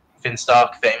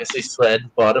Finstock famously said,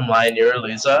 "Bottom line, you're a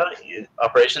loser.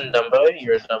 Operation Dumbo,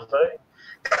 you're a Dumbo."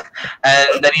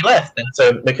 And then he left. And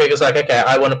so McCougar's like, "Okay,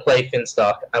 I want to play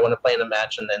Finstock. I want to play in a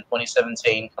match." And then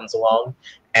 2017 comes along,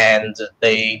 and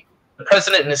the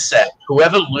president has said,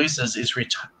 whoever loses is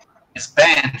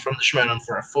banned from the Schmoedown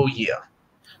for a full year.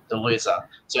 The loser.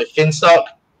 So Finstock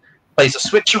plays a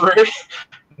switcheroo.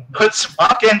 Puts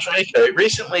Mark Andreyko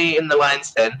recently in the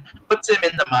Lions Den, puts him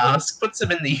in the mask, puts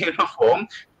him in the uniform,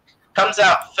 comes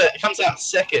out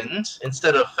second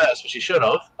instead of first, which he should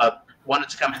have. Wanted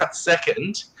to come out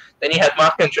second. Then you had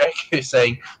Mark Andreyko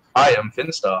saying, "I am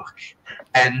Finstock,"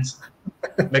 and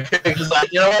McCougar's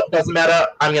like, "You know what? Doesn't matter.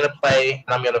 I'm going to play,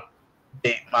 and I'm going to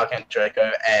beat Mark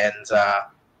Andreyko," and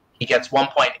he gets 1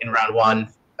 point in round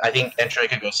 1. I think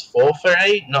Andreyko goes 4 for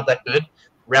 8, not that good.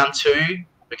 Round 2.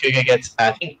 McCougar gets,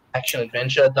 I think, Action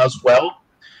Adventure, does well.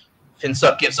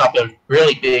 Finstock gives up a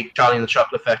really big Charlie and the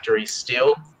Chocolate Factory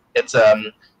steal. It's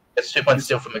 2 points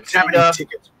steal from McCougar.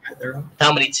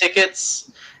 How many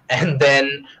tickets? And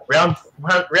then round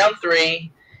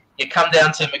 3, you come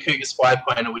down to McCougar's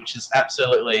 5-pointer, which is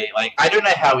absolutely, I don't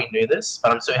know how he knew this,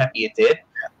 but I'm so happy he did.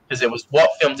 Because it was, what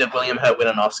film did William Hurt win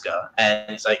an Oscar? And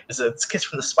he's like, is it Kiss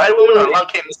from the Spider-Woman or Along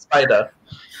Came the Spider?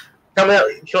 Come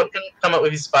up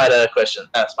with his Spider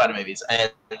movies, and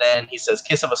then he says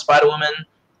 "Kiss of a Spider Woman"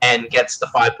 and gets the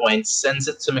 5 points. Sends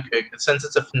it to McCougar. Sends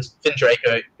it to Finn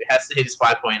Draco, who has to hit his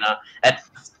 5-pointer. And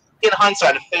in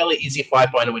hindsight, a fairly easy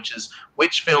 5-pointer, which is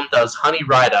which film does Honey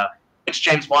Rider, which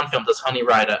James Bond film does Honey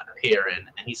Rider appear in?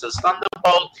 And he says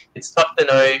Thunderbolt. It's tough to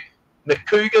know.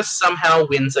 Makuga somehow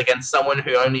wins against someone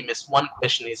who only missed one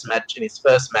question in his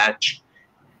first match.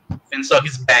 Finstock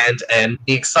is banned, and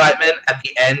the excitement at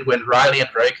the end when Riley and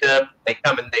Roker they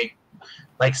come and they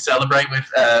like celebrate with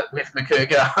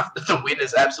Makuga after the win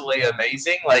is absolutely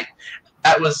amazing. Like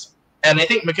that was, and I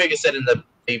think Makuga said in the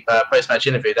post-match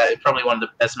interview that it's probably one of the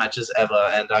best matches ever,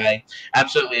 and I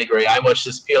absolutely agree. I watched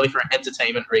this purely for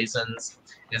entertainment reasons.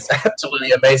 It's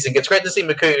absolutely amazing. It's great to see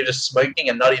Makuga just smoking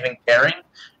and not even caring,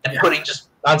 and putting just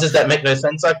answers that make no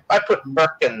sense. I put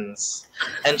Merkins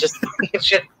and just it's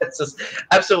just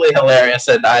absolutely hilarious,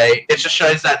 and it just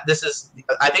shows that this is,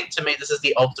 I think to me, this is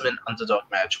the ultimate underdog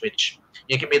match, which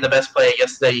you can be the best player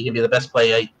yesterday, you can be the best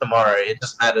player tomorrow. It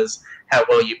just matters how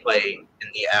well you play in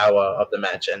the hour of the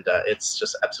match, and it's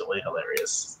just absolutely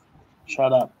hilarious.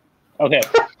 Shut up. Okay.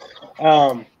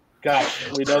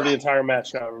 Gosh, we know the entire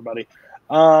match now, everybody.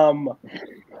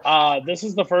 This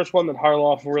is the first one that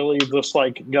Harloff really just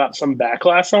like got some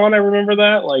backlash on. I remember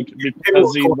that, like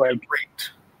because he like,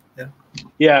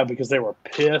 yeah, because they were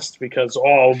pissed because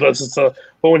this is a.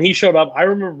 But when he showed up, I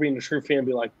remember being a true fan, and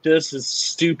be like, "This is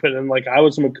stupid," and like I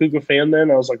was a Makuga fan then.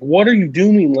 I was like, "What are you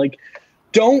doing? Like,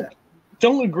 don't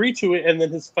agree to it." And then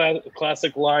his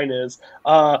classic line is,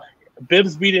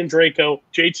 Bibbs beat Andraco,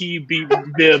 JTE beat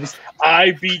Bibbs,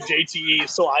 I beat JTE,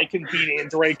 so I can beat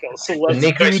Andraco. So let's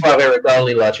Nico's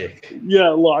probably logic. Yeah,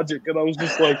 logic. And I was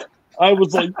just like,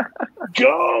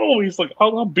 go! He's like,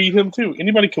 I'll beat him too.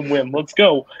 Anybody can win. Let's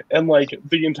go. And like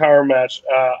the entire match,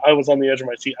 I was on the edge of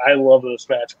my seat. I love this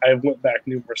match. I went back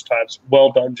numerous times.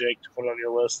 Well done, Jake, to put it on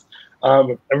your list.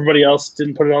 Everybody else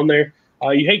didn't put it on there.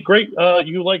 You hate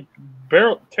you like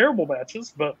terrible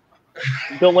matches, but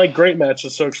you don't like great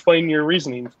matches, so explain your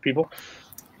reasoning, people.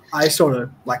 I sort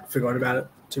of forgot about it,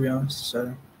 to be honest.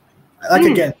 So,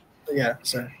 again, yeah.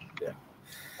 So, yeah.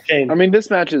 Shane. I mean, this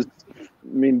match is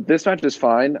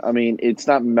fine. I mean, it's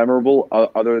not memorable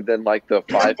other than like the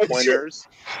 5-pointers.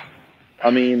 I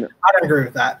mean, I don't agree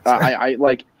with that. So. I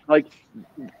like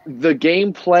the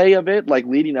gameplay of it, like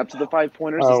leading up to the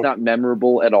 5-pointers, is not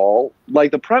memorable at all.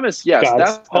 Like the premise, yes,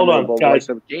 that's memorable. Guys,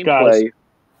 like the gameplay. Guys.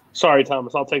 Sorry,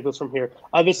 Thomas. I'll take this from here.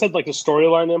 This said like a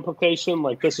storyline implication,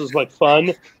 like this is like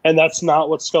fun, and that's not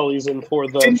what Scully's in for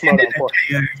the Schmodown for.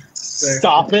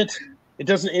 Stop it! It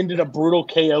doesn't end in a brutal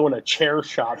KO and a chair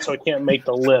shot, so it can't make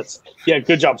the list. Yeah,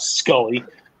 good job, Scully.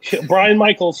 Brian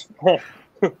Michaels,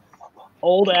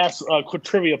 old ass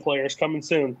trivia players coming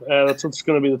soon. That's what's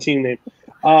going to be the team name.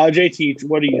 JT,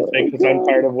 what do you think? Because I'm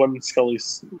tired of what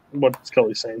Scully's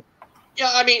saying. Yeah,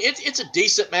 I mean it's a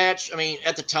decent match. I mean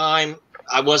at the time,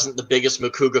 I wasn't the biggest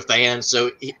Makuga fan,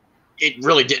 so it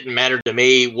really didn't matter to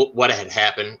me what had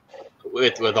happened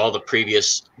with all the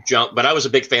previous junk. But I was a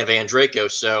big fan of Andraco,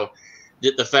 so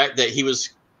the fact that he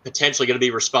was potentially going to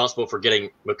be responsible for getting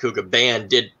Makuga banned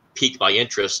did pique my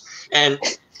interest. And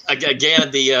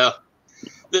again, the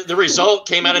result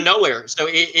came out of nowhere, so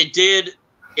it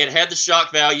had the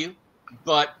shock value,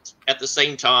 but at the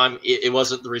same time, it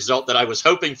wasn't the result that I was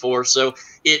hoping for. So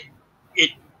it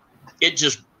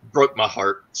just broke my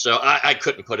heart. So I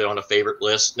couldn't put it on a favorite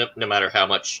list, no matter how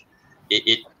much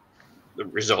the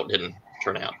result didn't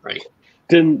turn out right.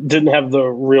 Didn't have the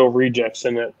real rejects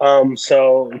in it.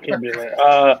 So it can't be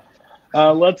there.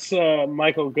 Let's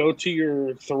Michael go to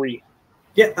your 3.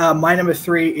 Yeah, my number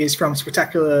 3 is from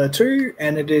Spectacular 2,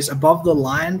 and it is Above the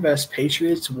Line versus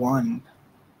Patriots 1.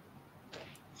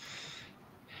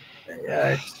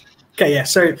 Okay, yeah.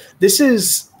 So this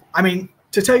is, I mean,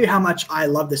 to tell you how much I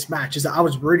love this match is that I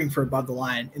was rooting for Above the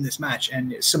Line in this match,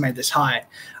 and it still made this high.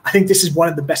 I think this is one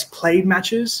of the best played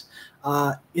matches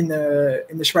in the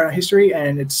Schmodown history,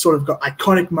 and it's sort of got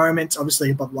iconic moments.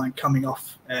 Obviously, Above the Line coming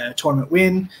off a tournament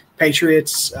win.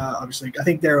 Patriots, obviously, I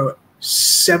think they're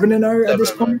 7-0 at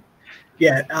this point.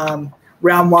 Yeah.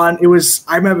 Round 1, it was.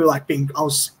 I remember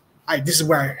this is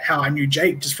how I knew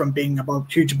Jake, just from being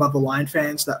huge Above the Line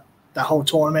fans. That whole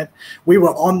tournament, we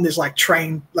were on this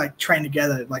train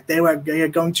together. Like they were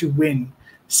going to win.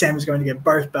 Sam was going to get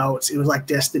both belts. It was like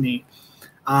destiny.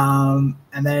 And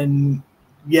then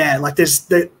there's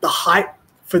the hype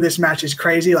for this match is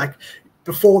crazy. Like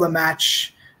before the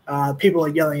match, people are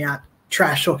yelling out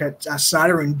trash talk at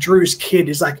Snyder, and Drew's kid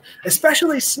is like,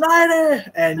 especially Snyder,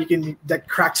 and that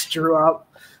cracks Drew up.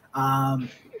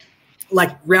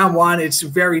 Like round 1, it's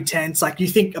very tense. Like you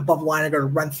think Above the Line are going to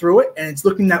run through it, and it's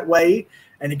looking that way.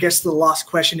 And it gets to the last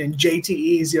question, and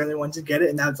JTE is the only one to get it,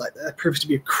 and that proves to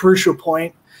be a crucial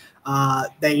point.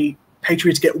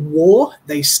 Patriots get War.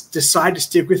 They decide to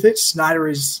stick with it. Snyder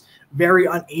is very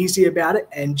uneasy about it.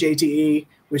 And JTE,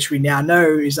 which we now know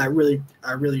is a really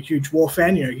huge War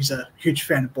fan. He's a huge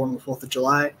fan of Born on the 4th of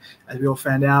July, as we all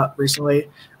found out recently.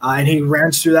 And he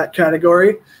rounds through that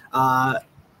category.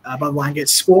 Above line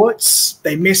gets sports.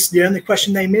 They miss. The only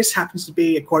question they miss happens to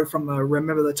be a quote from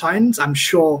Remember the Titans. I'm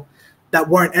sure that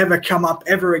won't ever come up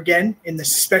ever again,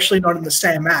 especially not in the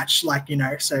same match. So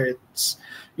it's,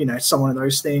 it's one of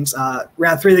those things.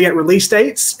 Round 3, they get release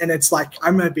dates, and it's like,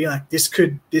 I'm going to be like, this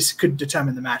could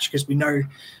determine the match, because we know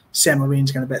Sam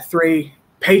Levine's going to bet 3.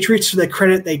 Patriots, to their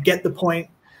credit, they get the point.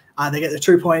 They get the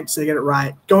 2 points. They get it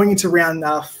right. Going into round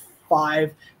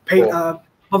 5,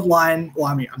 above line. Well,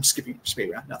 I'm skipping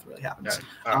speed round. Nothing really happens.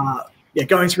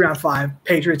 Going to round 5,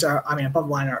 Patriots are, above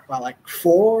line are by like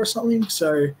 4 or something.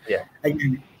 So,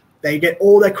 again, they get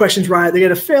all their questions right. They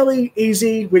get a fairly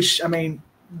easy, which,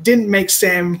 didn't make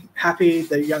Sam happy,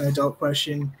 the young adult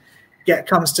question.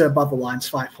 Comes to above the lines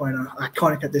 5-pointer.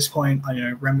 Iconic at this point.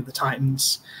 Remember the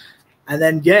Titans. And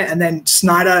then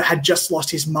Snyder had just lost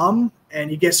his mum, and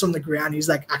he gets on the ground. He's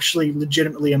like actually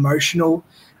legitimately emotional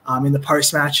in the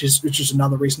post matches, which is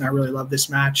another reason I really love this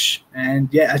match. And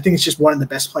I think it's just one of the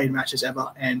best played matches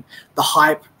ever. And the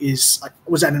hype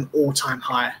was at an all-time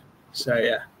high.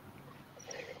 So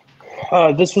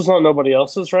this was on nobody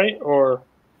else's, right? Or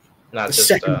not the just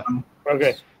second one.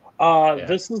 okay.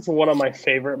 This is one of my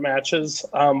favorite matches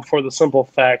for the simple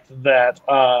fact that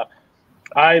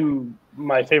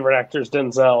my favorite actor is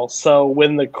Denzel. So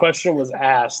when the question was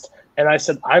asked, and I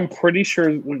said, I'm pretty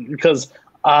sure, because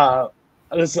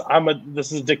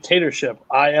this is dictatorship.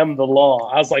 I am the law.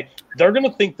 I was like, they're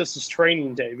gonna think this is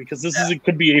Training Day, because it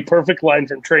could be a perfect line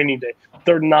from Training Day.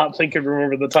 They're not thinking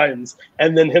Remember the Titans,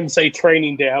 and then him say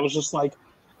Training Day. I was just like,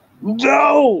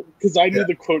 no, because I knew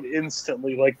the quote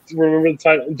instantly. Like, Remember the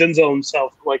Titans, Denzel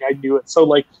himself. Like, I knew it.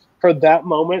 So for that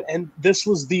moment, and this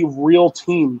was the real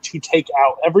team to take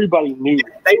out. Everybody knew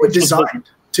they were designed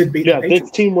to be. Yeah, this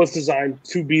team was designed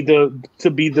to be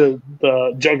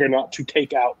the juggernaut to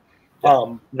take out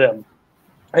them,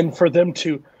 and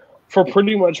for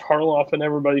pretty much Harloff and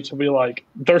everybody to be like,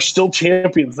 they're still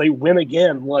champions. They win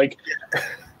again. Like,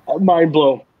 mind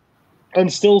blown. I'm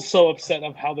still so upset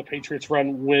of how the Patriots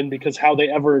win, because how they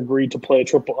ever agreed to play a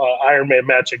triple Iron Man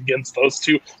match against those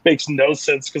two makes no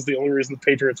sense, because the only reason the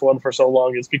Patriots won for so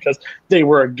long is because they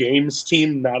were a games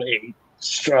team, not a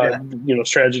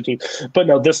strategy team. But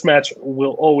no, this match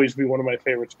will always be one of my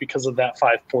favorites because of that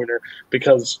 5-pointer,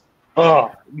 because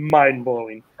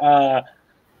mind-blowing.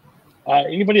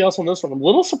 Anybody else on this one? I'm a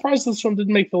little surprised this one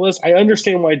didn't make the list. I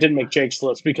understand why it didn't make Jake's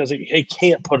list, because he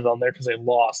can't put it on there because they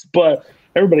lost. But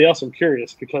everybody else, I'm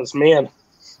curious, because, man,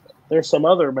 there's some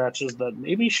other matches that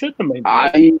maybe shouldn't have made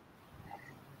the list.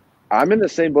 I'm in the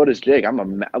same boat as Jake.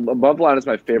 Above the Line is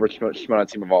my favorite Shimoda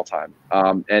team of all time.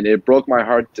 And it broke my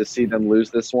heart to see them lose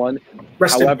this one.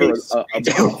 However,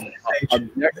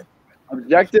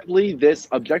 objectively,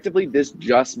 this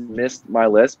just missed my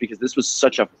list, because this was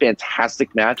such a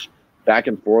fantastic match, back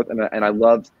and forth, and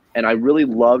I really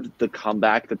loved the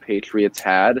comeback the Patriots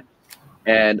had,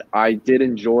 and I did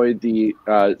enjoy the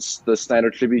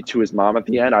Snyder tribute to his mom at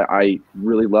the end. I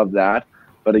really loved that,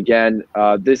 but again,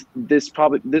 this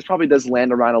probably does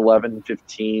land around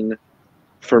 11-15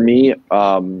 for me.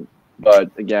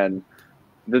 But again,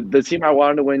 the team I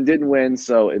wanted to win didn't win,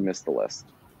 so it missed the list.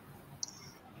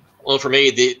 Well, for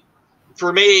me,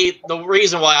 the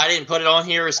reason why I didn't put it on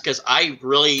here is because I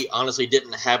really honestly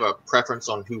didn't have a preference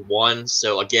on who won.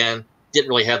 So, again, didn't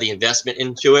really have the investment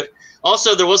into it.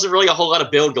 Also, there wasn't really a whole lot of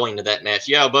build going into that match.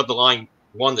 Yeah, Above the Line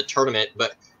won the tournament,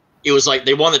 but it was like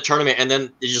they won the tournament and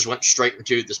then they just went straight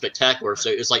into the spectacular. So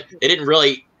it was like they didn't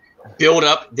really build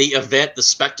up the event, the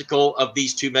spectacle of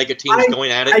these two mega teams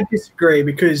going at it. I disagree,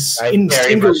 because in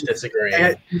singles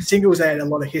they had a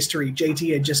lot of history.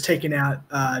 JT had just taken out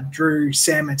Drew.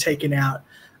 Sam had taken out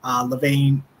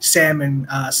Levine. Sam and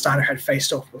Snyder had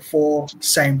faced off before.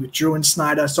 Same with Drew and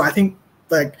Snyder. So I think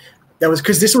that was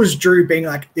because this was Drew being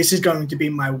like, this is going to be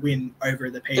my win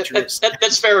over the Patriots.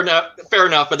 That's fair enough. Fair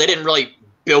enough, but they didn't really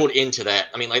build into that.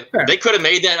 I mean, they could have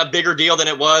made that a bigger deal than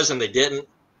it was, and they didn't.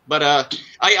 But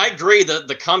I agree.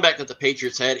 The comeback that the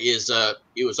Patriots had is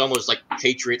it was almost like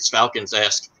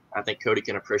Patriots-Falcons-esque. I think Cody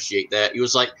can appreciate that. It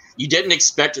was like you didn't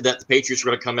expect that the Patriots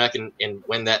were going to come back and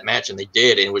win that match, and they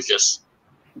did. And it was just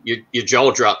your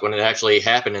jaw dropped when it actually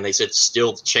happened, and they said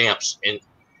still the champs. And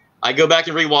I go back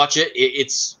and rewatch it.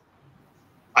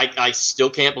 I still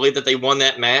can't believe that they won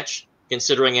that match,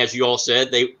 considering, as you all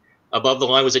said, Above the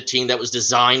Line was a team that was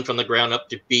designed from the ground up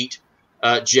to beat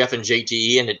Jeff and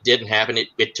JTE, and it didn't happen.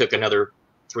 It took another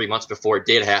 3 months before it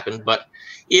did happen. But,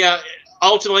 yeah,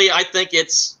 ultimately, I think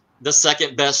it's the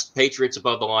second best Patriots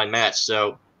above the line match.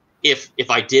 So if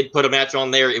I did put a match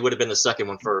on there, it would have been the second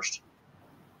one first.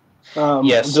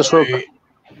 Yes. Just real quick.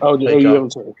 You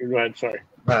haven't said it. Go ahead. Sorry.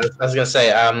 I was gonna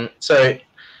say. So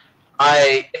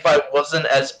if I wasn't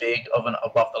as big of an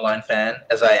above the line fan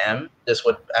as I am, this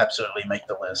would absolutely make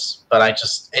the list. But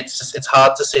it's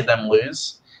hard to see them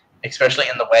lose, especially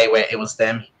in the way where it was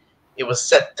them. It was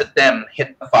set to them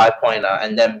hit the 5-pointer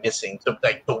and them missing to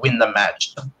win the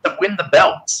match, to win the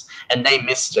belts, and they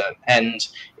missed it. And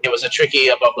it was a tricky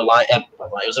above the line. It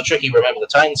was a tricky remember the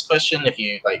Titans question if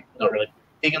you not really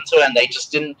big into it, and they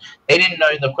didn't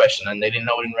know the question, and they didn't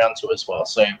know it in round 2 as well.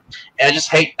 So I just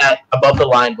hate that above the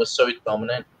line was so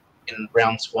dominant in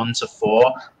rounds 1 to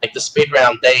 4. Like the speed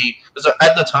round, because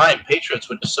at the time Patriots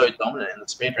were just so dominant in the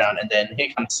speed round, and then here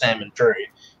comes Sam and Drew.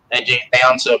 They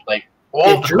answer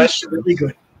all the questions. Really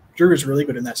good. Drew is really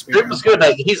good in that speed Drew round. was good.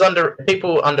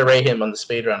 People underrate him on the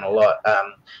speed round a lot,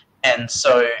 and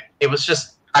so it was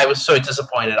just I was so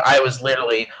disappointed. I was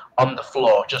literally on the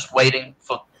floor just waiting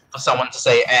for someone to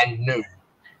say "and new,"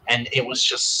 and it was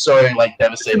just so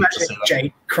devastating to see.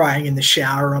 Jake crying in the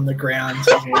shower on the ground.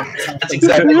 That's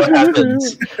exactly what happened.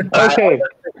 Okay.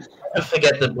 I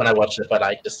forget that when I watched it, but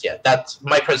that's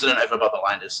my president over above the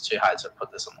line is too high to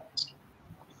put this on the list.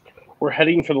 We're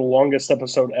heading for the longest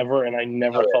episode ever, and I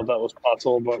never thought that was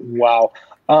possible, but wow.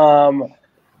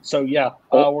 So, yeah,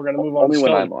 we're going to move on. Only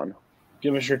when I'm on.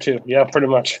 Give us your 2. Yeah, pretty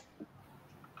much.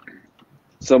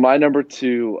 So my number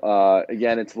 2,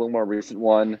 again, it's a little more recent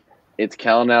one. It's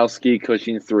Kalinowski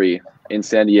Cushing 3 in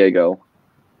San Diego.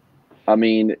 I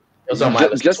mean,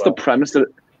 just the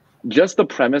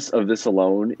premise of this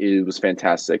alone was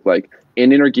fantastic. Like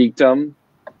in Inner Geekdom,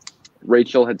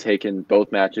 Rachel had taken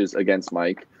both matches against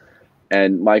Mike,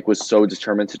 and Mike was so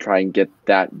determined to try and get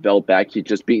that belt back. He'd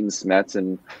just beaten Smets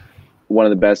in one of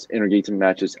the best Inner Geekdom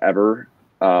matches ever.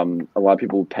 A lot of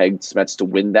people pegged Smets to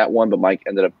win that one, but Mike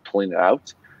ended up pulling it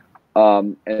out.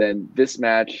 And then this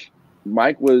match,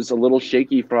 Mike was a little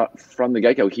shaky from the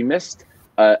get-go. He missed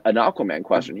an Aquaman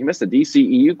question. He missed a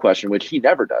DCEU question, which he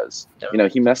never does.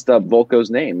 He messed up Volko's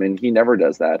name, and he never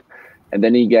does that. And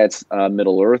then he gets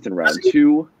Middle Earth in round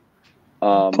 2.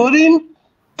 Pudding?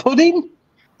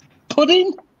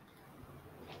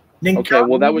 Okay,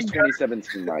 well, that was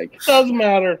 2017, Mike. Doesn't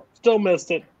matter. Still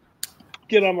missed it.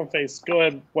 Get on my face. Go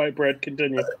ahead, White Bread.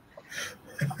 Continue.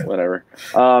 Whatever.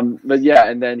 But yeah,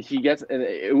 and then he gets, and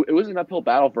it was an uphill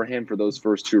battle for him for those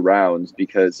first 2 rounds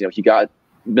because he got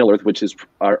Middle Earth, which is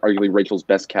arguably Rachel's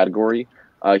best category.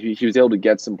 He was able to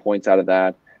get some points out of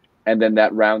that, and then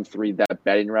that round 3, that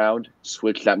betting round,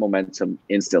 switched that momentum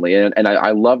instantly. And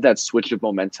I love that switch of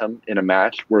momentum in a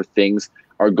match where things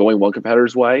are going one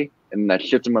competitor's way, and that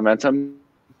shift in momentum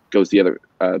goes the other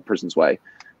person's way.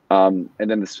 And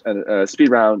then the speed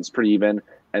round is pretty even.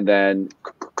 And then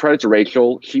credit to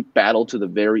Rachel, she battled to the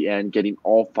very end, getting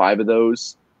all 5 of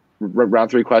those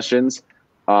round 3 questions.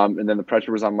 And then the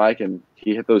pressure was on Mike, and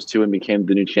he hit those 2 and became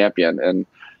the new champion. And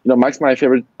Mike's my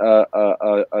favorite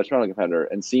Toronto competitor,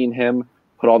 and seeing him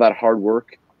put all that hard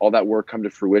work, all that work come to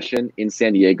fruition in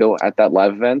San Diego at that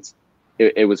live event,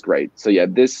 it was great. So yeah,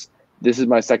 this is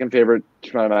my second favorite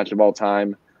Toronto match of all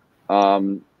time.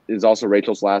 It is also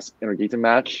Rachel's last Inner Geekdom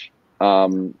match.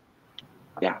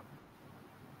 Yeah.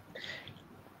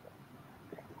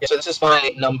 So this is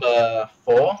my number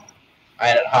 4. I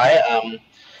had it high.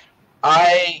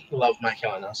 I love Mike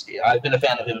Kalinowski. I've been a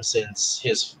fan of him since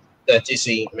his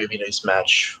DC Movie News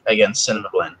match against Cinema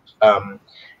Blend.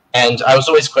 And I was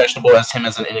always questionable as him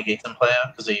as an Inner Geekdom player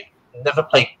because he never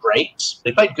played great,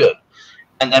 but he played good.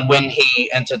 And then when he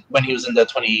was in the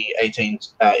 2018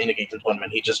 Inner Geekdom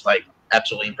tournament, he just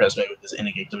absolutely impressed me with his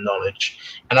Inner Geekdom knowledge.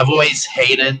 And I've always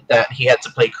hated that he had to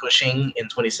play Cushing in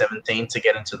 2017 to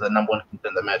get into the number 1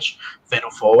 contender match, Fatal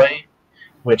 4-Way,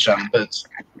 which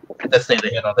that's neither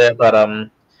here nor there. But and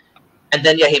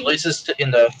then he loses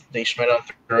in the Shredder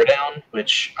Throwdown,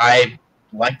 which I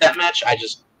like that match. I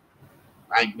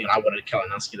wanted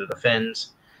Kalinowski to defend.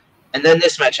 And then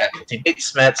this match happens. He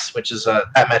beats Smets, which is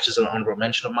that match is an honorable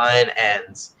mention of mine,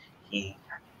 and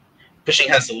Cushing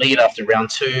has the lead after round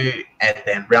 2, and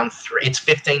then round 3, it's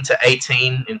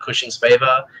 15-18 in Cushing's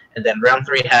favor, and then round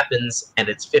 3 happens, and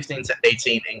it's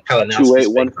 15-18 in Kalinowski's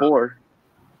 2-8-1-4.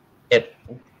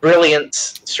 Brilliant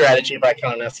strategy by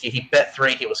Kalinowski. He bet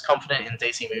 3. He was confident in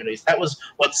DC Moonies. That was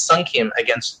what sunk him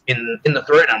in the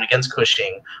throwdown against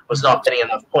Cushing, was not getting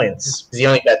enough points. He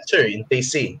only bet 2 in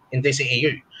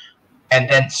DCEU. And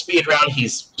then speed round,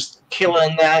 he's just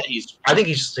killing that. I think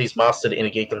he's mastered Inner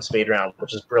Geekdom speed round,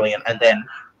 which is brilliant. And then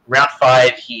round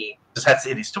 5, he just has to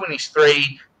hit his 2 and his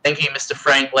 3, Thank you, Mr.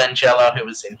 Frank Langella, who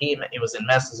was in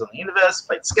Masters of the Universe,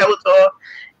 played Skeletor.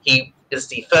 He is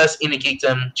the first Inner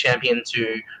Geekdom champion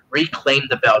to reclaim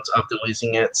the belt after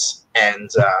losing it, and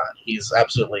he's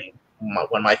absolutely one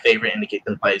of my favorite Inner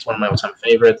Geekdom players, one of my all-time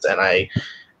favorites, and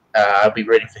I'll be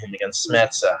rooting for him against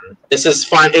Smets. This is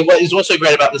fine. What is also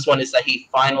great about this one is that he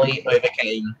finally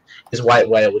overcame his white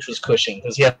whale, which was Cushing,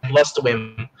 because he had lost to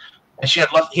him, and he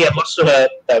had lost to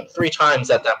her 3 times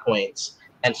at that point.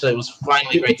 And so it was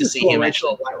finally great to see him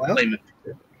actually claim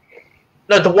it.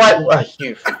 No, the white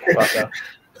you fucker.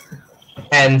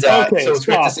 And so it was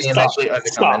great to see him actually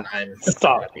overcome.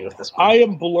 Stop.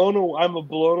 I'm blown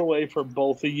away for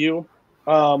both of you.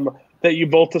 That you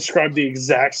both described the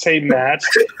exact same match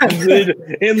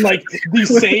in like the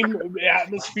same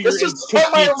atmosphere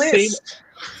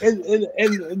and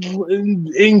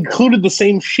included the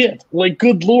same shit. Like,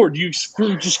 good lord, you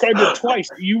described it twice.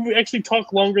 You actually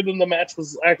talked longer than the match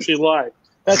was actually live.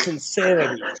 That's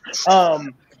insanity.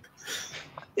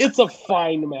 It's a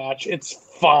fine match. It's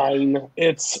fine.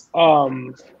 It's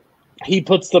he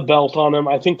puts the belt on him.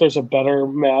 I think there's a better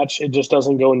match. It just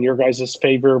doesn't go in your guys'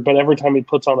 favor. But every time he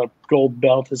puts on a gold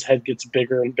belt, his head gets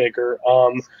bigger and bigger.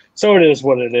 So it is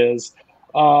what it is.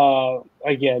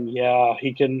 Again, yeah,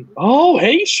 he can. Oh,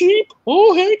 hey, sheep.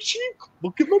 Oh, hey, sheep.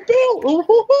 Look at my belt.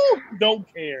 Oh,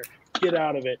 don't care. Get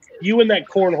out of it. You and that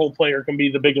cornhole player can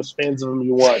be the biggest fans of him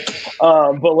you want.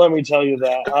 But let me tell you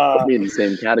that. Be in the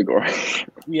same category.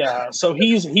 Yeah, so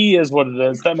he is what it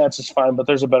is. That match is fine, but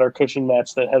there's a better cushion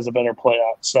match that has a better play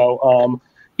out. So,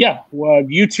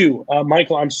 you two,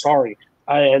 Michael, I'm sorry.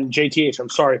 And JTH, I'm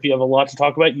sorry if you have a lot to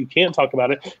talk about. You can't talk about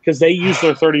it because they use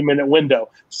their 30-minute window.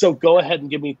 So go ahead and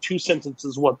give me 2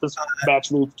 sentences what this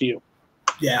match means to you.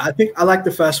 Yeah, I think I like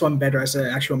the first one better as an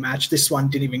actual match. This one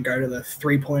didn't even go to the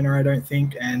 3-pointer, I don't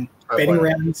think. And betting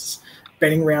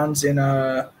rounds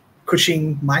in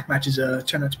Cushing mic matches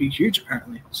turn out to be huge,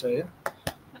 apparently. So yeah,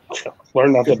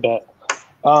 learn not to bet.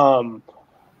 And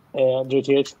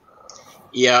JTH.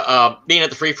 Yeah, being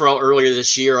at the free for all earlier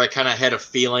this year, I kind of had a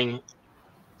feeling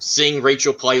seeing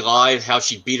Rachel play live, how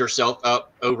she beat herself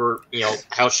up over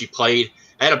how she played.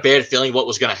 I had a bad feeling what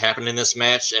was going to happen in this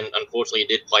match, and unfortunately it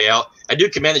did play out. I do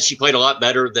commend that she played a lot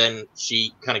better than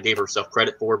she kind of gave herself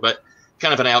credit for, but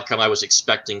kind of an outcome I was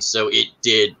expecting, so it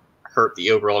did hurt the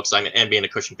overall excitement and being a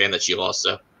Cushing fan that she lost.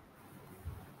 So,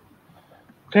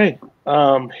 okay,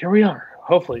 here we are.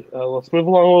 Hopefully, let's move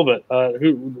along a little bit.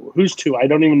 Who's 2? I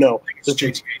don't even know. It's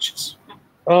JTH's.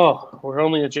 Oh, we're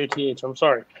only at JTH. I'm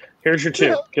sorry. Here's your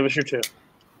 2. Give us your 2.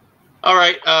 All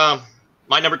right.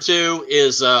 My number 2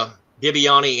 is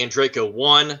Bibiani and Draco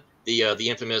 1, the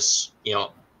infamous,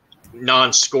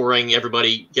 non-scoring,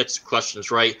 everybody gets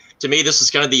questions right. To me, this is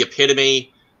kind of the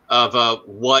epitome of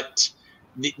what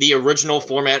the original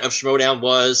format of Schmoedown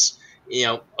was.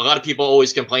 A lot of people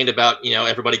always complained about,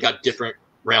 everybody got different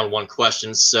round 1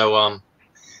 questions. So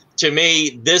to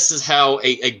me, this is how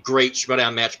a great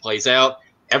Schmoedown match plays out.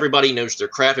 Everybody knows their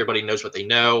craft. Everybody knows what they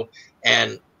know.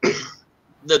 And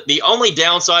the only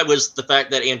downside was the fact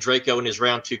that Andraco in his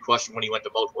round 2 question, when he went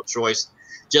to multiple choice,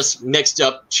 just mixed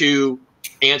up 2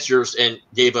 answers and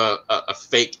gave a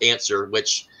fake answer,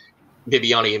 which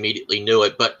Bibiani immediately knew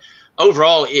it. But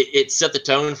overall, it set the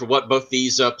tone for what both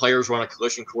these players were on a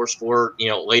collision course for,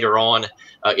 later on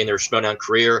in their Schmoedown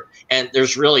career. And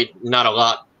there's really not a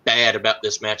lot bad about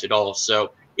this match at all.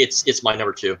 So it's my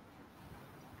number 2.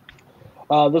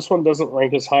 This one doesn't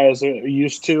rank as high as it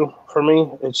used to for me.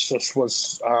 It just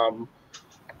was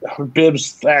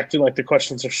Bibbs acting like the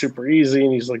questions are super easy,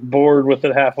 and he's like bored with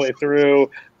it halfway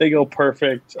through. They go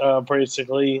perfect,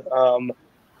 basically.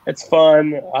 It's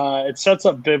fun. It sets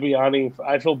up Bibiani.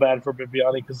 I feel bad for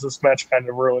Bibiani because this match kind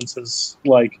of ruins his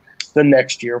the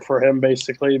next year for him,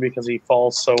 basically, because he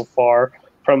falls so far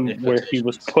from where he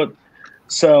was put.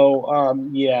 So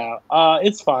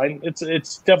it's fine.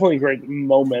 It's definitely a great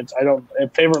moment.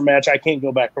 Favorite match. I can't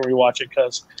go back and rewatch it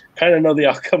because kind of know the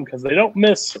outcome because they don't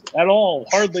miss at all,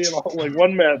 hardly at all, like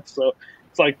one match. So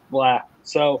it's like blah.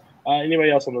 So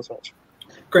anybody else on this match?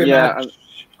 Great match.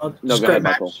 No, go ahead,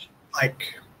 Michael.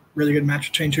 Really good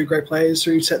match between 2 great players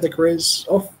who set their careers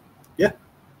off. Yeah.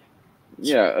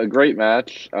 Yeah, a great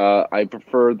match. I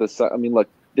prefer this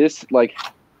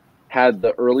had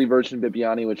the early version of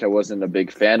Bibiani, which I wasn't a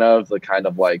big fan of, the kind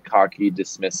of cocky,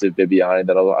 dismissive Bibiani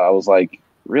that I was like,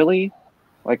 really?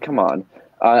 Come on.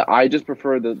 I just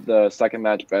prefer the second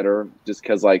match better just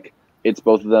because it's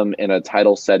both of them in a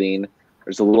title setting.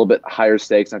 There's a little bit higher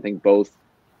stakes. I think both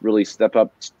really step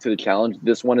up to the challenge.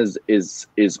 This one is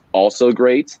also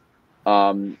great.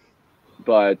 But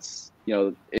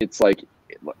it's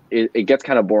it gets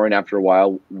kind of boring after a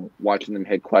while watching them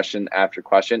hit question after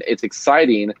question. It's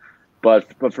exciting, but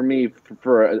for me,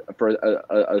 for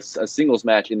a singles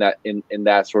match in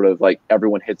that sort of like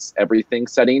everyone hits everything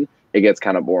setting, it gets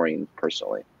kind of boring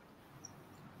personally.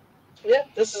 Yeah,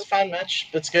 this is a fun match.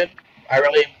 It's good. I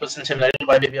really was intimidated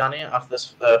by Bibiani after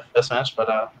this first match, but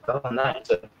other than that,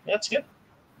 it's good.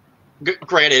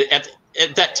 Granted, at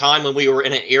that time when we were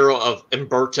in an era of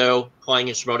Umberto playing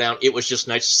in Schmoedown, it was just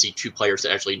nice to see two players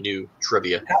that actually knew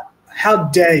trivia. How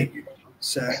dare you,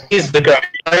 sir? He's the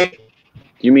guy.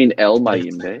 You mean El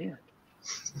Mayimbe?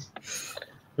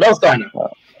 No sign.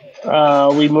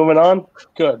 We moving on?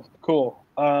 Good. Cool.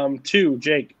 2,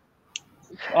 Jake.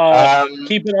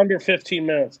 Keep it under 15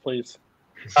 minutes, please.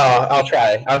 I'll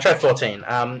try. I'll try 14.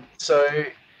 So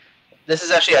this is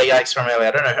actually a yikes from earlier.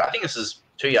 I don't know. I think this is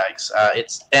 2 yikes.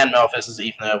 It's Dan Mel versus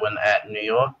Ethan Irwin at New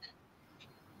York.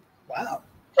 Wow.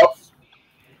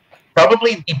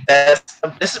 Probably the best.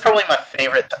 This is probably my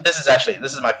favorite. This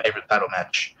is my favorite title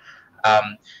match.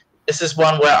 This is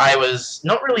one where I was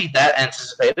not really that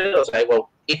anticipated. I was like,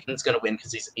 well, Ethan's going to win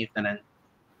because he's Ethan, and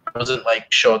I wasn't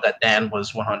sure that Dan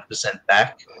was 100%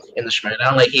 back in the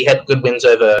Schmoedown. He had good wins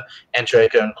over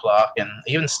Andrejko and Clark, and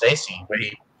even Stacy, where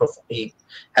he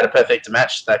had a perfect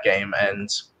match that game, and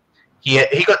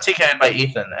he got TK'd by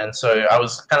Ethan, and so I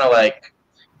was kind of like,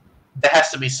 there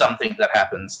has to be something that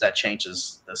happens that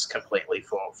changes this completely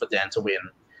for Dan to win.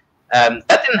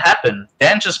 That didn't happen.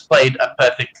 Dan just played a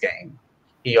perfect game.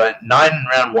 He went 9 in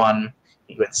round 1.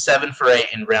 He went 7 for 8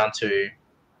 in round 2.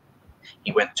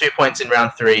 He went 2 points in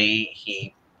round 3.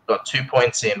 He got 2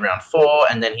 points in round 4,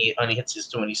 and then he only hits his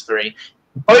 2 and his 3.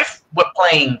 Both were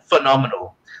playing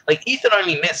phenomenal. Ethan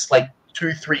only missed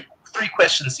 3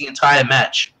 questions the entire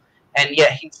match, and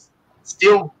yet he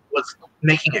still was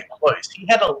making it close. He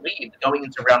had a lead going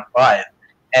into round 5,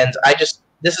 and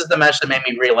this is the match that made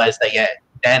me realize that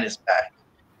Dan is back.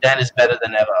 Dan is better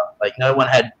than ever. No one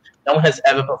has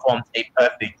ever performed a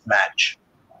perfect match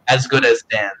as good as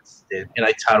Dan's did in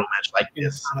a title match like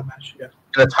this.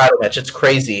 In a title match, it's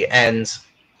crazy, and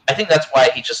I think that's why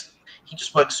he just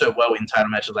works so well in title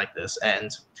matches like this.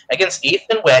 And against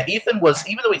Ethan, where Ethan was,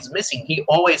 even though he's missing, he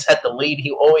always had the lead.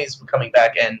 He always was coming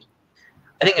back, and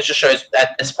I think it just shows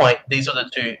at this point these are the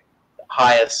two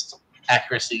highest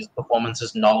accuracies,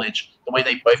 performances, knowledge, the way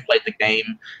they both played the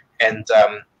game, and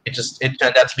it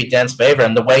turned out to be Dan's favor.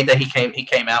 And the way that he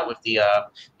came out with the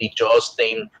Jaws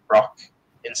themed rock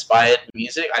inspired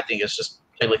music, I think it's just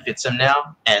totally fits him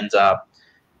now. And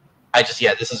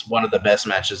this is one of the best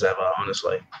matches ever,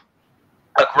 honestly.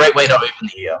 A great way to open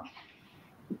the year.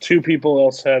 2 people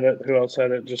else had it. Who else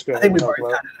had it? Just go ahead. I think we've already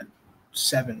had it at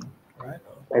 7, right?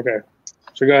 Okay.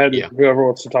 So go ahead. Yeah. Whoever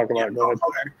wants to talk about it, go ahead.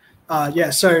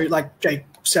 Okay. So Jake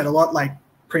said a lot,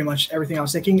 pretty much everything I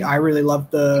was thinking. I really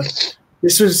loved I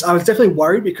was definitely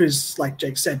worried because, like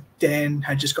Jake said, Dan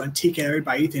had just gotten TKO'd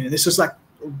by Ethan, and this was a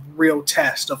real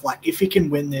test of if he can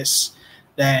win this,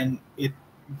 then it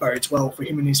bodes well for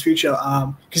him in his future.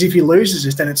 Because if he loses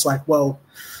this, then it's well,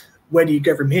 where do you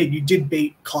go from here? You did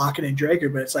beat Clark and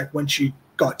Drago, but it's once you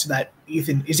got to that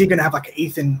Ethan, is he going to have an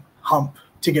Ethan hump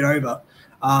to get over?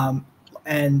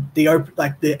 And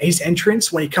his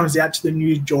entrance when he comes out to the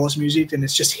new Jaws music, and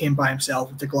it's just him by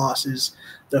himself with the glasses,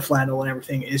 the flannel, and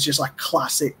everything, is just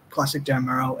classic Dan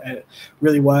Murrell, and it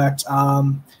really worked.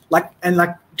 Like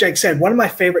Jake said, one of my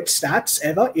favorite stats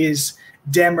ever is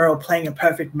Dan Murrell playing a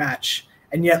perfect match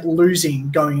and yet losing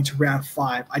going into round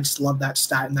 5. I just love that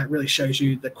stat, and that really shows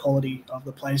you the quality of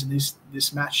the players in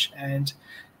this match, and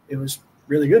it was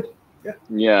really good.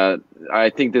 Yeah,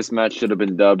 I think this match should have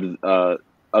been dubbed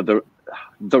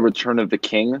the return of the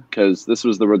king, because this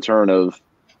was the return of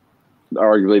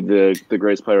arguably the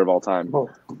greatest player of all time.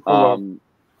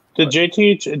 Did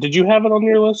JTH? Did you have it on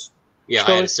your list? Yeah,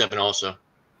 I had 7 also.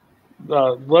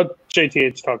 Let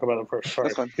JTH talk about it first.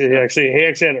 Sorry. He actually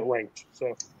had it ranked.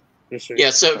 So. Yeah,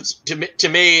 so to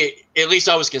me, at least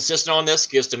I was consistent on this,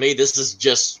 because to me, this is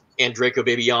just Andrejko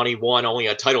Bibiani won, only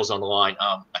a title's on the line.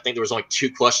 I think there was only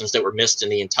 2 questions that were missed in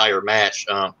the entire match.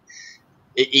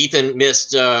 Ethan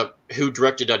missed who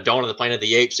directed Dawn of the Planet of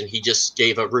the Apes, and he just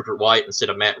gave Rupert White instead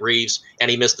of Matt Reeves, and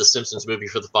he missed the Simpsons movie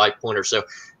for the 5-pointer. So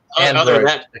other than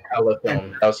that, the color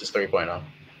film, that was his 3.0.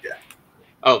 Yeah.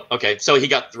 Oh, okay. So he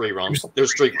got 3 wrong.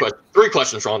 There's 3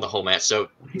 questions wrong the whole match, so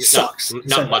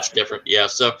not much different. Yeah.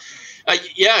 So.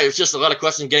 It was just a lot of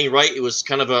questions getting right. It was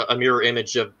kind of a mirror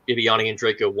image of Bibiani and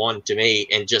Draco 1 to me,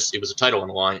 and it was a title on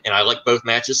the line. And I like both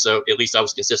matches, so at least I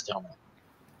was consistent on that.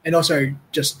 And also,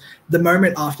 just the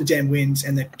moment after Dan wins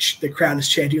and the crowd is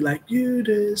chanting "You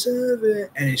deserve it,"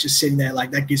 and it's just sitting there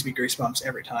that gives me goosebumps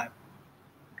every time.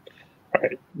 All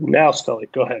right, Now, Scully,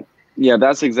 go ahead. Yeah,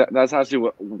 that's actually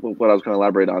what I was going to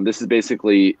elaborate on. This is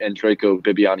basically Enrico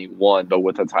Bibiani 1, but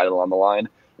with a title on the line.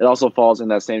 It also falls in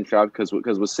that same trap because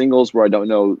with singles, where I don't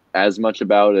know as much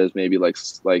about as maybe like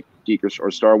Geek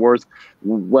or Star Wars,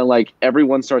 when like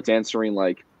everyone starts answering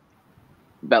like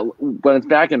that, when it's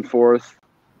back and forth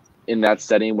in that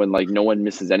setting, when like no one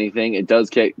misses anything, it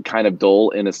does get kind of dull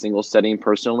in a single setting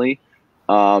personally.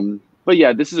 But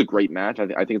yeah, this is a great match. I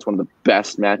think it's one of the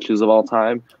best matches of all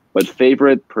time. But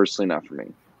favorite, personally, not for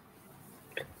me.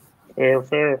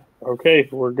 Fair. Okay,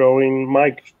 we're going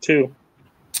Mike, too.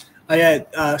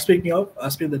 Speaking of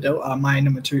the dough, my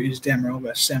number 2 is Dan Murrell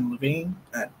versus Sam Levine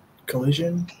at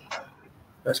Collision.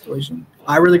 Best Collision.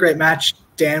 A really great match.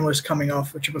 Dan was coming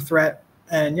off a triple threat,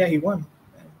 and yeah, he won.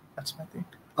 And that's my thing.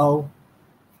 I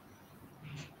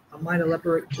might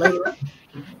elaborate later.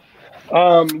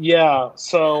 Yeah,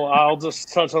 so I'll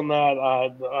just touch on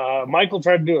that. Michael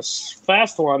tried to do a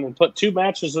fast one and put 2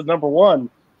 matches at number 1.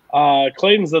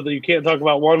 Claims that you can't talk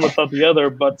about one without the other,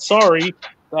 but sorry.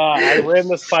 I ran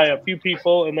this by a few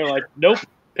people, and they're like, nope,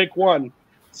 pick one.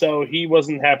 So he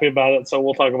wasn't happy about it, so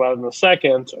we'll talk about it in a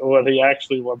second, what he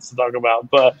actually wants to talk about.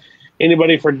 But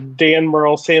anybody for Dan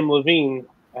Murrell, Sam Levine?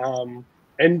 And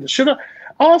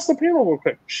I'll ask the panel real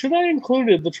quick. Should I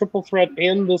included the triple threat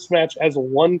and this match as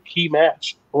one key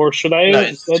match? Or should I? No,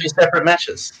 it's 2 separate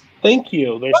matches. Thank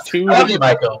you. There's 2. I love you,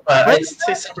 Michael. It's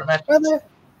 2 separate matches.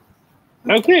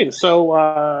 Okay,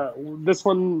 so this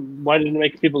one, why didn't it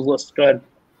make people's list? Go ahead.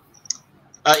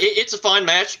 It's a fine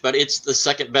match, but it's the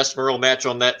second best Murrell match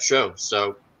on that show.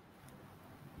 So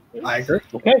I agree.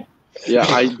 Okay. Yeah,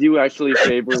 I do actually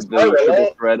favor the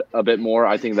triple threat a bit more.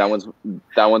 I think that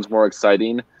one's more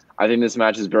exciting. I think this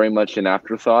match is very much an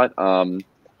afterthought.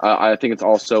 I think it's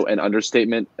also an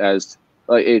understatement, as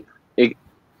like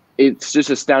it's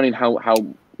just astounding how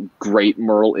great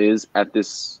Murrell is at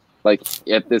this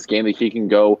game, that he can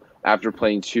go after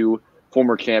playing 2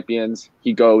 former champions.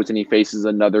 He goes and he faces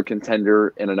another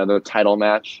contender in another title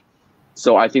match.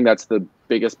 So I think that's the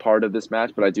biggest part of this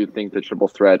match, but I do think the triple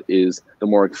threat is the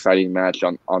more exciting match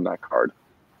on that card.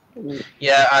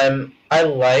 Yeah, I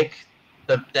like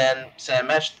the Dan Sam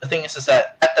match. The thing is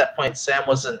that at that point Sam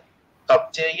wasn't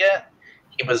top tier yet.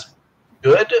 He was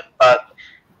good,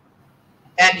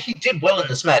 and he did well in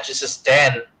this match. It's just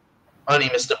Dan only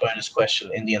missed a bonus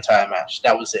question in the entire match.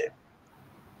 That was it.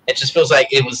 It just feels like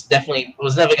it was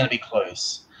never going to be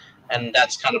close, and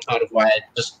that's kind of part of why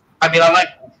I like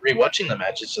rewatching the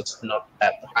match. It's just not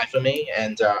that high for me,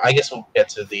 and I guess we'll get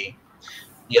to the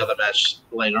other match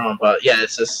later on. But yeah,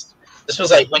 it's just this feels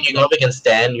like when you go up against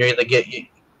Dan, you have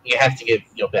to give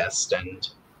your best, and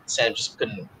Sam just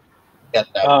couldn't get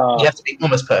that. You have to be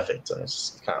almost perfect. So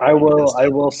it's kind of I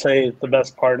will say the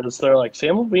best part is they're like,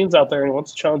 Sam Levine's out there and he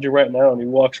wants to challenge you right now, and he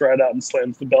walks right out and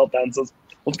slams the belt down and says,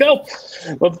 let's go.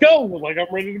 Like,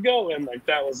 I'm ready to go. And like,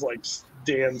 that was like,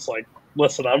 Dan's like,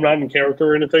 listen, I'm not in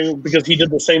character or anything, because he did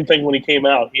the same thing when he came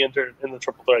out. He entered in the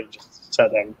triple threat. He just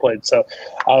sat down and played. So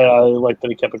I like that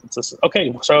he kept it consistent.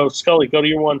 Okay. So Scully, go to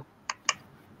your one.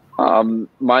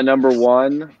 My number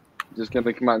 1, just going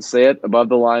to come out and say it, Above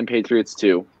the Line Patriots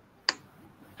 2.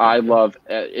 I love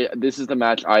it. This is the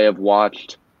match I have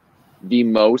watched the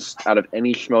most out of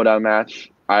any Schmoedown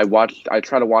match. I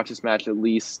try to watch this match at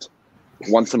least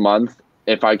once a month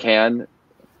if I can.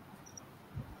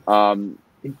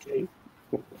 Okay.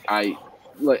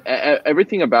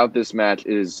 Everything about this match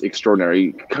is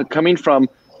extraordinary. Coming from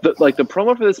the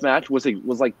promo for this match was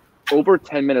like over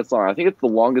 10 minutes long. I think it's the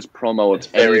longest promo of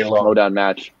any Schmoedown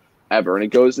match ever, and it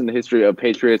goes in the history of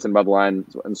Patriots and Above the Line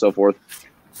and so forth.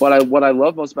 But what I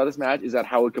love most about this match is that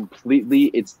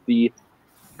it's the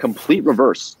complete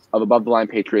reverse of Above the Line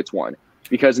Patriots 1.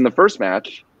 Because in the first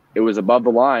match, it was Above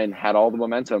the Line, had all the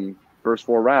momentum, first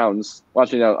 4 rounds.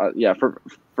 For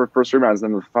first 3 rounds,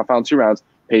 then the final 2 rounds,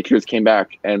 Patriots came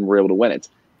back and were able to win it.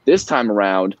 This time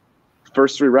around,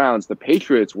 first 3 rounds, the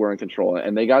Patriots were in control,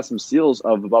 and they got some steals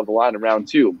of Above the Line in round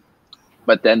 2.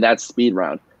 But then that speed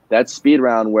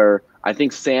round where I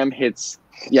think Sam hits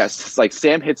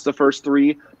the first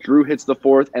 3, Drew hits the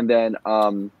 4th, and then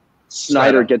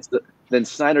Snyder gets the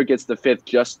 5th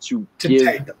just to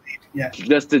take the lead. Yeah.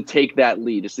 Just to take that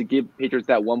lead, just to give Patriots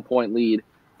that 1-point lead,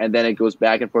 and then it goes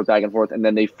back and forth, and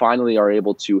then they finally are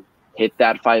able to hit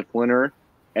that 5-pointer,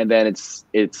 and then it's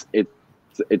the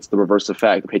reverse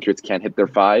effect. The Patriots can't hit their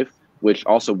 5, which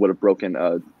also would have broken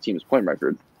a team's point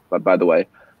record. But by the way,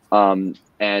 and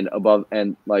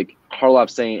like Harloff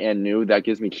saying and new, that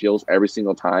gives me chills every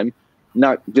single time.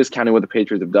 Not discounting what the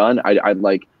Patriots have done. I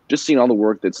like just seeing all the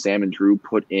work that Sam and Drew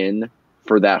put in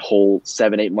for that whole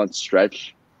 7-8 month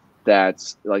stretch.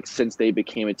 That's like since they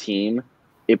became a team,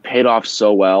 it paid off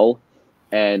so well.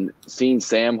 And seeing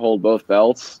Sam hold both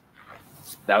belts,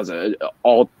 that was an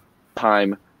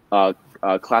all-time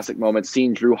classic moment.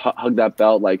 Seeing Drew hug that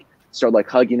belt, like start like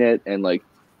hugging it and like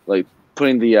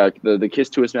putting the kiss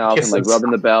to his mouth and like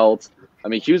rubbing the belt. I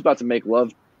mean, he was about to make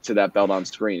love to that belt on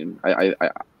screen.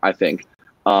 I think.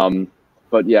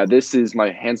 But yeah, this is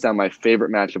hands down my favorite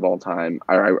match of all time.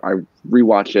 I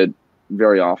rewatch it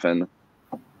very often.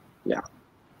 Yeah.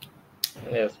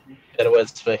 Yeah, better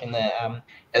words spoken there.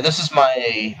 Yeah, this is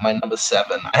my number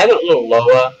 7. I had it a little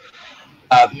lower,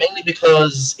 mainly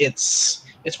because it's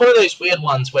one of those weird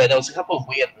ones where there was a couple of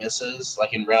weird misses,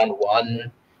 like in round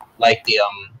 1, like the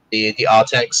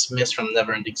Artex miss from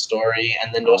Neverending Story,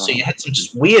 and then also you had some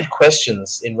just weird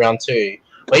questions in round 2.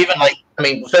 Or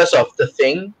even first off, the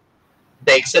Thing.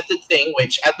 They accepted Thing,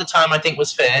 which at the time I think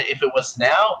was fair. If it was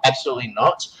now, absolutely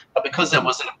not. But because there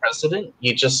wasn't a precedent,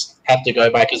 you just have to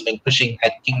go by because been pushing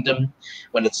at Kingdom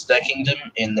when it's their Kingdom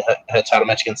in her title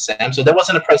match against Sam. So there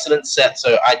wasn't a precedent set,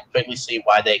 so I totally see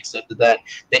why they accepted that.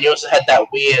 Then you also had that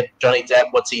weird Johnny Depp,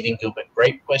 what's eating Gilbert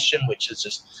Grape question, which is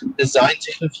just designed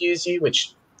to confuse you,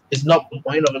 which is not the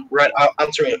point of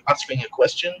answering a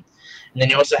question. And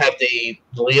then you also have the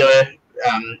Leo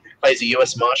who plays a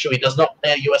U.S. Marshal. He does not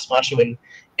play a U.S. Marshal in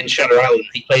Shutter Island.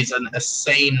 He plays a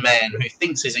sane man who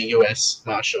thinks he's a U.S.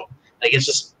 Marshal. Like, it's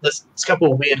just there's a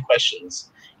couple of weird questions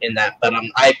in that, but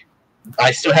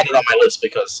I still had it on my list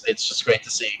because it's just great to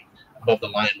see Above the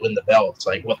Line win the belt,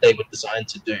 like what they were designed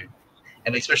to do,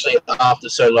 and especially after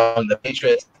so long, the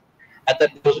Patriots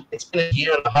it's been a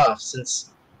year and a half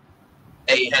since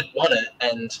they had won it,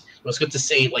 and it was good to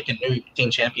see like a new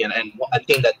team champion and a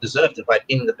team that deserved it by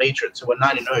beating the Patriots, who were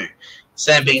 9-0.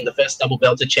 Sam being the first double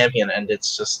belted champion, and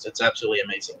it's absolutely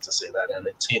amazing to see that. And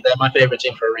they're my favorite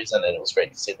team for a reason, and it was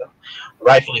great to see them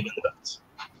rightfully win the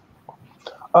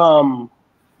belts.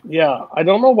 Yeah, I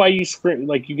don't know why you scream,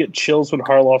 like you get chills when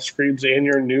Harloff screams and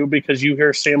you're new, because you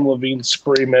hear Sam Levine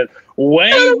scream it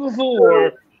way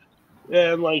before.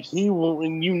 And like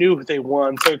when you knew they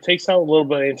won, so it takes out a little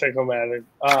bit of anticlimactic.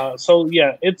 So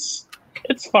yeah, it's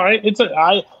fine.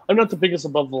 I'm not the biggest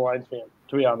Above the Line fan,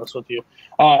 to be honest with you.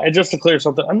 And just to clear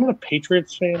something, I'm not a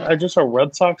Patriots fan. I'm just a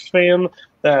Red Sox fan.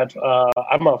 That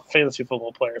I'm a fantasy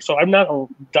football player, so I'm not a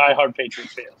diehard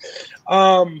Patriots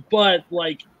fan. But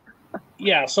like,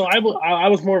 yeah. So I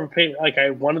was more of a I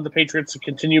wanted the Patriots to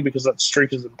continue because that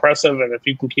streak is impressive, and if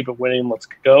you can keep it winning, let's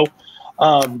go.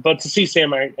 But to see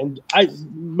Sam and I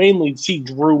mainly see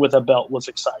Drew with a belt was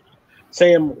exciting.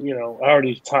 Sam,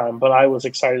 already time, but I was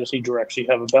excited to see Drew actually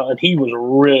have a belt, and he was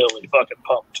really fucking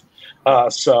pumped.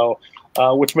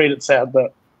 Which made it sad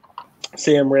that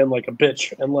Sam ran like a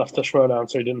bitch and left the Schmoedown,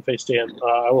 so he didn't face Dan.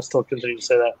 I will still continue to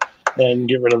say that and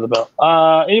get rid of the belt.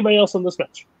 Anybody else on this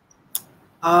match?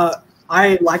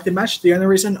 I like the match. The only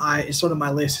reason it's sort of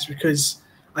my list is because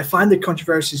I find the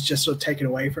controversy is just sort of taken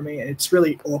away from me, and it's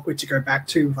really awkward to go back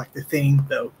to, like the Thing,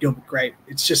 the Gilbert Grape.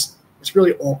 It's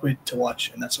really awkward to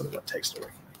watch, and that's sort of what takes it away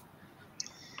from me.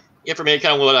 Yeah, for me,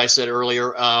 kind of what I said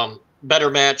earlier.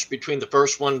 Better match between the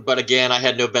first one, but again, I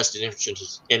had no vested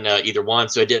interest in either one,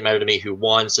 so it didn't matter to me who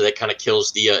won. So that kind of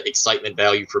kills the excitement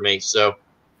value for me. So,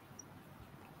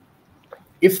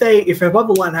 if Above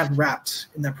the Line had rapped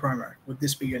in their promo, would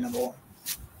this be your number one?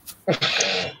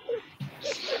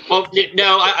 Well,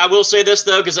 no, I will say this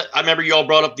though, because I remember you all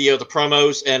brought up the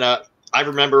promos, and I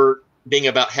remember being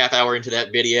about half hour into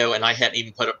that video, and I hadn't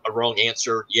even put a wrong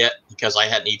answer yet because I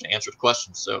hadn't even answered the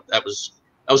question. So that was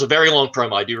a very long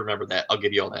promo. I do remember that. I'll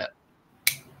give you all that.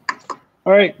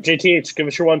 All right, JTH, give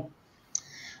us your one.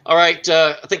 All right,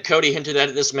 I think Cody hinted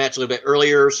at this match a little bit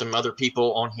earlier. Some other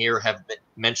people on here have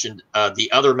mentioned the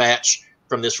other match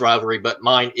from this rivalry, but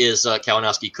mine is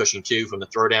Kalinowski Cushing 2 from the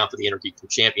Throwdown for the Intergeekdom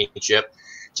Championship.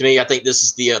 To me, I think this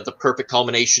is the perfect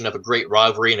culmination of a great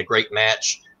rivalry and a great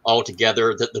match all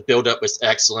together. The build-up was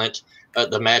excellent.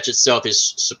 The match itself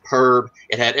is superb.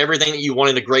 It had everything that you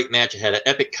wanted in a great match. It had an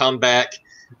epic comeback.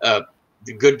 The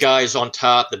good guy's on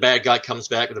top. The bad guy comes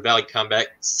back with a valiant comeback.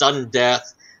 Sudden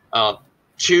death.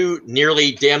 Two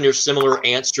nearly damn near similar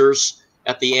answers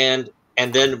at the end.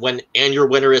 And then when "and your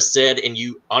winner" is said and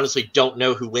you honestly don't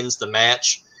know who wins the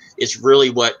match, is really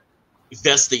what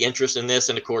vests the interest in this.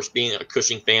 And of course, being a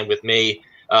Cushing fan with me,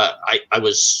 I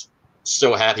was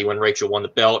so happy when Rachel won the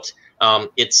belt.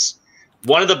 It's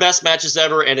one of the best matches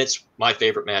ever, and it's my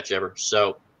favorite match ever.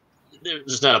 So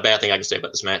there's not a bad thing I can say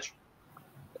about this match.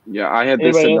 Yeah, I had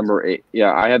this at number 8.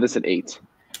 Yeah, I had this at 8.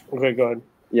 Okay, go ahead.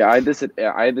 Yeah, I had this at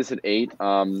 8.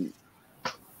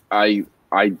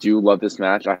 I do love this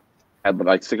match. I had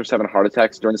like 6 or 7 heart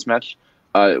attacks during this match.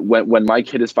 When Mike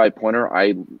hit his 5-pointer,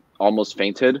 I almost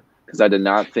fainted because I did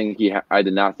not think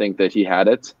that he had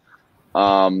it.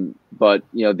 But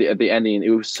at the ending, it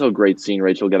was so great seeing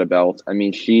Rachel get a belt. I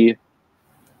mean, the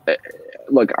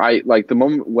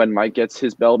moment when Mike gets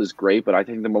his belt is great, but I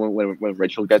think the moment when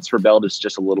Rachel gets her belt is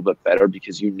just a little bit better,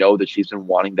 because that she's been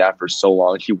wanting that for so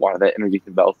long. She wanted that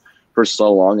Intergeekdom belt for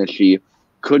so long, and she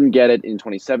couldn't get it in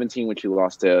 2017 when she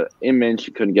lost to Inman.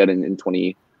 She couldn't get it in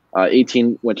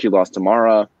 2018 when she lost to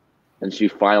Mara, and she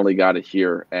finally got it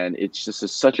here. And it's just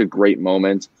such a great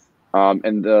moment.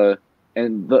 And the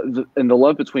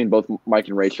love between both Mike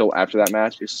and Rachel after that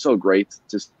match is so great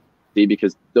to see,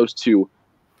 because those two,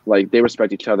 they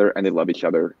respect each other and they love each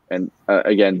other. And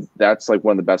again, that's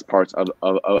one of the best parts of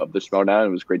the Schmoedown. It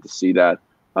was great to see that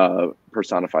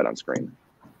personified on screen.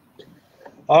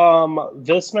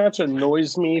 This match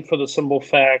annoys me for the simple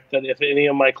fact that if any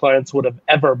of my clients would have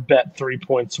ever bet 3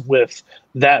 points with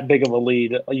that big of a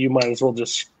lead, you might as well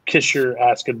just kiss your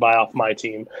ass goodbye off my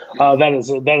team. That is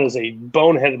a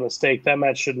boneheaded mistake. That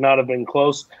match should not have been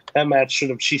close. That match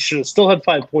she should have still had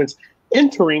 5 points.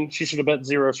 Entering, she should have bet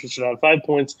 0. She should have 5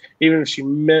 points, even if she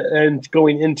and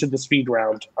going into the speed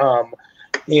round.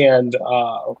 Then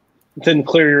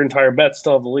clear your entire bet,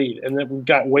 still have the lead. And then we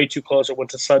got way too close. It went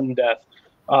to sudden death.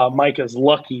 Mike is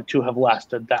lucky to have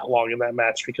lasted that long in that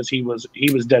match, because he was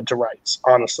dead to rights.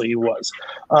 Honestly, he was.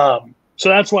 So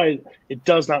that's why it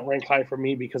does not rank high for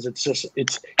me, because it's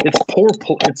poor.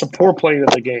 It's a poor playing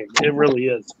of the game. It really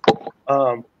is.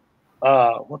 What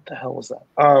the hell was that?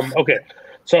 Okay.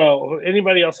 So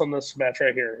anybody else on this match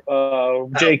right here?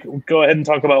 Jake, go ahead and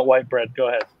talk about White Bread. Go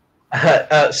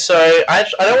ahead. So I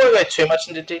don't want to go too much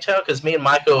into detail, because me and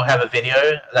Michael have a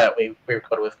video that we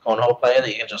recorded with Cornhole Player that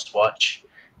you can just watch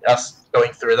us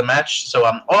going through the match. So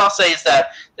all I'll say is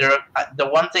that the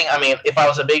one thing, I mean, if I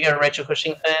was a bigger Rachel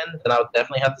Cushing fan, then I would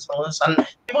definitely have this on this. And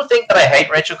people think that I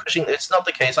hate Rachel Cushing. It's not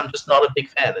the case. I'm just not a big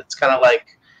fan. It's kind of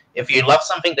like, if you love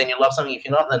something, then you love something. If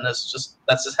you're not, then that's just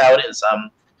how it is.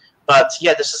 But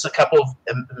yeah, this is a couple of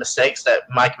mistakes that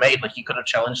Mike made. He could have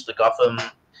challenged the Gotham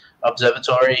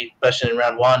Observatory question in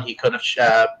round 1. He could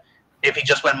have, if he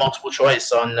just went multiple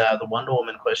choice on the Wonder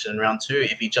Woman question in round 2.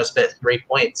 If he just bet 3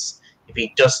 points. If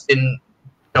he just didn't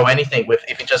go anything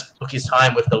if he just took his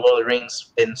time with the Lord of the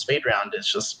Rings in speed round.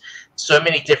 It's just so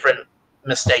many different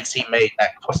mistakes he made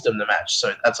that cost him the match.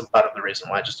 So that's a part of the reason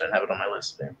why I just don't have it on my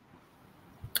list.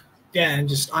 Yeah,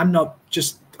 and I'm not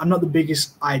the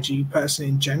biggest IG person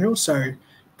in general, so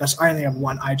I only have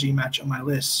one IG match on my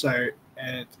list. So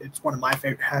it's one of my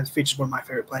favorite, features one of my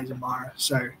favorite plays in Mara.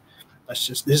 So this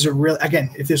is a real, again,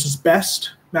 if this was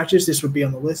best matches, this would be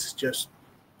on the list. Just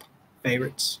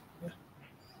favorites.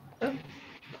 Yeah.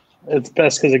 It's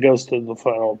best because it goes to the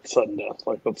final sudden death.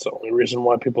 That's the only reason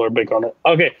why people are big on it.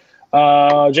 Okay,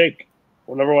 Jake,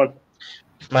 number 1.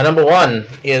 My number 1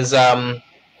 is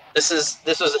this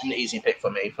was an easy pick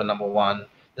for me for number 1.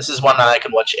 This is one that I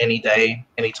can watch any day,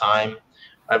 anytime.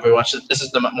 I've rewatched it. This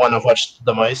is the one I've watched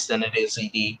the most, and it is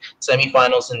the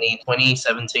semi-finals in the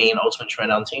 2017 Ultimate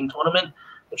Showdown Team Tournament,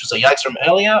 which was a Yikes from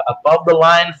earlier, Above the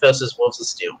Line versus Wolves of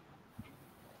Steel.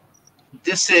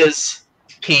 This is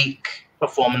peak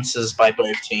performances by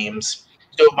both teams.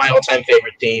 2 of my all-time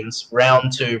favorite teams.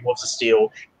 Round 2, Wolves of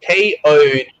Steel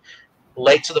KO'd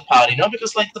Late to the Party. Not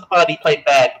because Late to the Party played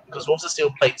bad, because Wolves of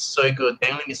Steel played so good. They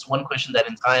only missed one question that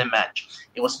entire match.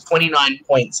 It was 29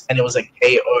 points, and it was a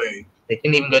KO. They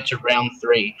didn't even go to round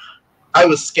 3. I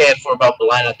was scared for Above the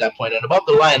Line at that point, and Above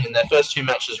the Line in their first 2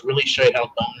 matches really showed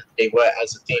how dominant they were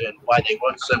as a team and why they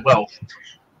worked so well.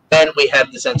 Then we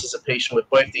have this anticipation with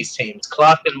both these teams.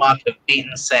 Clark and Mark have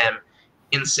beaten Sam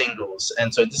in singles,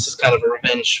 and so this is kind of a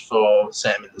revenge for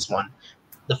Sam in this one.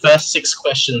 The first 6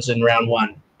 questions in round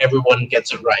 1, everyone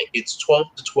gets it right. It's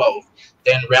 12-12.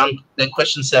 Then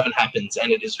question 7 happens,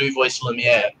 and it is Who Voiced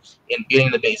Lumiere in Beauty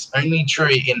and the Beast. Only Drew,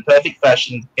 in perfect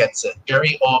fashion, gets it.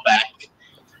 Jerry Orbach.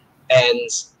 And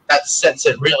that sets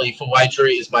it really for why Drew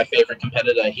is my favorite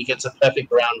competitor. He gets a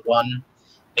perfect round 1.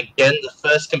 Again, the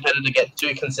first competitor to get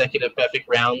 2 consecutive perfect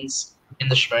rounds in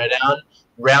the Schmoedown.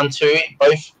 Round 2,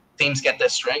 both teams get their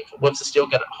strength. Wolves of Steel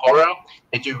get horror.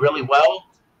 They do really well.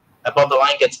 Above the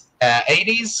Line gets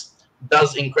 80s.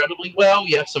 Does incredibly well.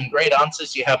 You have some great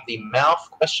answers. You have the mouth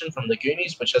question from the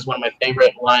Goonies, which has one of my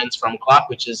favorite lines from Clark,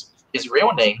 which is his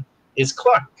real name is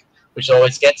Clark, which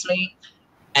always gets me.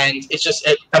 And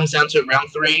it comes down to round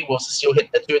 3. Wolves of Steel hit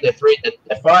their 2, their 3,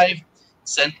 their 5.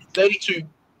 Sent 32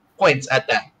 points at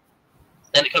that.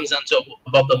 Then it comes down to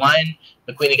Above the Line.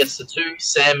 McQueenie gets the 2.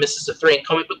 Sam misses the 3 in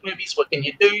comic book movies. What can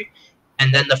you do?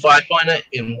 And then the 5-pointer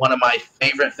in one of my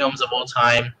favorite films of all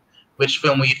time. Which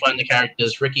film will you find the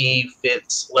characters Ricky,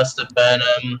 Fitz, Lester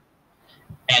Burnham,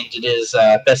 and it is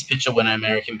Best Picture winner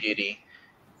American Beauty.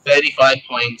 35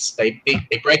 points. They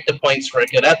break the points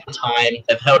record at the time.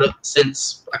 They've held it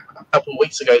since a couple of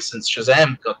weeks ago, since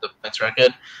Shazam got the points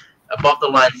record. Above the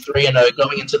line 3-0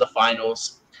 going into the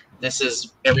finals. This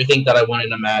is everything that I want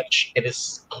in a match. It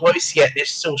is close, yet it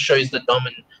still shows the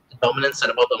dominance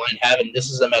that Above the Line have, and this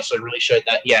is a match that really showed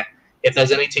that, yeah, if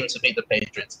there's any team to beat the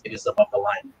Patriots, it is Above the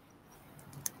Line.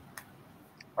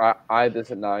 I have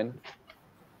this at 9.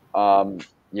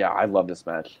 Yeah, I love this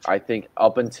match. I think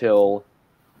up until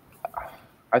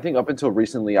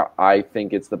recently, I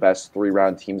think it's the best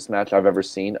 3-round teams match I've ever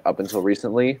seen up until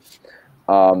recently.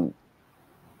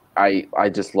 I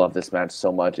just love this match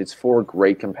so much. It's 4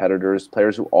 great competitors,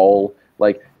 players who all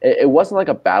like. It wasn't like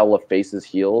a battle of faces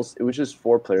heels. It was just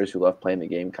 4 players who love playing the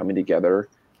game coming together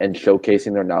and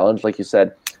showcasing their knowledge. Like you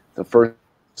said, the first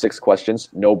 6 questions,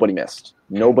 nobody missed.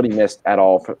 Nobody missed at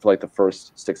all for like the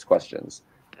first 6 questions.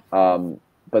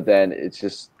 But then it's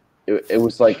just it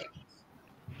was like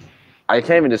I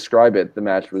can't even describe it. The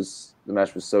match was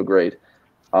so great.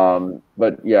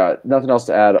 But yeah, nothing else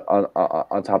to add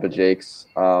on top of Jake's.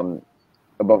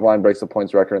 Above Line breaks the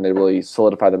points record, and they really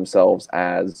solidify themselves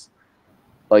as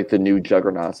like the new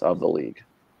juggernauts of the league.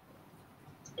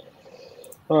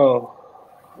 Oh,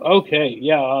 okay.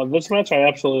 Yeah, this match, I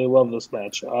absolutely love this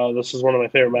match. This is one of my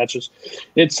favorite matches.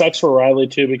 It sucks for Riley,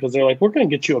 too, because they're like, we're going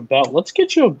to get you a belt. Let's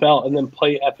get you a belt, and then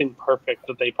play effing perfect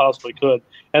that they possibly could,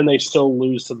 and they still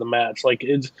lose to the match. Like,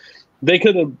 they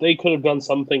could have done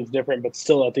some things different, but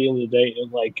still, at the end of the day,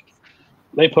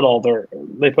 they put it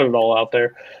all out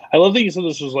there. I love that you said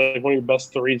this was like one of your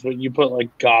best 3s, but you put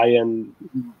like Guy and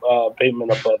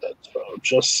Bateman above it. So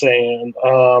just saying,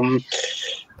 wrong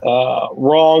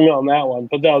on that one.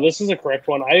 But no, this is a correct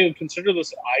one. I could consider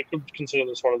this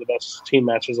one of the best team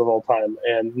matches of all time.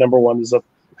 And number 1 is a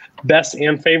best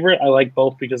and favorite. I like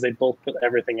both because they both put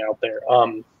everything out there.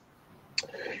 And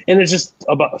it's just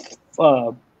about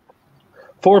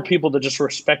 4 people that just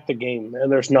respect the game,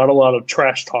 and there's not a lot of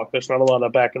trash talk. There's not a lot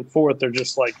of back and forth. They're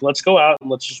just like, let's go out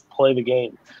and let's just play the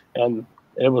game. And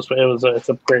it's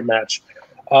a great match.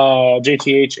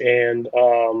 JTH and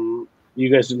you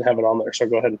guys didn't have it on there, so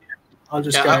go ahead. I'll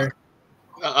just go.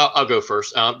 I'll go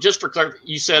first. Just for clarity,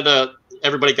 you said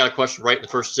everybody got a question right in the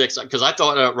first 6, because I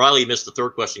thought Riley missed the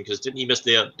 3rd question, because didn't he miss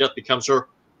the Death Becomes Her?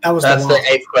 That's the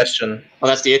 8th question. Oh,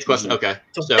 that's the 8th question. Okay,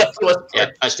 so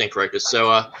yeah, I stand corrected.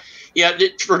 So yeah,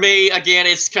 for me, again,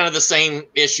 it's kind of the same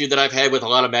issue that I've had with a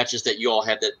lot of matches that you all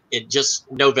had, that it just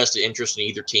no vested interest in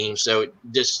either team. So it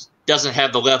just doesn't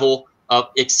have the level of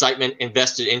excitement and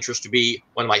vested interest to be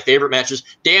one of my favorite matches.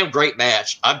 Damn great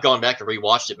match. I've gone back and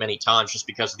rewatched it many times just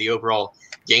because of the overall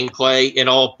gameplay and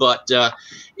all, but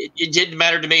it didn't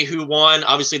matter to me who won.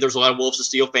 Obviously, there's a lot of Wolves of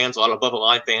Steel fans, a lot of Above the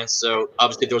Line fans, so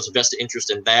obviously there was a vested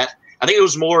interest in that. I think it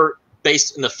was more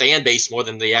based in the fan base more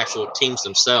than the actual teams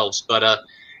themselves, but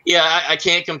yeah, I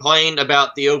can't complain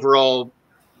about the overall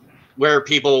where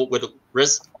people would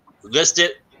list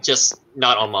it, just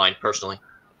not on mine personally.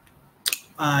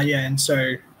 Yeah, and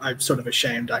so I'm sort of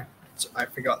ashamed. I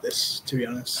forgot this, to be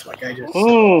honest. Like I just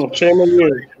shame on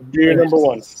you. You're number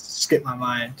 1. Skip my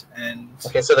mind. And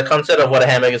okay, so the concept of what a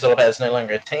hamburger is all about is no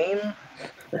longer a team.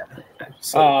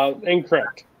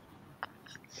 Incorrect.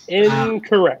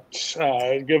 Incorrect.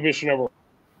 Give us your number 1.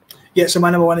 Yeah, so my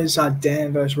number 1 is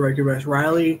Dan versus Roku versus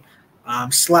Riley, /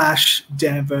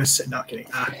 Dan versus. No, kidding.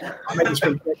 I'll make this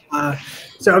pretty quick.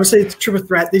 So obviously it's a triple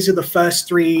threat. These are the first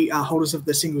 3 holders of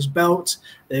the singles belt.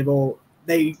 They'd all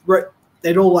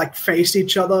like faced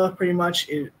each other pretty much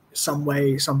in some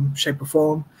way, some shape or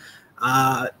form.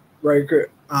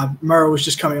 Murrow was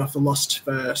just coming off the loss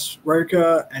versus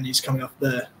Roker, and he's coming off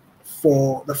the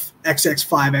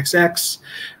XX5XX.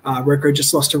 Roker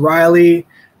just lost to Riley.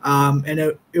 And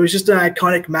it was just an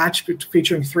iconic match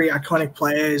featuring 3 iconic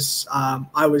players.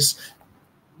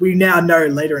 We now know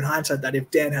later in hindsight that if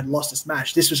Dan had lost this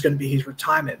match, this was going to be his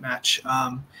retirement match,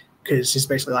 because he's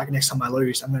basically like, next time I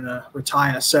lose, I'm going to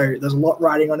retire. So there's a lot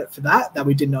riding on it for that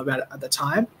we didn't know about it at the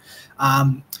time.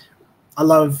 I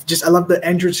love the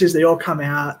entrances. They all come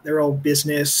out. They're all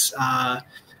business.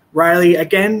 Riley,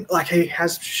 again, like he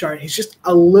has shown, he's just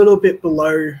a little bit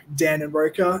below Dan and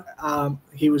Roker.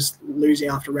 He was losing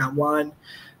after round 1.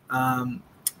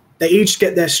 They each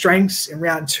get their strengths in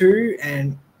round 2,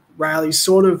 and Riley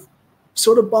sort of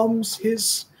bombs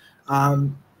his.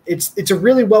 It's a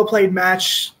really well played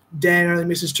match. Dan only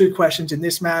misses 2 questions in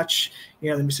this match. He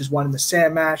only misses 1 in the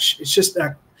Sam match. It's just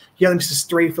he only misses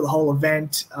 3 for the whole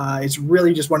event. It's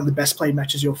really just one of the best played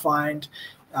matches you'll find.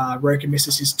 Roker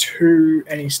misses his 2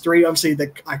 and his 3. Obviously, the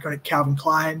iconic Calvin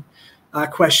Klein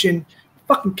question.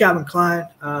 fucking Calvin Klein.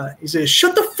 He says,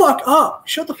 "Shut the fuck up!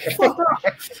 Shut the fuck up!"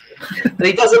 And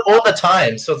he does it all the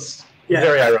time, so it's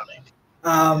very ironic.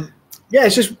 Yeah,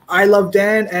 it's just I love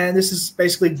Dan, and this is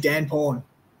basically Dan porn.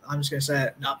 I'm just gonna say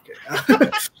it. No, I'm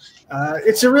kidding.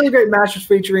 It's a really great match with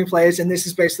featuring players, and this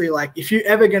is basically like if you're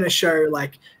ever gonna show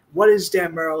like what is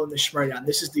Dan Murrell in the Schmodown,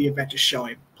 this is the event to show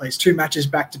him. Plays 2 matches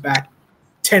back to back,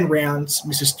 10 rounds,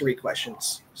 misses 3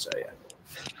 questions. So yeah.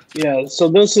 Yeah, so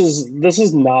this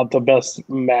is not the best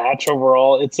match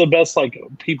overall. It's the best like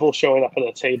people showing up at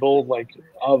a table like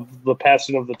of the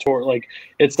passing of the torch. Like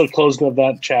it's the closing of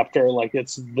that chapter. Like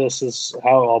this is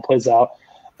how it all plays out.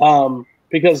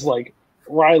 Because like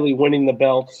Riley winning the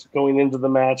belt, going into the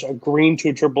match, agreeing to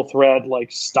a triple threat, like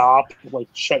stop, like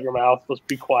shut your mouth, let's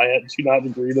be quiet, do not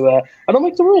agree to that. I don't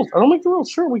make the rules.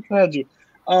 Sure, we can add you.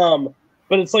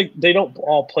 But it's like they don't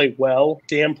all play well.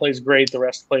 Dan plays great, the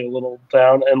rest play a little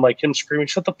down, and like him screaming,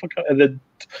 "Shut the fuck up!" And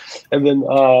then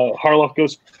Harloff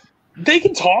goes, "They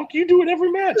can talk. You do it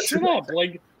every match. Shut up!"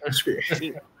 Like,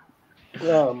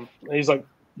 he's like,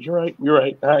 "You're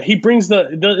right." He brings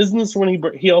isn't this when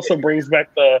he also brings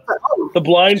back the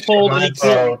blindfold? And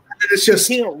it's just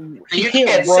he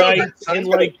can't write and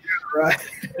like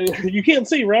you can't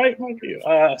see, right?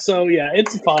 So yeah,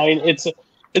 it's fine.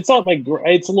 It's not like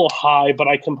it's a little high, but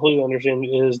I completely understand it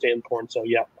is Dan porn. So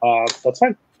yeah, that's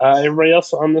fine. Everybody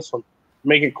else on this one,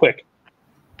 make it quick.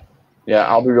 Yeah,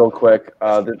 I'll be real quick.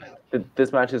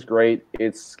 This match is great.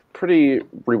 It's pretty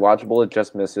rewatchable. It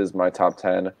just misses my top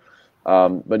 10.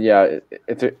 But yeah,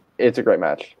 it's a great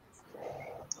match.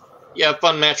 Yeah,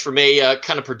 fun match for me.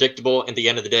 Kind of predictable at the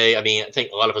end of the day. I mean, I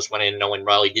think a lot of us went in knowing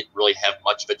Riley didn't really have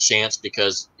much of a chance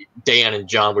because Dan and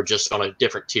John were just on a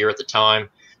different tier at the time.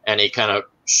 And he kind of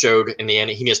showed in the end.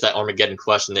 He missed that Armageddon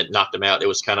question that knocked him out. It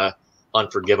was kind of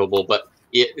unforgivable. But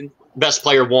best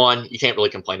player won. You can't really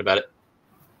complain about it.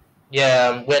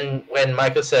 Yeah, when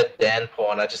Michael said Dan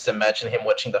porn, I just imagine him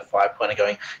watching the 5-point and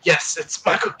going, "Yes, it's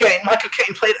Michael Caine. Michael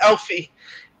Caine played Alfie."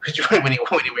 when he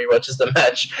rewatches the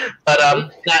match. But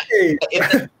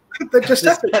that just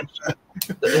happened.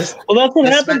 Well, that's what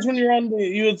happens when you're on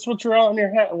it's what you're on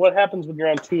your what happens when you're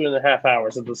on 2.5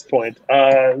 hours at this point.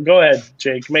 Go ahead,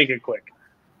 Jake. Make it quick.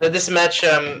 This match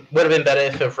would have been better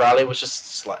if Riley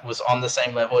was on the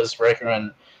same level as Roker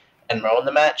and Murrell in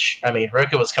the match. I mean,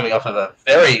 Roker was coming off of a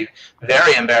very,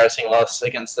 very embarrassing loss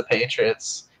against the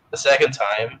Patriots the second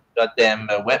time. Goddamn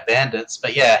wet bandits.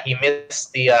 But yeah, he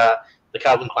missed the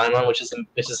Calvin Klein one, which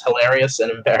is hilarious and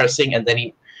embarrassing, and then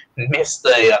he missed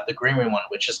the Green Room one,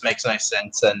 which just makes no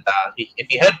sense. And if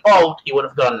he had bowled, he would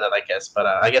have gotten it, I guess. But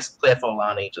I guess Claire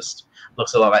Forlani just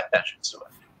looks a lot like Patrick Stewart.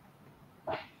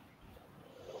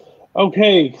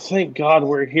 Okay, thank God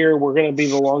we're here. We're going to be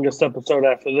the longest episode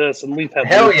after this, and we've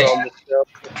had on the show.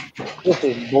 This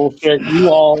is bullshit. You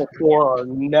all 4 are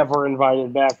never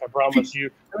invited back. I promise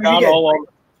you. Not all of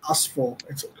us 4.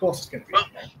 Of course it's going to be. Well,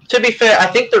 to be fair, I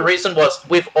think the reason was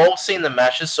we've all seen the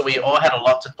matches, so we all had a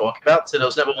lot to talk about. So there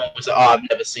was never one who was like, "Oh, I've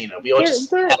never seen it." We all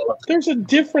there's a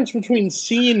difference between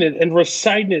seeing it and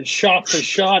reciting it shot for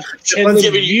shot, and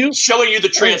showing you the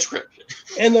transcript.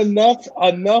 And enough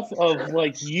of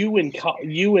like you and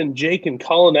Jake and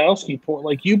Kalinowski,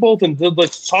 like you both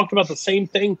talked about the same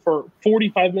thing for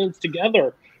 45 minutes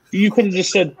together. You could have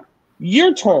just said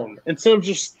your turn instead of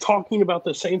just talking about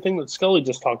the same thing that Scully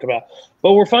just talked about.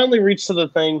 But we're finally reached to the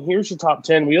thing. Here's your top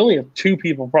 10. We only have 2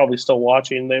 people probably still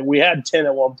watching. We had 10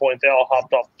 at one point. They all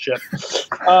hopped off the ship.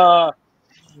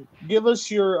 Give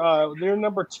us your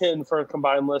number 10 for a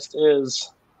combined list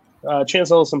is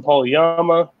Chance Ellis and Paul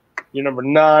Yama. Your number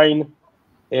 9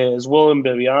 is William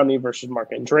Bibiani versus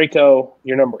Mark Andreyko.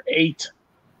 Your number 8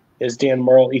 is Dan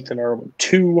Murrell, Ethan Irwin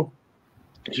 2.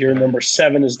 Your number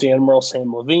 7 is Dan Murrell,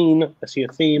 Sam Levine. I see a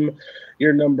theme.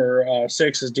 Your number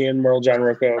 6 is Dan Murrell, John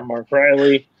Rocca, Mark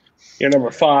Riley. Your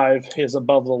number 5 is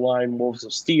Above the Line, Wolves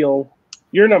of Steel.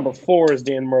 Your number 4 is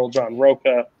Dan Murrell, John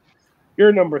Rocca.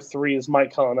 Your number 3 is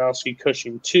Mike Kalinowski,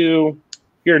 Cushing 2.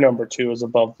 Your number 2 is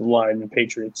Above the Line,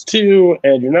 Patriots 2.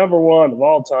 And your number 1 of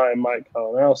all time, Mike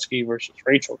Kalinowski versus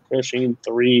Rachel Cushing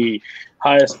 3.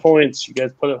 Highest points. You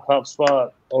guys put it top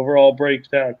spot. Overall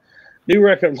breakdown. New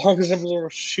record. Longest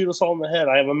episode. Shoot us all in the head.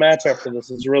 I have a match after this.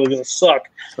 It's really going to suck.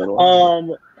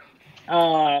 So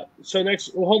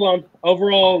next, hold on.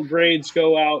 Overall grades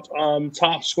go out.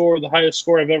 Top score, the highest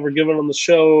score I've ever given on the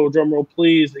show. Drum roll,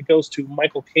 please. It goes to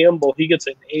Michael Campbell. He gets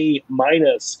an A-.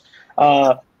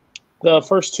 The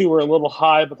first 2 were a little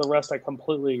high, but the rest I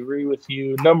completely agree with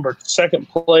you. Second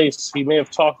place, he may have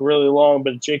talked really long,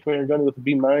 but Jake Maragoni with a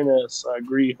B-. I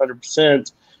agree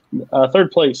 100%.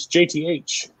 Third place,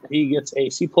 JTH. He gets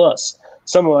a C+.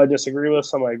 Some of I disagree with,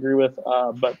 some I agree with,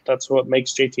 but that's what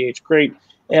makes JTH great.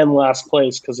 And last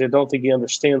place, because I don't think he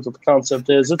understands what the concept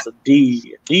is. It's a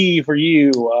D. D for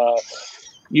you.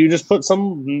 You just put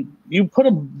you put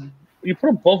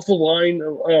above the line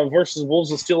versus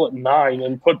Wolves of Steel at 9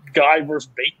 and put Guy versus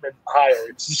Bateman higher.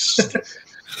 It's just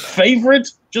favorite.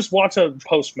 Just watch a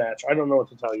post match. I don't know what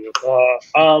to tell you.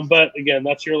 But again,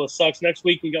 that's Your List Sucks. Next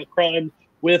week we got Crime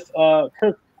with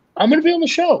Kirk. I'm going to be on the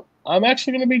show. I'm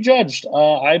actually going to be judged.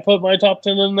 I put my top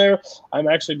 10 in there. I'm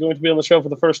actually going to be on the show for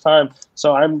the first time.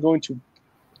 So I'm going to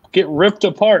get ripped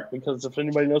apart because if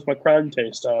anybody knows my crime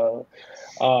taste,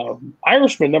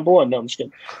 Irishman, number 1. No, I'm just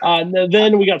kidding. And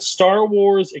then we got Star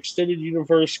Wars Extended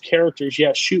Universe characters.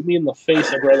 Yeah, shoot me in the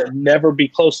face. I'd rather never be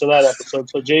close to that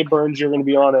episode. So Jay Burns, you're going to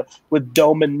be on it with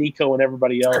Dome and Nico and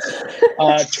everybody else.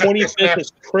 25th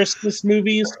is Christmas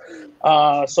movies.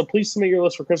 So please submit your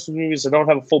list for Christmas movies. I don't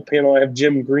have a full panel. I have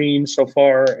Jim Green so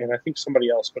far, and I think somebody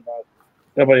else, but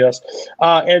nobody else.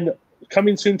 And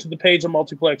coming soon to the page on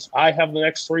Multiplex, I have the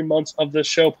next 3 months of this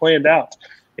show planned out.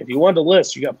 If you want a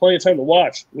list, you got plenty of time to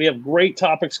watch. We have great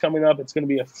topics coming up. It's going to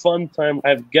be a fun time. I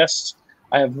have guests.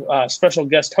 I have special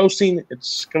guest hosting.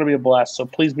 It's going to be a blast. So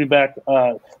please be back.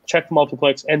 Check the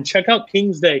Multiplex and check out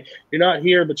King's Day. You're not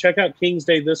here, but check out King's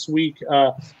Day this week.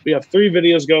 We have 3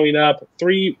 videos going up,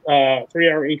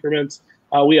 3-hour increments.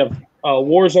 We have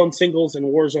Warzone singles and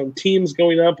Warzone teams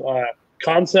going up.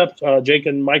 Concept, Jake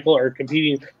and Michael are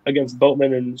competing against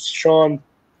Boatman and Sean.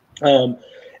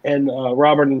 And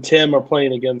Robert and Tim are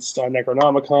playing against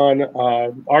Necronomicon.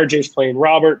 RJ's playing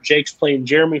Robert. Jake's playing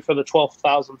Jeremy for the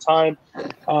 12,000th time.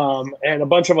 And a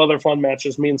bunch of other fun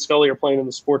matches. Me and Scully are playing in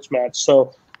the sports match.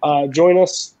 So join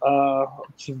us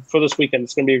for this weekend.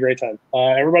 It's going to be a great time.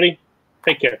 Everybody,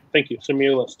 take care. Thank you. Send me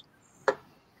your list.